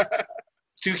there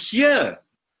to here?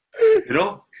 You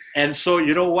know? And so,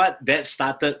 you know what? That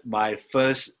started my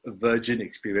first virgin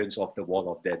experience of the Wall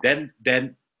of Death.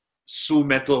 Then Su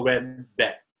Metal went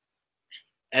back.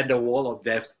 And the Wall of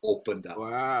Death opened up.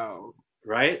 Wow.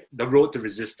 Right? The Road to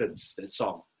Resistance, that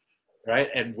song. Right?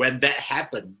 And when that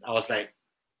happened, I was like,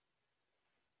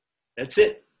 that's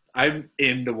it. I'm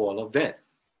in the Wall of Death.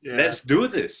 Yeah. Let's do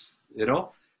this, you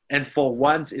know? And for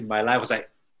once in my life, I was like,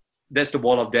 that's the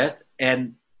Wall of Death.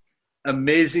 And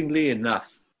amazingly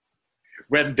enough,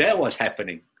 when that was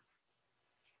happening,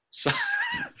 so,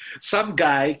 some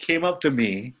guy came up to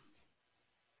me.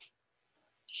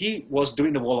 He was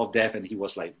doing the Wall of Death and he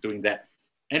was like doing that.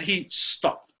 And he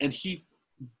stopped and he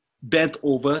bent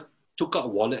over, took out a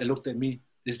wallet and looked at me.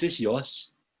 Is this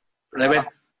yours? And I went,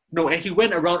 no. And he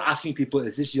went around asking people,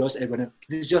 is this yours? And went,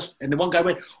 is this yours? And the one guy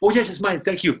went, oh yes, it's mine.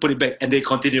 Thank you. Put it back. And they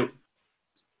continued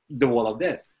the Wall of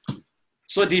Death.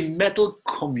 So the metal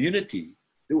community,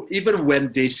 even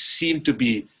when they seem to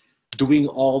be doing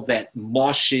all that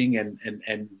moshing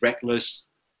and reckless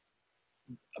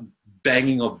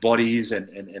banging of bodies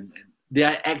and they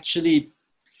are actually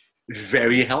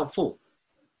very helpful.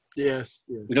 Yes.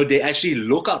 You know, they actually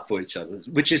look out for each other,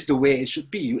 which is the way it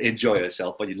should be. You enjoy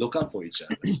yourself, but you look out for each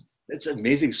other. That's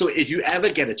amazing. So if you ever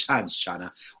get a chance,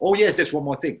 Chana, oh yes, there's one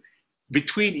more thing.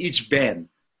 Between each band,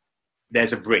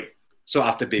 there's a break. So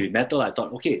after Baby Metal, I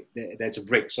thought, okay, there's a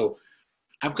break. So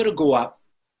I'm going to go up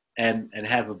and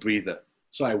have a breather.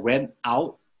 So I went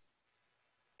out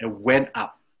and went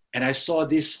up. And I saw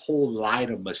this whole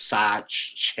line of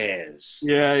massage chairs.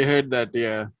 Yeah, I heard that,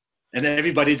 yeah. And then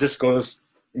everybody just goes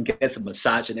and gets a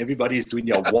massage and everybody is doing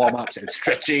their warm-ups and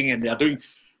stretching and they're doing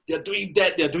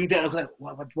that. I'm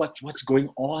like, what's going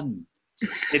on?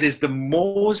 It is the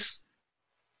most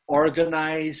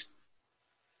organized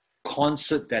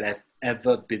concert that I've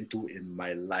ever been to in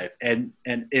my life. And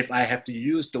if I have to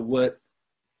use the word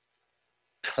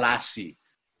classy,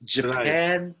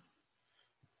 Japan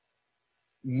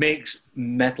makes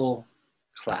metal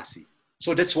classy.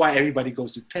 So that's why everybody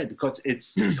goes to Japan, because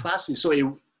it's classy.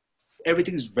 So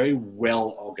everything is very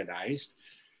well organized.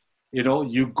 You know,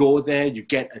 you go there, you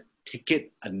get a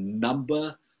ticket, a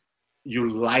number, you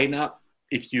line up.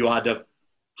 If you are the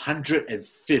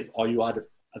 105th or you are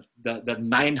the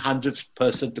 900th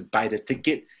person to buy the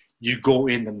ticket, you go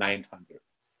in the 900.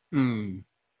 You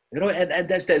know, and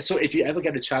that's that. So if you ever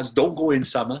get a chance, don't go in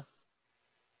summer.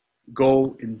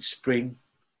 Go in spring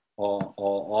or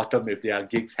autumn if there are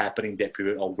gigs happening that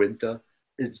period, or winter.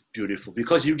 It's beautiful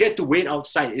because you get to wait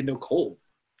outside in the cold.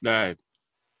 Right.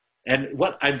 And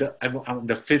what I'm the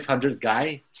 500th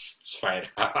guy. It's fine.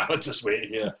 I'll just wait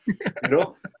here. You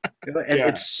know, and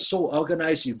it's so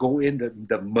organized. You go in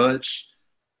the merch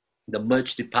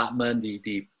department,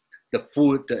 the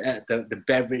food, the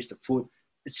beverage, the food.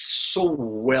 It's so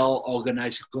well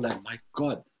organized. You go like, my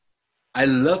God, I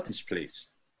love this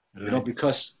place. Right. You know,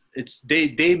 because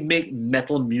they make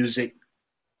metal music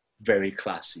very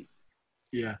classy.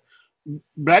 Yeah.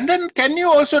 Brandon, can you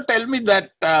also tell me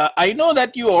that I know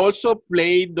that you also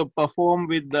played or performed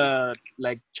with the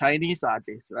Chinese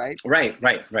artists, right?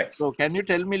 Right. So can you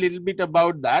tell me a little bit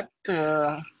about that?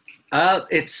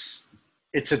 It's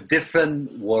a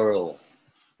different world.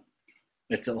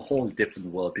 It's a whole different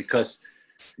world because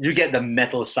you get the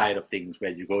metal side of things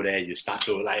where you go there, you start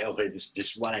to like, okay, this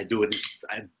is what I do.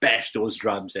 I bash those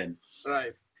drums and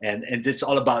it's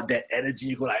all about that energy.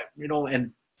 You go like, you know,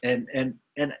 and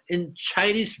in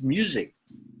Chinese music,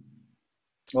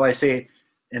 or I say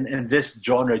in this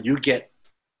genre, you get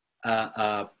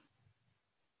the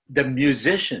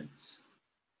musicians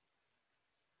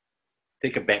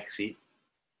take a back seat.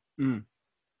 You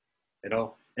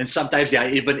know, and sometimes they are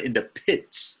even in the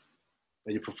pits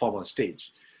when you perform on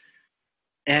stage.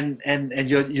 And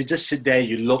you just sit there,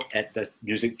 you look at the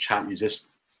music chart, you just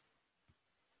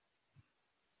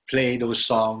play those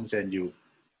songs and you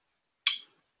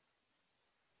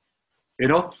you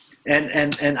know.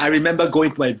 And I remember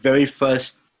going to my very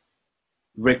first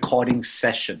recording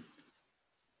session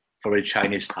for a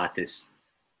Chinese artist,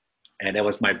 and that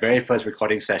was my very first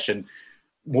recording session.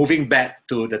 Moving back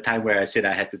to the time where I said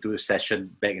I had to do a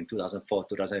session back in 2004,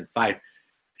 2005,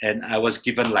 and I was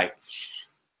given like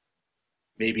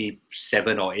maybe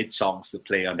 7 or 8 songs to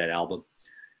play on that album,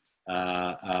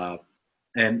 and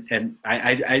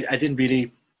I didn't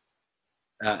really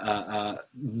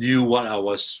knew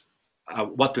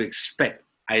what to expect.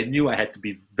 I knew I had to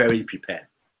be very prepared,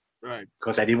 Right.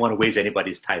 because I didn't want to waste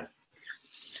anybody's time.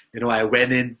 You know, I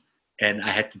went in and I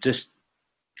had to just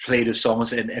play the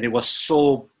songs, and it was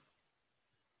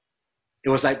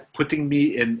like putting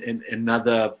me in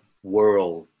another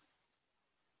world.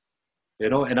 You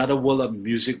know, another world of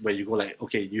music where you go like,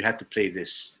 okay, you have to play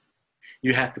this.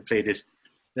 You have to play this.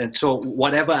 And so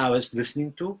whatever I was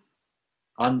listening to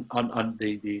on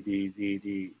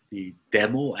the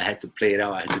demo, I had to play it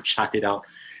out. I had to chart it out.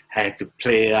 I had to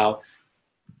play it out.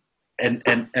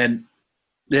 And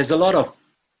there's a lot of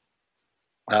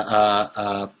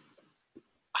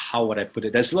how would I put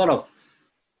it? There's a lot of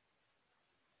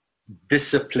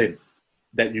discipline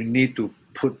that you need to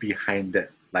put behind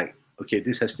it. Like, okay,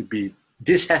 this has to be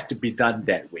done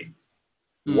that way.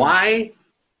 Why?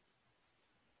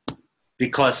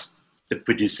 Because the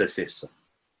producer says so,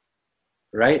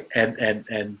 right?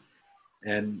 And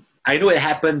I know it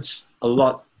happens a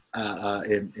lot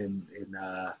in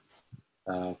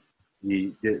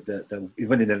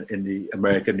even in the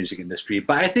American music industry,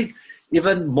 but I think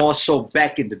even more so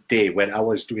back in the day when I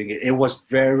was doing it, it was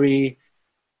very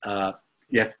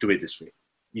you have to do it this way.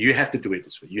 You have to do it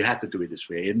this way. You have to do it this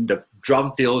way. And the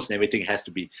drum fills and everything has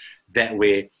to be that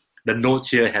way. The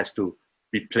notes here has to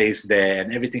be placed there,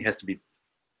 and everything has to be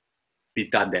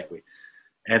done that way.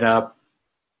 And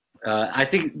I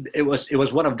think it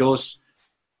was one of those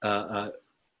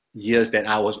years that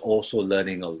I was also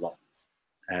learning a lot.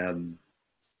 You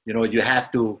know, you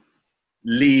have to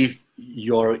leave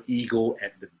your ego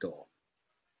at the door.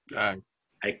 Right.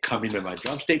 I come in with my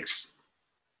drumsticks,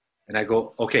 and I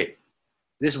go, okay,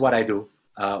 this is what I do.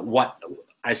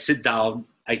 I sit down.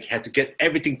 I have to get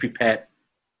everything prepared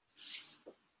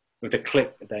with the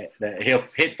clip, the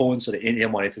headphones or the in-ear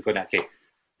monitor. Going, okay,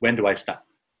 when do I start?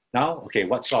 Now, okay,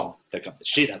 what song? Take up the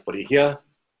sheet, I put it here,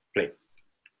 play.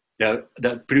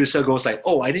 The producer goes like,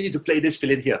 oh, I need you to play this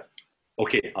fill in here.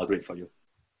 Okay, I'll do it for you.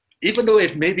 Even though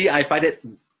if maybe I find it,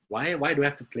 why do I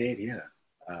have to play it here?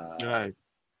 Right.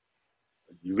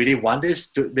 You really want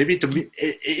this? Maybe to me,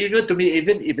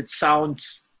 even if it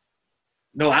sounds,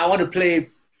 no, I want to play,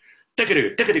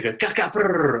 you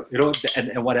know,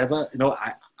 and whatever, you know,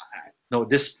 I no,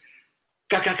 this,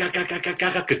 that's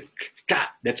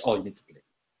all you need to play.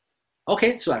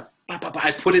 Okay, so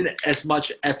I put in as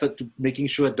much effort to making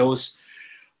sure those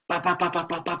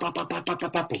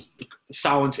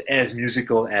sounds as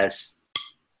musical as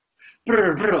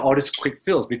all these quick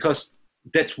fills, because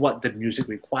that's what the music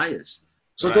requires.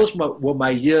 So Right. those were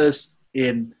my years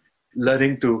in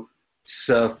learning to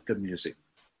serve the music.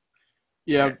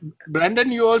 Yeah. Brandon,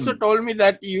 you also told me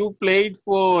that you played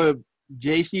for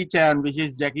JC Chan, which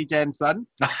is Jackie Chan's son.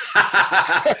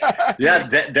 Yeah,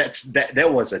 that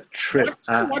was a trip.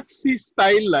 What's his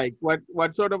style like?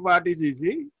 What sort of artist is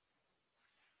he?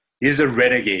 He's a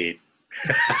renegade.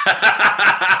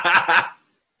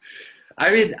 I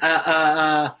mean,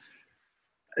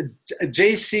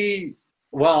 JC.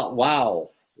 Well, wow!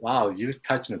 You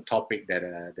touched on a topic that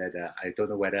I don't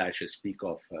know whether I should speak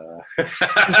of.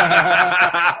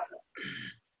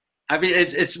 I mean,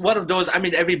 it's one of those. I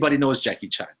mean, everybody knows Jackie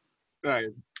Chan.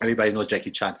 Right. Everybody knows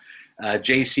Jackie Chan.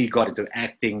 JC got into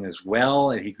acting as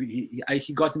well, and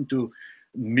he got into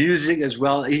music as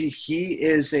well. He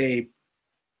is a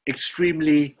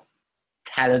extremely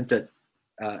talented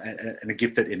and a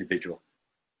gifted individual.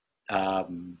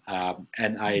 And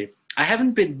I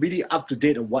haven't been really up to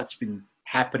date on what's been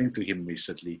happening to him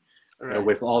recently, Right.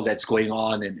 with all that's going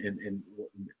on in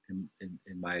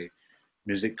my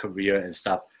music career and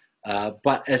stuff.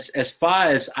 But as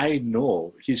far as I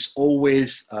know, he's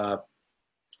always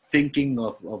thinking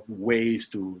of ways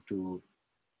to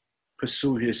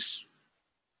pursue his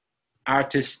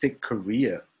artistic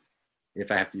career,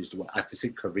 if I have to use the word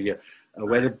artistic career,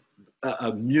 whether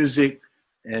music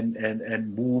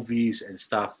and movies and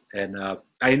stuff. And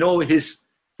I know his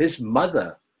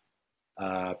mother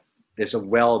is a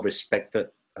well-respected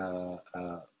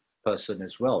person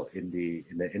as well in the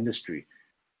industry,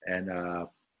 and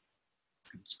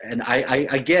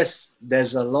I guess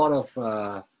there's a lot of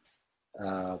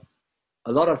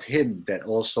him that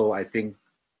also I think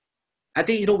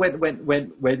you know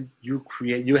when you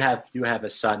create, you have a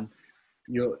son,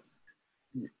 you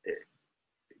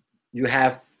you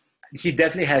have, he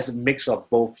definitely has a mix of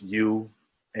both you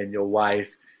and your wife.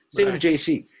 Same with Right.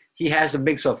 JC. He has a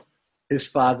mix of his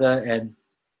father and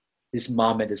his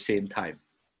mom at the same time.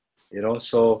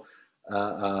 So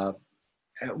uh,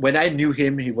 when I knew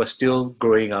him, he was still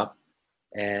growing up,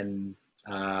 and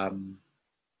I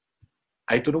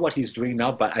don't know what he's doing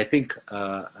now, but I think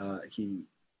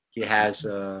he has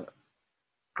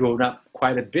grown up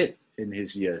quite a bit in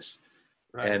his years,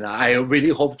 Right. and I really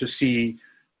hope to see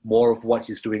more of what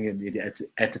he's doing in the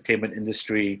entertainment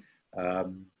industry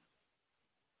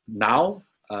now,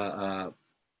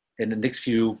 in the next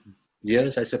few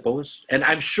years, I suppose. And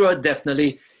I'm sure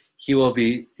definitely he will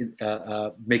be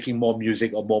making more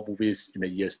music or more movies in the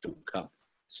years to come.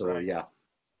 So Right. yeah.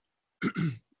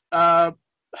 Uh,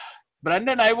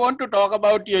 Brandon, I want to talk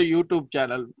about your YouTube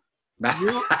channel.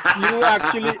 You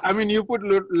actually, I mean, you put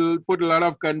a lot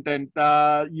of content.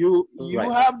 You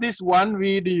Right, have this one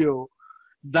video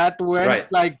that went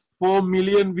right. like 4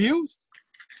 million views.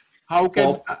 How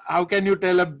can For how can you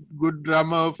tell a good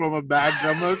drummer from a bad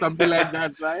drummer? Something like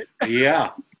that, right?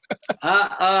 yeah,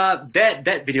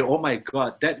 that video. Oh my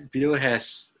God, that video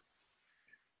has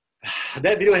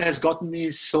gotten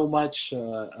me so much,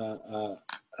 I'm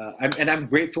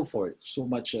grateful for it. So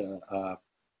much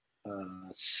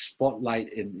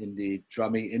spotlight in the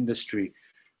drumming industry.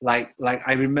 Like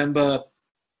I remember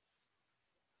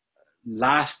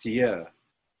last year,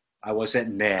 I was at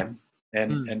NAM,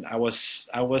 Hmm. and I was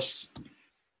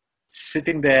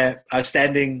sitting there,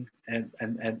 standing and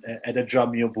at a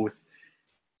drum mule booth,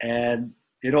 and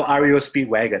REO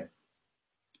Speedwagon.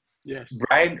 Yes.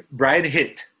 Brian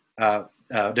hit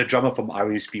the drummer from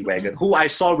REO Speedwagon, who I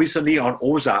saw recently on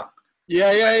Ozark.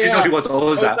 Yeah, yeah, You know yeah. he was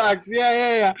Ozark. Osaks, yeah,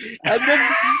 yeah, yeah. And then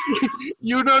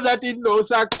you know that in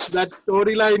Osaks, that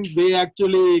storyline, they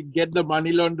actually get the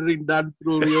money laundering done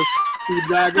through Rio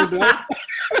Speedwagon, right?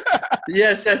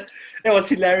 Yes, yes, it was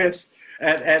hilarious.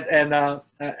 And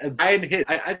Brian hit.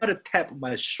 I got a tap on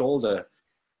my shoulder,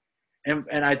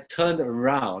 and I turned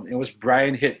around. It was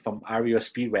Brian hit from REO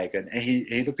Speedwagon, and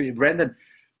he looked at me, Brandon.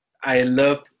 I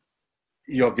loved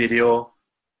your video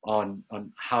on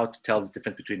how to tell the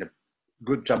difference between a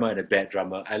good drummer and a bad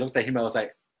drummer. I looked at him. I was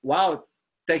like, wow,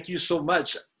 thank you so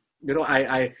much.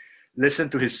 I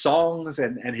listened to his songs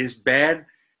and his band,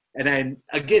 and I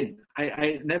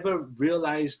never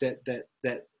realized that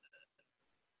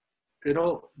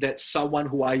that someone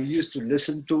who I used to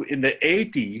listen to in the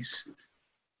 80s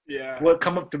Yeah. would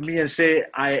come up to me and say,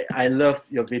 I love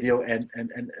your video, and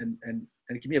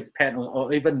give me a pat,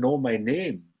 or even know my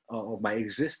name or my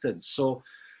existence. So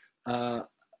uh,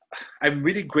 I'm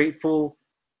really grateful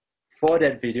for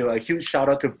that video. A huge shout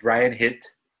out to Brian Hitt.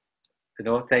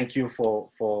 Thank you for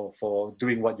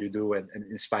doing what you do, and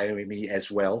inspiring me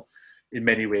as well in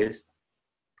many ways.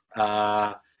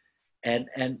 Uh,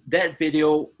 and that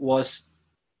video was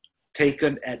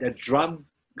taken at a drum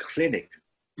clinic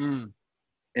Mm.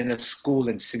 in a school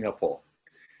in Singapore.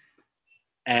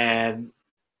 And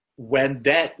when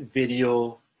that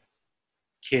video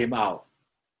came out,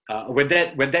 when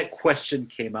that question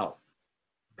came out,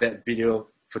 that video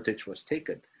footage was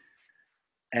taken.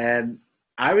 And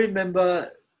I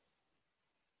remember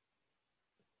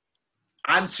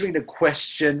answering the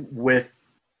question with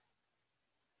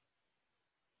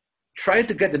trying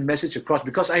to get the message across,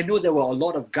 because I knew there were a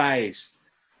lot of guys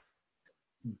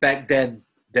back then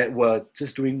that were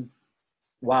just doing,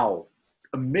 wow,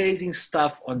 amazing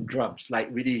stuff on drums, like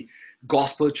really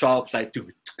gospel chops, like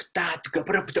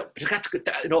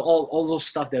all those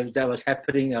stuff that was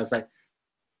happening. I was like,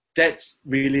 that's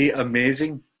really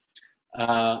amazing.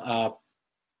 And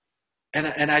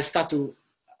I start to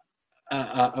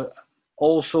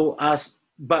also ask,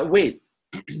 but wait,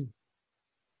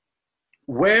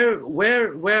 where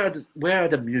are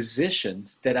the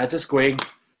musicians that are just going?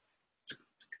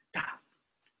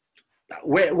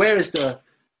 Where is the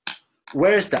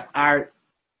art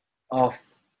of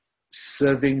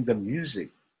serving the music?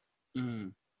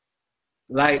 Mm.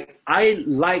 Like, I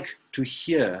like to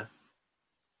hear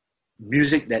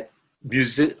music like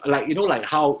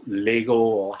how Lego,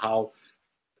 or how,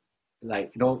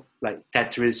 like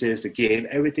Tetris is a game.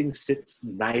 Everything sits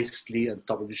nicely on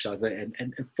top of each other, and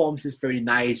forms this very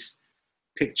nice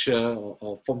picture,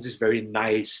 or forms this very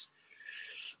nice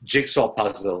jigsaw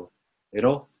puzzle,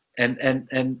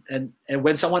 and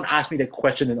when someone asked me that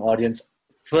question in the audience,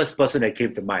 first person that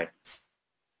came to mind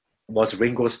was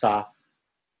Ringo Starr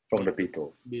from the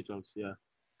Beatles. Beatles, yeah.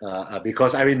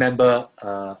 Because I remember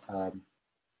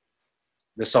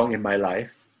the song In My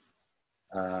Life,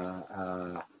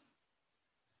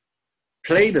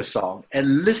 playing the song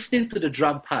and listening to the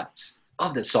drum parts.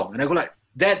 of that song. And I go like,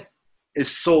 that is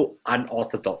so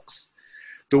unorthodox.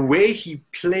 The way he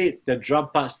played the drum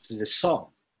parts to the song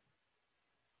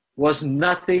was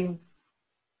nothing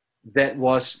that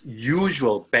was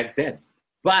usual back then.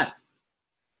 But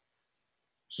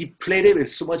he played it with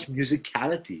so much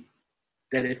musicality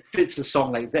that it fits the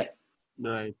song like that.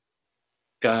 Right.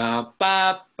 Ka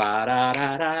pa pa da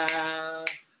da da,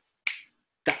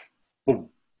 da boom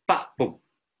pa boom,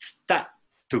 sta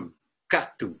tum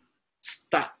ka tum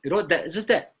sta. You know that it's just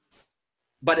that,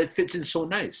 but it fits in so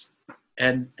nice.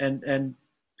 And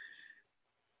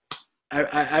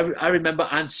I remember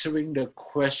answering the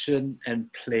question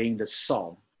and playing the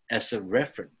song as a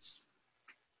reference.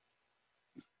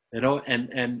 You know,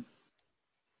 and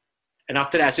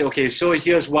after that I say, okay, so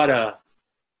here's what a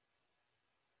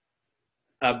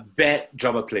bad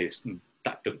drummer plays. You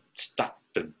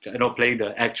know, playing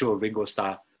the actual Ringo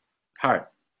Starr part.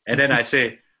 And then I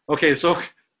say, okay, so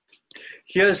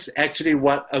here's actually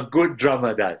what a good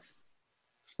drummer does.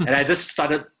 And I just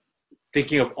started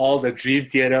thinking of all the Dream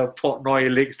Theater Portnoy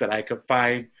licks that I could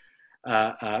find,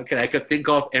 I could think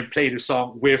of, and play the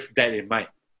song with that in mind.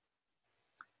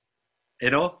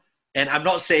 You know? And I'm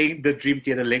not saying the Dream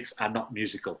Theater licks are not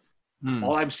musical.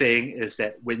 All I'm saying is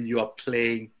that when you are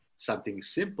playing something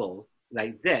simple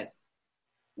like that,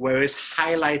 where it's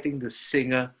highlighting the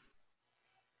singer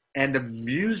and the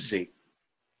music,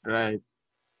 Right.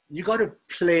 you got to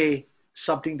play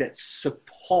something that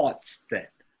supports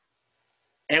that.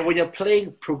 And when you're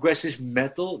playing progressive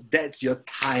metal, that's your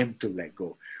time to let go.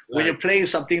 Right. When you're playing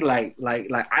something like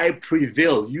I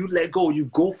Prevail, you let go, you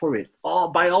go for it.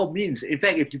 Oh, by all means. In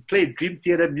fact, if you play Dream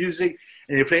Theater music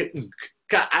and you play,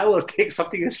 God, I will take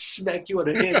something and smack you on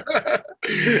the head.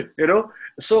 You know?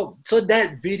 So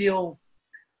that video,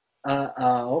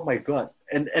 oh my God.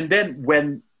 And then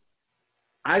when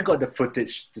I got the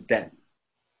footage to that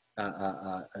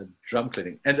drum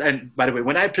cleaning, and by the way,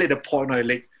 when I played the Portnoy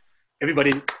lick,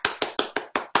 everybody,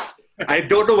 I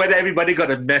don't know whether everybody got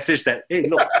a message that, hey,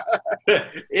 look,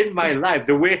 in my life,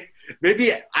 the way,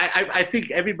 maybe I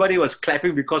think everybody was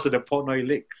clapping because of the Portnoy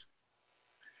licks.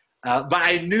 But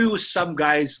I knew some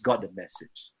guys got the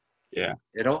message. Yeah.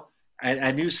 You know,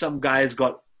 I knew some guys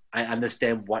got, I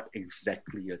understand what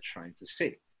exactly you're trying to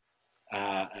say.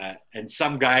 And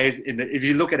some guys, if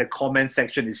you look at the comment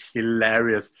section, it's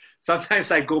hilarious.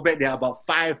 Sometimes I go back, there are about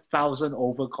 5,000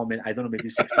 over comment. I don't know, maybe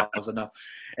 6,000 now.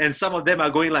 And some of them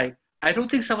are going like, I don't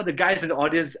think some of the guys in the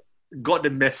audience got the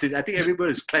message. I think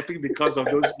everybody is clapping because of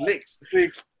those licks.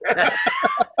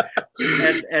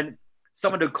 and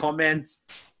some of the comments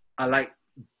are like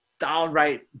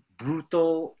downright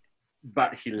brutal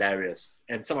but hilarious.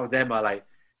 And some of them are like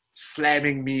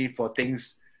slamming me for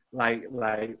things like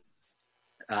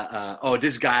oh,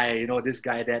 this guy, you know, this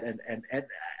guy, that, and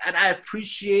I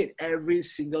appreciate every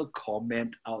single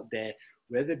comment out there,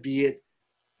 whether be it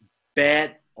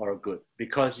bad or good,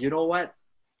 because you know what?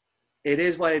 It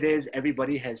is what it is.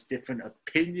 Everybody has different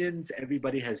opinions.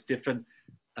 Everybody has different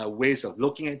ways of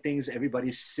looking at things.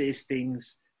 Everybody says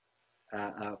things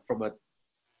from a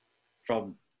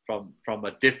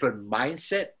different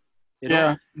mindset. You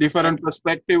know? Different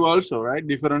perspective also, right?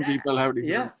 Different people have different.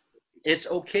 Yeah. It's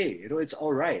okay, you know, it's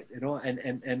all right, you know,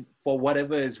 and for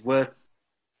whatever is worth,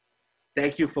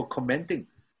 thank you for commenting,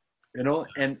 you know,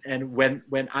 and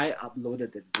when I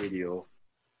uploaded that video,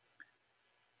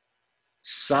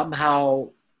 somehow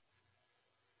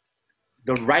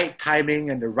the right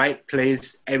timing and the right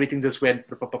place, everything just went,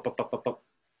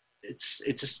 it's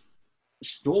just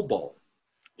snowball.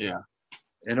 Yeah.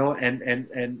 You know,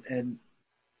 and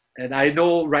I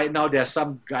know right now there are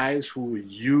some guys who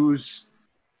use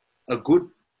a good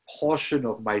portion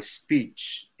of my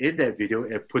speech in that video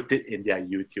and put it in their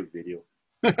YouTube video.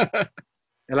 And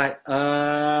like,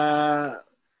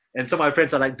 and some of my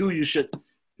friends are like, dude, you should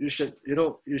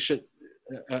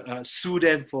sue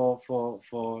them for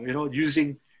you know,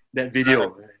 using that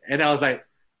video. And I was like,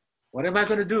 what am I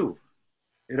going to do?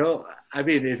 You know, I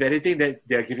mean, if anything, that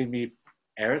they're giving me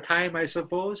airtime, I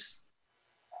suppose.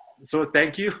 So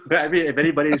thank you. I mean, if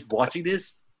anybody is watching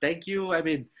this, thank you. I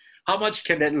mean, how much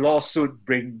can that lawsuit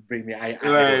bring me? Right.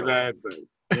 You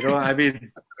know, I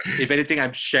mean, if anything,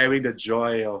 I'm sharing the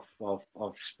joy of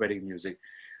spreading music.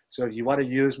 So if you want to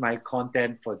use my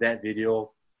content for that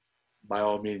video, by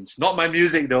all means. Not my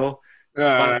music though,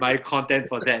 but my content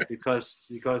for that, because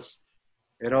you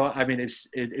know, I mean, if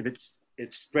it's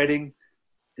spreading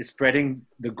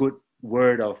the good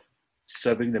word of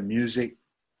serving the music,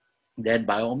 then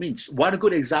by all means. One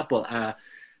good example,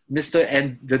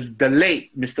 the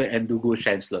late Mr. Ndugu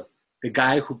Chancellor, the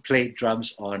guy who played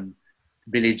drums on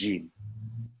Billie Jean.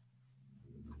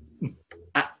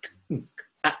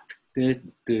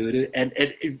 And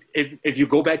if you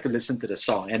go back to listen to the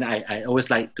song, and I always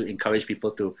like to encourage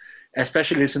people to,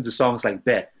 especially listen to songs like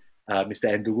that, Mr.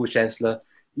 Ndugu Chancellor,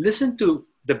 listen to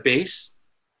the bass,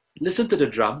 listen to the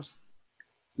drums,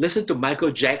 listen to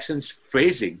Michael Jackson's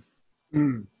phrasing,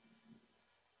 Mm.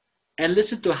 and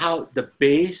listen to how the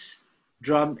bass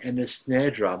drum and the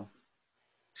snare drum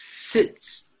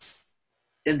sits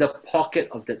in the pocket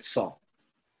of that song.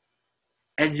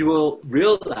 And you will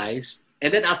realize,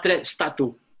 and then after that, start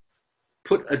to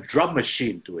put a drum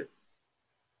machine to it.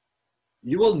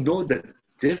 You will know the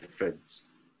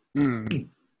difference. Mm.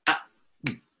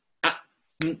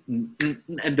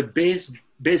 And the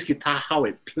bass guitar, how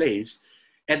it plays,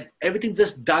 and everything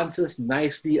just dances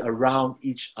nicely around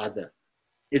each other.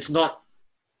 It's not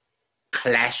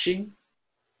clashing.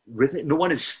 Rhythm. No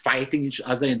one is fighting each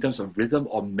other in terms of rhythm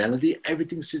or melody.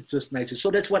 Everything sits just nicely.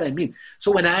 So that's what I mean.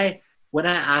 So when I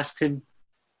asked him,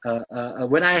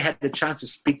 when I had the chance to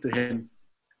speak to him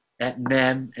at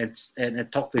NAM and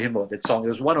talk to him about that song, it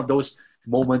was one of those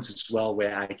moments as well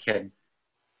where I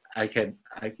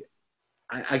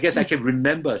guess I can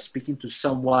remember speaking to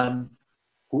someone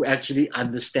who actually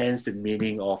understands the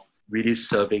meaning of really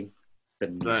serving the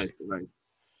music. Right.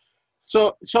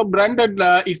 So Brandon,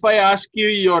 if I ask you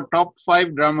your top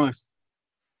 5 drummers.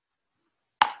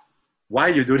 Why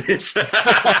you do this?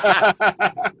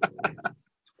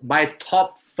 My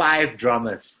top 5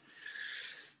 drummers.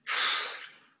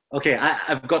 Okay,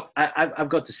 I've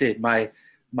got to say my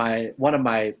one of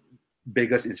my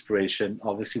biggest inspiration,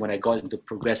 obviously, when I got into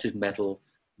progressive metal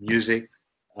music,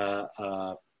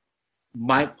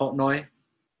 Mike Portnoy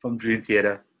from Dream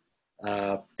Theater.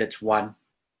 That's one.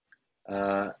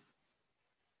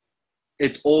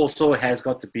 It also has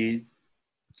got to be.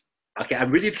 Okay,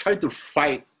 I'm really trying to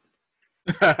fight.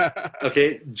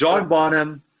 Okay, John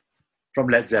Bonham from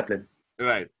Led Zeppelin.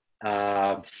 Right.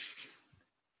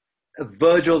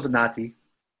 Virgil Donati.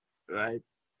 Right.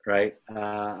 Right.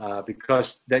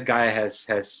 Because that guy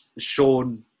has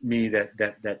shown me that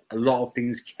a lot of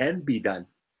things can be done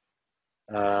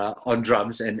on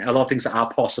drums, and a lot of things are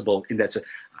possible in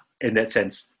that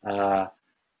sense.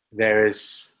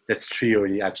 That's 3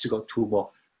 already. I've still got 2 more.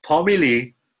 Tommy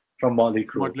Lee from Motley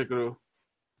Crue.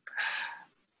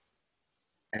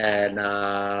 And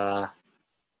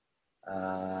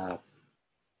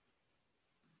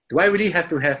do I really have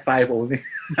to have 5 only?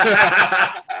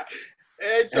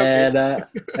 It's okay.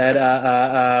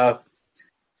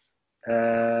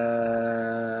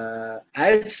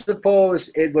 I suppose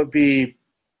it would be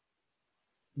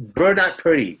Bernard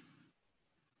Purdy.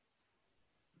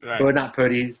 Right. Bernard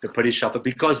Purdy, the Purdy Shuffle,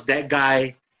 because that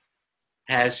guy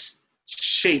has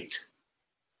shaped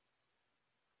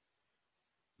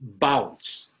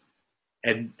bounce.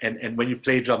 And when you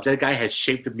play drums, that guy has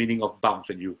shaped the meaning of bounce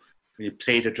when you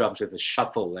play the drums with a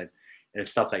shuffle and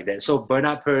stuff like that. So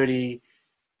Bernard Purdy,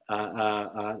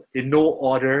 in no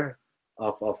order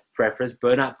of preference,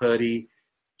 Bernard Purdy,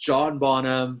 John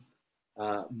Bonham,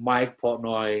 Mike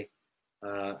Portnoy,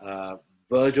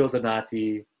 Virgil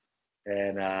Donati,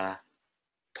 and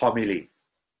Tommy Lee.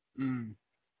 Mm.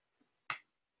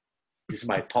 These are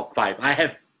my top 5. I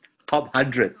have top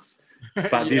hundreds,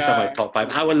 but these Yeah. are my top 5.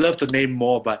 I would love to name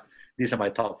more, but these are my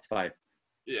top 5.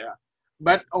 Yeah.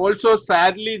 But also,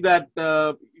 sadly, that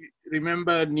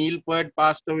remember Neil Peart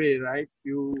passed away, right?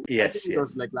 I think it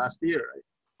was like last year,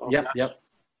 right? Yep.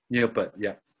 Neil Peart,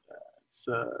 yeah. It's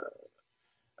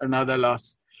another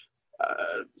loss.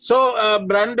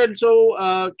 Brandon,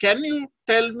 can you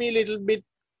tell me a little bit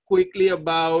quickly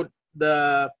about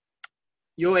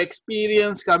your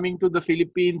experience coming to the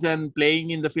Philippines and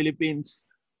playing in the Philippines?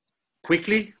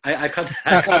 Quickly? I can't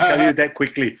tell you that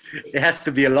quickly. It has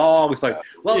to be a long story.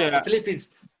 Well, Yeah. The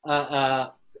Philippines,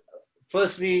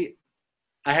 firstly,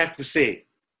 I have to say,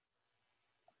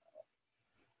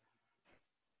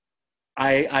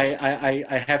 I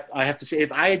have to say,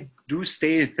 if I do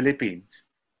stay in Philippines,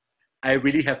 I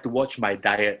really have to watch my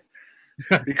diet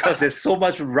because there's so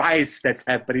much rice that's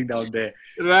happening down there.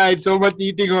 Right, so much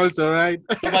eating also, right?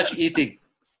 So much eating.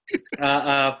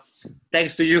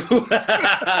 Thanks to you,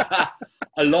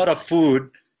 a lot of food,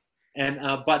 and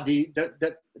but the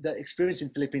experience in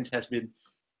Philippines has been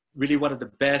really one of the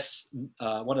best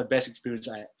experience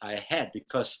I had,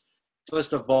 because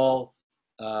first of all,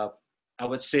 I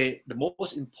would say the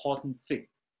most important thing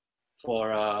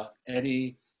for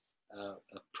any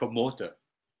promoter,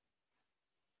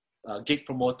 gig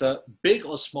promoter, big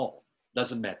or small,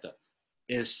 doesn't matter,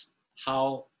 is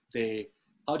how they're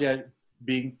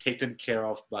being taken care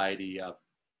of by the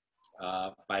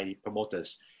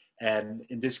promoters. And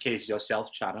in this case, yourself,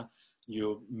 Chana,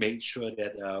 you make sure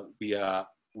that we are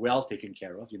well taken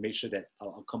care of. You make sure that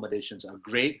our accommodations are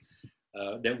great,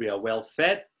 that we are well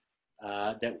fed,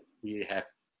 that we are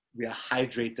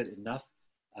hydrated enough.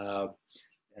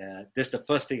 That's the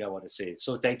first thing I want to say.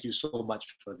 So thank you so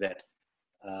much for that.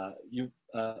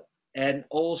 And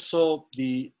also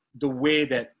the way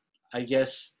that I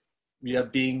guess we are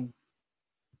being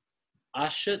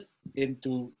ushered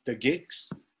into the gigs.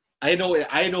 I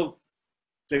know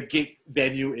the gig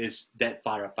venue is that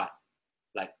far apart,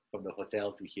 like from the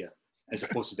hotel to here, as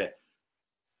opposed to that.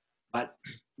 But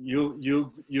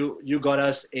you got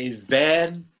us a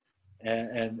van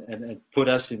and put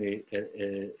us in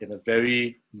a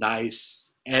very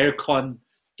nice aircon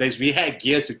place. We had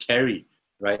gears to carry,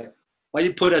 right? But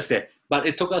you put us there. But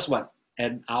it took us what,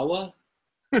 an hour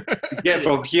to get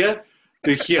from here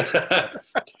to here.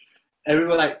 And we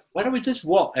were like, why don't we just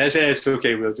walk? And I said, it's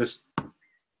okay, we'll just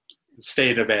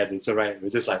stay in the van. It's all right. We're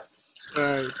just like,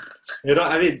 you know,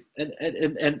 I mean,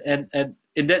 and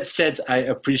in that sense, I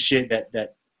appreciate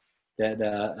that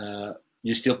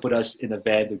you still put us in a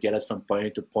van to get us from point A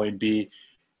to point B,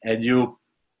 and you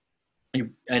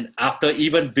and after,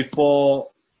 even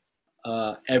before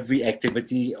every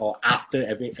activity or after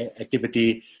every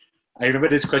activity, I remember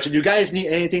this question: you guys need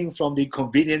anything from the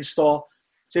convenience store?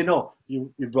 Say no.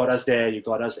 You brought us there. You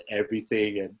got us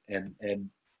everything, and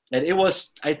it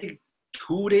was, I think,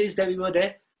 2 days that we were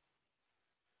there.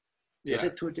 Yeah. Was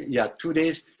it 2 days? Yeah, 2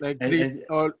 days. Like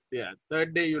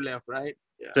third day you left, right?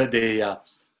 Yeah. Third day, yeah.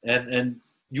 And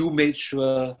you made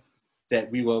sure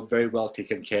that we were very well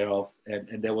taken care of,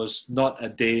 and there was not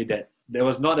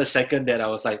a second that I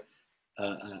was like,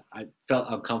 I felt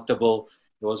uncomfortable.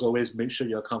 It was always make sure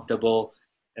you're comfortable.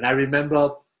 And I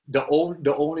remember the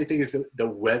only thing is the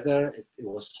weather. It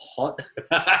was hot,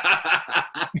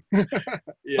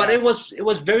 Yeah. but it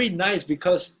was very nice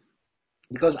because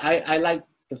I like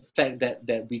the fact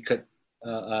that we could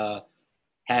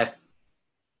have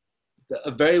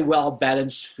a very well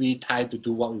balanced free time to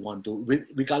do what we want to do,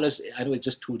 regardless. I know it's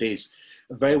just 2 days,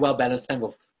 a very well balanced time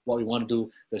of what we want to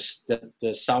do.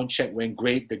 The sound check went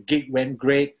great, the gig went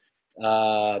great,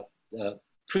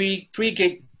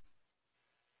 pre-gig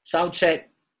sound check,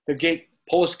 the gig,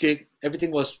 post gig,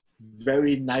 everything was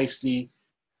very nicely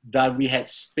done. We had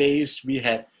space, we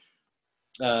had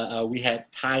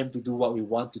time to do what we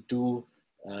want to do.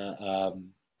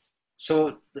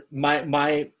 So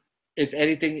my if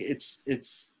anything, it's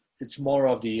more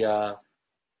of the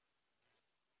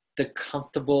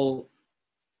comfortable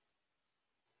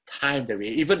time that we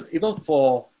even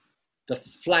for the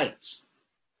flights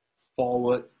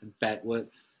forward and backward.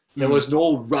 There was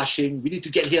no rushing. We need to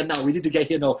get here now. We need to get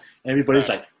here now. Everybody's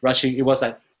like rushing. It was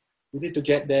like, we need to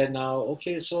get there now.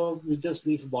 Okay, so we just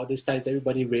leave about this time. Is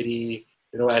everybody ready?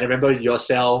 You know, I remember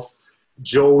yourself,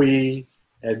 Joey,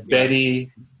 and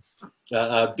Benny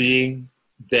being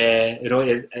there. You know,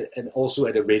 and also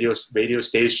at the radio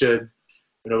station.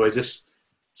 You know, we're just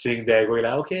sitting there going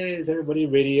like, okay, is everybody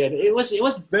ready? And it was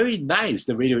very nice.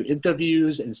 The radio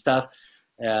interviews and stuff.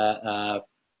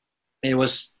 It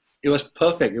was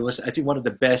perfect. It was, I think, one of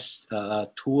the best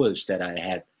tours that I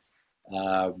had.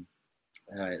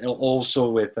 Also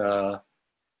with, and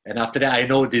after that, I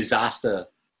know Disaster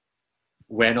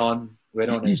went on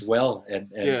as well.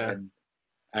 And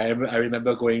I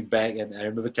remember going back, and I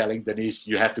remember telling Denise,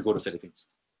 you have to go to Philippines.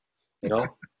 You know,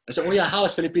 I said, oh yeah, how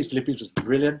is Philippines? Philippines was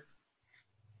brilliant.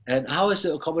 And how is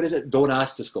the accommodation? Don't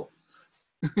ask, just go.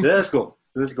 Just go.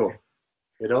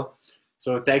 You know.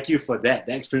 So thank you for that.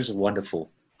 That experience was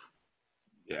wonderful.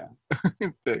 Yeah.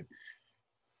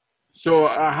 So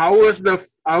how was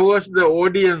the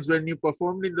audience when you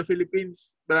performed in the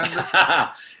Philippines, Brandon?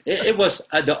 it was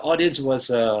the audience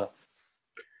was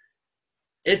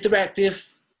interactive.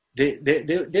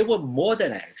 They were more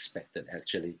than I expected,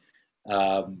 actually.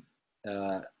 And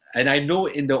I know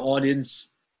in the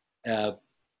audience,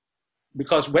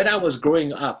 because when I was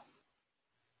growing up,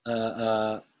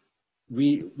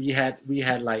 we had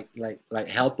like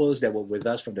helpers that were with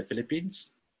us from the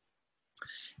Philippines.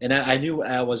 And I knew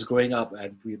I was growing up,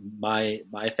 and my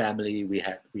family, we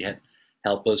had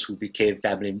helpers who became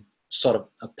family, sort of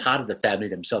a part of the family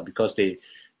themselves, because they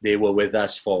were with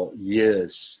us for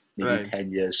years, maybe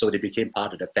 10 years. So they became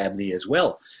part of the family as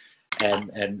well.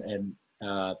 And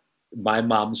my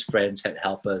mom's friends had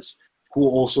helpers who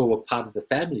also were part of the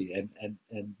family, and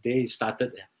they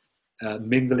started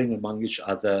mingling among each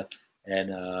other.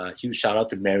 And huge shout out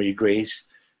to Mary Grace,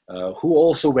 who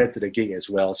also went to the gig as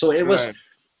well. So it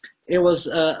was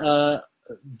a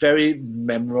very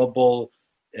memorable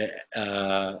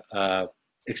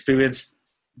experience.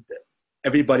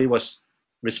 Everybody was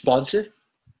responsive,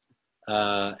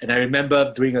 and I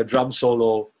remember doing a drum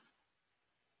solo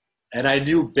and I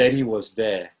knew Benny was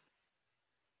there.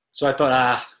 So I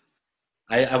thought,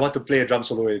 I want to play a drum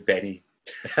solo with Benny.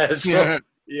 So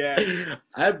Yeah.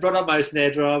 I brought up my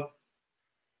snare drum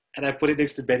and I put it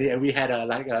next to Benny, and we had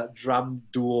a drum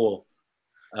duo.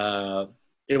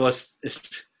 It was,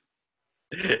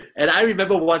 and I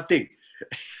remember one thing.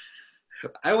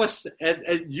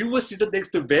 And you were seated next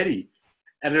to Benny,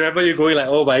 and I remember you going like,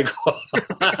 "Oh my god!"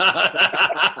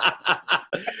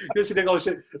 You're sitting, oh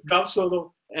shit, drum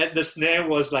solo, and the snare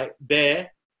was like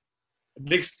there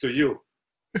next to you.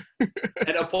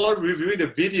 And upon reviewing the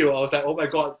video, I was like, "Oh my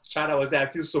god, China was there.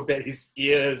 I feel so bad. His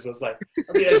ears was like."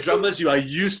 I mean, as drummers, you are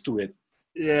used to it.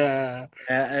 Yeah.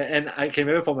 And I can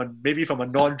remember maybe from a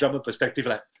non-drummer perspective,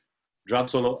 like drum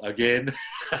solo again.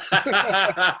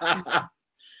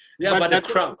 Yeah, but the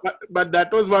crowd. But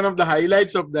that was one of the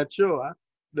highlights of that show, huh?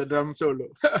 The drum solo.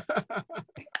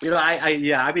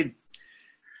 I mean,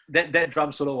 that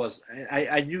drum solo was.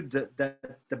 I knew that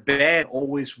the band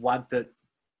always wanted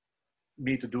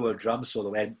me to do a drum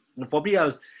solo, and for me,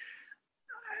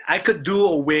 I could do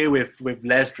away with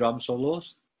less drum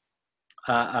solos,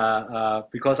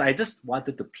 because I just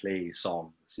wanted to play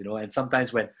songs, and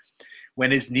sometimes when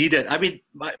it's needed. I mean,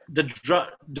 the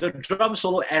drum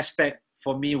solo aspect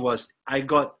for me was I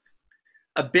got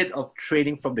a bit of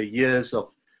training from the years of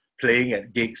playing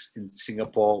at gigs in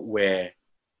Singapore where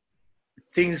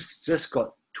things just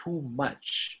got too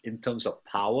much in terms of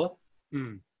power.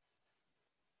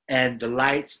 And the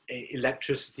lights,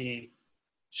 electricity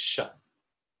shut.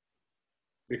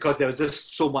 Because there was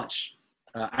just so much.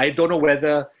 I don't know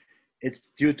whether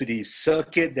it's due to the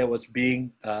circuit that was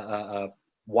being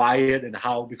wired and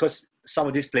how, because some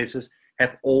of these places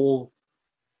have old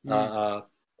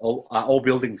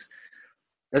buildings.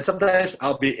 And sometimes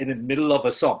I'll be in the middle of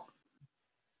a song.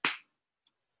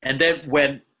 And then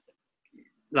when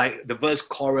like the verse,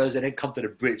 chorus, and then come to the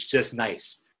bridge, just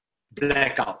nice.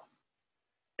 Blackout.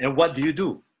 And what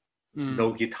do?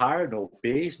 No guitar, no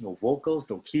bass, no vocals,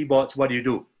 no keyboards. What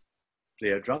do? Play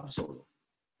a drum solo.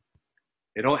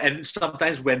 And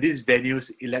sometimes when these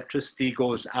venues, electricity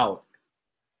goes out,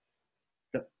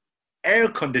 the air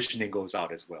conditioning goes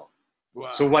out as well.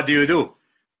 Wow. So what do?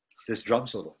 This drum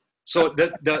solo. So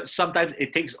sometimes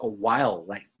it takes a while,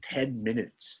 like 10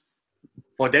 minutes,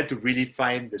 for them to really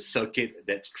find the circuit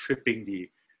that's tripping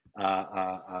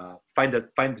find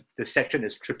the section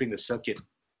that's tripping the circuit.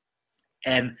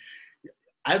 And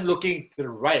I'm looking to the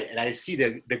right and I see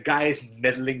the guys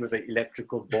meddling with the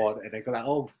electrical board, and I go like,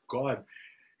 oh God.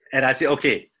 And I say,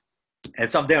 okay.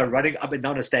 And some of them are running up and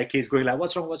down the staircase going like,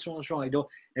 what's wrong? And you're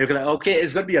like, okay,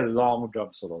 it's going to be a long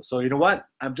drum solo. So you know what?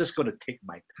 I'm just going to take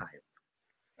my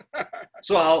time.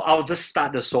 So I'll just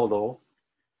start the solo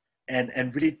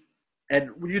and really, and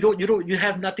you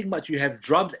have nothing much. You have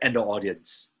drums and the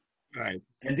audience. Right.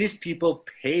 And these people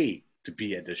pay to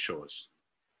be at the shows.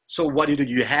 So what do?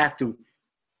 You have to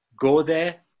go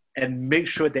there and make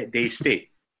sure that they stay.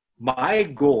 My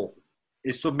goal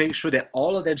is to make sure that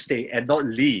all of them stay and not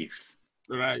leave.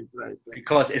 Right.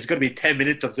 Because it's going to be 10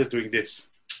 minutes of just doing this.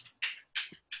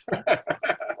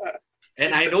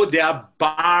 And I know there are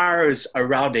bars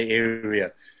around the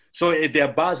area. So if there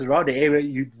are bars around the area,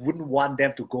 you wouldn't want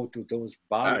them to go to those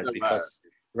bars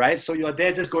right? So you're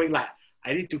there just going like,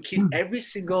 I need to keep every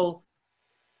single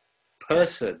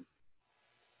person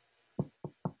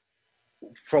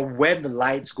from when the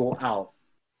lights go out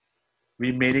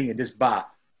remaining in this bar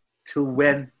till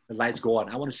when the lights go on.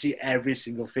 I want to see every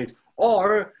single face,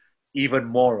 or even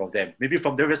more of them. Maybe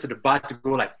from the rest of the bar to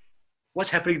go like, what's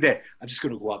happening there? I'm just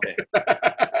going to go up there.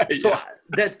 So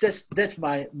that's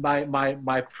my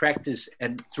practice,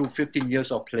 and through 15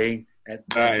 years of playing at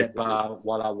that bar,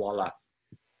 Walla Walla,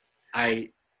 that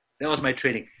was my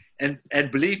training. And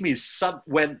believe me,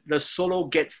 when the solo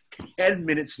gets 10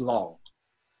 minutes long,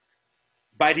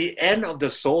 by the end of the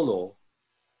solo,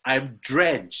 I'm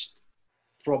drenched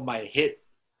from my head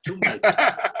to my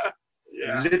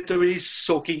toe, literally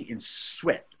soaking in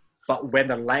sweat. But when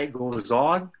the light goes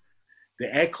on,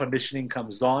 the air conditioning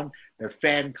comes on, the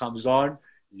fan comes on,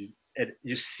 and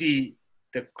you see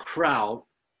the crowd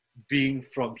being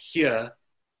from here,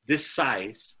 this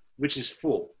size, which is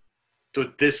full,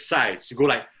 to this size. You go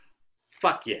like,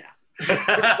 fuck yeah.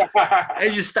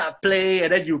 And you start playing,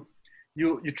 and then you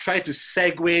try to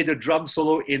segue the drum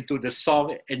solo into the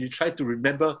song, and you try to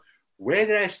remember, where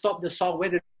did I stop the song? Where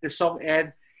did the song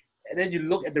end? And then you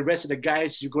look at the rest of the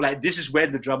guys, you go like, this is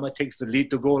when the drummer takes the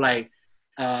lead to go like,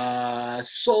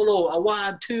 solo,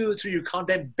 1, 2, 3, you count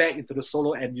them back into the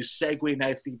solo and you segue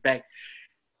nicely back.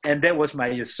 And that was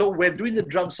so when doing the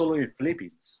drum solo in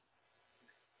Philippines,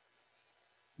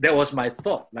 that was my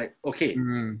thought, like, okay,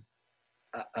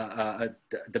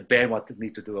 the band wanted me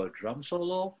to do a drum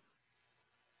solo,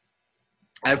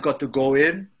 I've got to go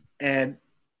in and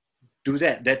do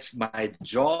that. That's my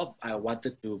job. I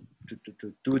wanted to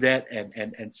do that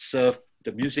and serve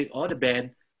the music or the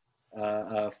band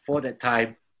for that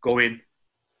time. Go in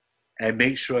and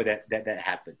make sure that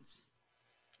happens.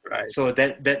 Right. So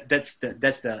that's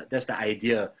the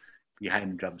idea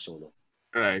behind drum solo.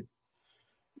 Right.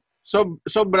 So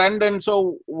Brandon,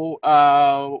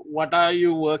 what are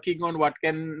you working on? What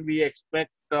can we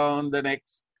expect on the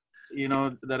next,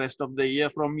 the rest of the year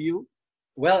from you?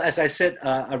 Well, as I said,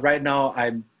 right now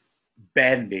I'm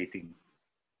band dating.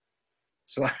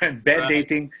 So I'm band Right.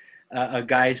 dating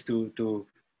guys who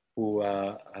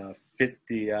fit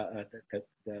the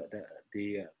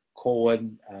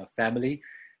Cohen family,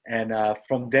 and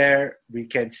from there we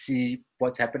can see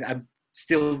what's happening. I'm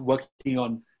still working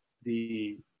on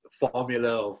the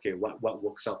formula of okay what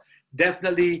works out.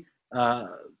 Definitely,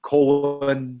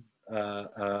 Cohen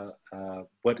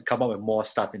would come up with more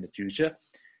stuff in the future.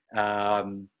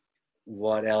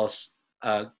 What else?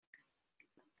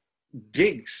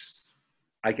 Gigs,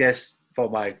 I guess, for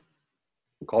my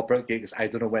corporate gigs. I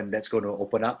don't know when that's going to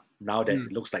open up now that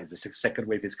it looks like the second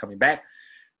wave is coming back.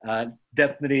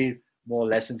 Definitely more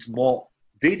lessons, more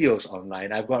videos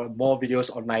online. I've got more videos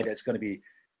online that's going to be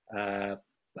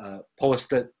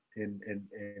posted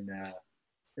in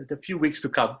a few weeks to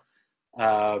come.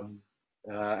 I'm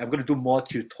going to do more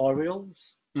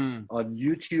tutorials on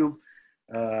YouTube.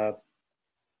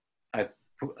 I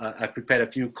prepared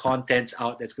a few contents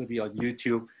out that's going to be on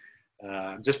YouTube.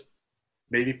 Just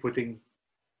maybe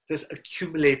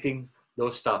accumulating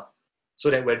those stuff so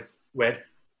that when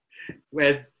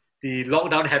the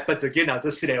lockdown happens again, I'll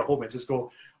just sit at home and just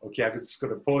go, okay, I'm just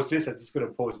going to post this, I'm just going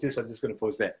to post this, I'm just going to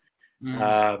post that.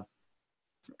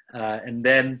 And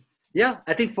then, yeah,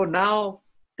 I think for now,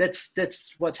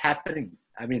 that's what's happening.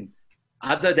 I mean,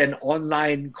 other than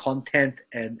online content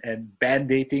and band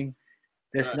dating,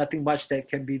 there's nothing much that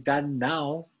can be done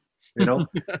now, And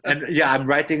yeah, I'm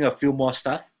writing a few more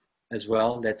stuff as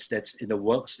well. That's in the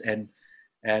works, and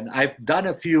I've done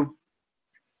a few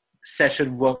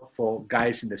session work for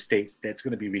guys in the States that's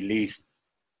going to be released,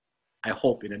 I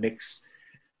hope, in the next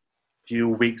few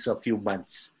weeks or few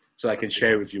months, so I can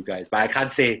share with you guys. But I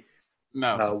can't say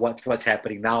what's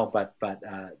happening now. But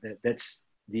that's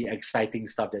the exciting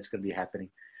stuff that's going to be happening.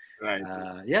 Right.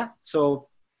 Yeah. So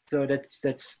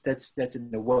that's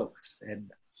in the works. And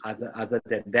other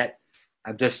than that,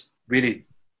 I'm just really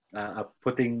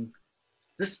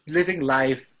just living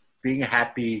life, being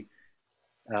happy.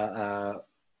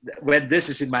 When this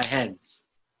is in my hands,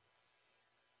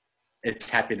 it's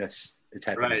happiness. It's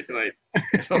happiness. Right.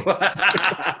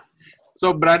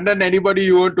 So, Brandon, anybody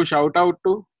you want to shout out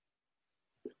to?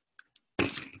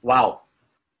 Wow.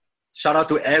 Shout out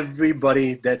to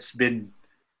everybody that's been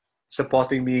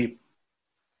supporting me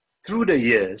through the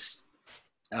years,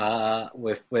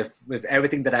 with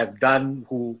everything that I've done,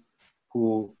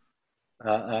 who've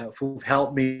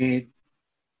helped me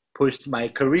push my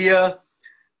career.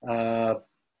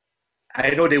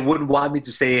 I know they wouldn't want me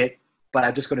to say it, but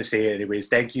I'm just going to say it anyways.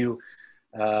 Thank you.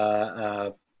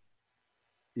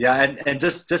 Yeah, and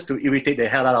just to irritate the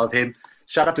hell out of him,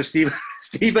 shout out to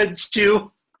Stephen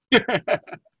Chew.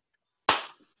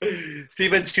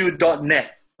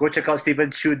 StephenChew.net. Go check out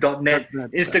StephenChew.net.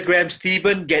 Instagram,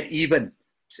 Stephen Get Even.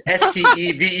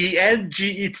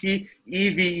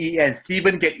 StephenGetEven.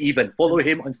 Stephen Get Even. Follow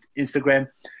him on Instagram.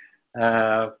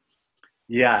 I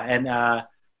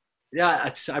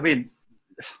mean,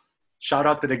 shout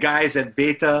out to the guys at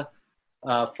Beta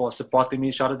for supporting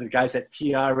me. Shout out to the guys at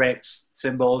TRX,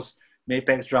 Cymbals,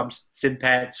 Mapex Drums,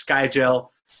 Simpad, Skygel,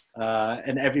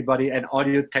 and everybody, and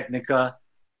Audio Technica,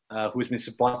 who's been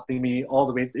supporting me all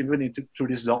the way, even through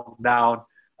this lockdown,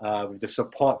 with the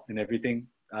support and everything.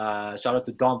 Shout out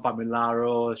to Dom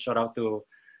Familaro. Shout out to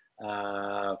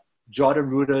Jordan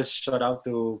Ruders. Shout out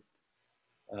to,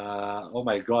 oh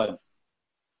my God.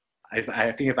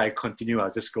 I think if I continue,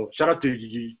 I'll just go. Shout out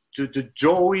to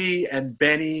Joey and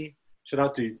Benny. Shout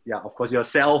out to, of course,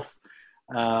 yourself.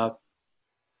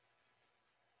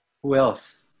 Who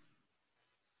else?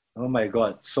 Oh my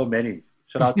God, so many.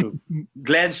 Shout out to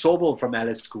Glenn Sobel from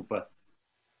Alice Cooper,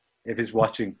 if he's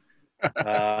watching.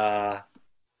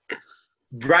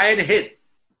 Brian Hitt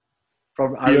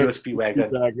from REO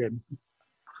Speedwagon.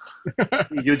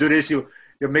 You do this, you're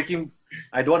making,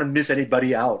 I don't want to miss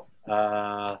anybody out.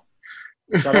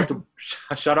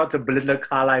 Shout out to Belinda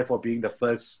Carlisle for being the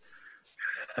first.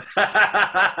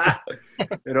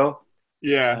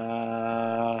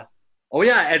 Yeah. Oh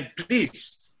yeah, and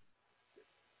please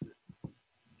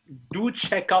do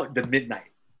check out The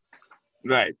Midnight.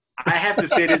 Right. I have to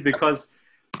say this because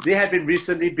they have been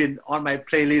recently been on my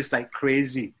playlist like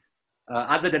crazy.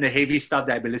 Other than the heavy stuff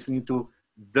that I've been listening to,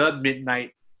 The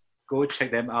Midnight, go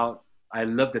check them out. I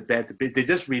love the band. They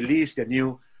just released uh,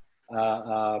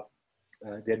 uh,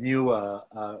 their new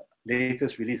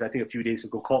latest release, I think a few days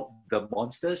ago, called The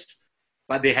Monsters.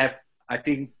 But they have, I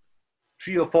think,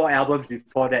 3 or 4 albums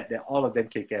before that. That all of them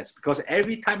kick ass. Because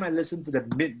every time I listen to The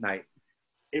Midnight,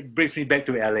 it brings me back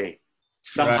to LA Right.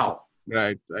 somehow.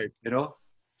 Right. Right. You know.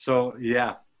 So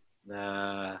yeah.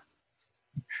 Uh,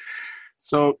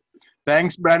 So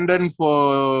thanks, Brandon,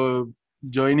 for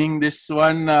joining this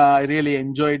one. I really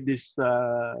enjoyed this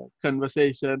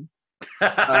conversation.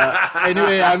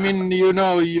 Anyway, I mean,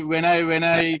 when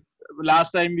I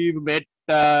last time we met,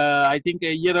 I think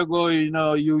a year ago,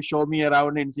 you showed me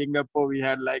around in Singapore. We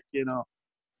had like,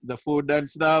 the food and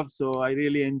stuff. So I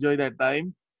really enjoyed that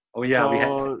time. oh yeah, we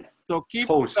had So keep,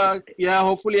 post. yeah,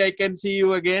 hopefully I can see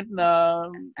you again,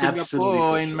 Singapore Absolutely, or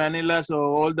for in sure. Manila. So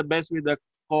all the best with the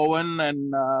Coven,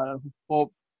 and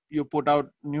hope you put out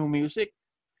new music.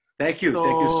 Thank you.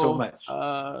 Thank you so So much.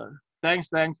 thanks,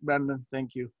 Brandon.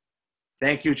 Thank you.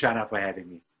 Thank you, Chana, for having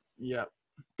me. Yeah.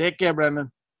 Take care,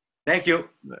 Brandon. Thank you.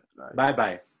 Bye. Bye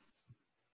bye.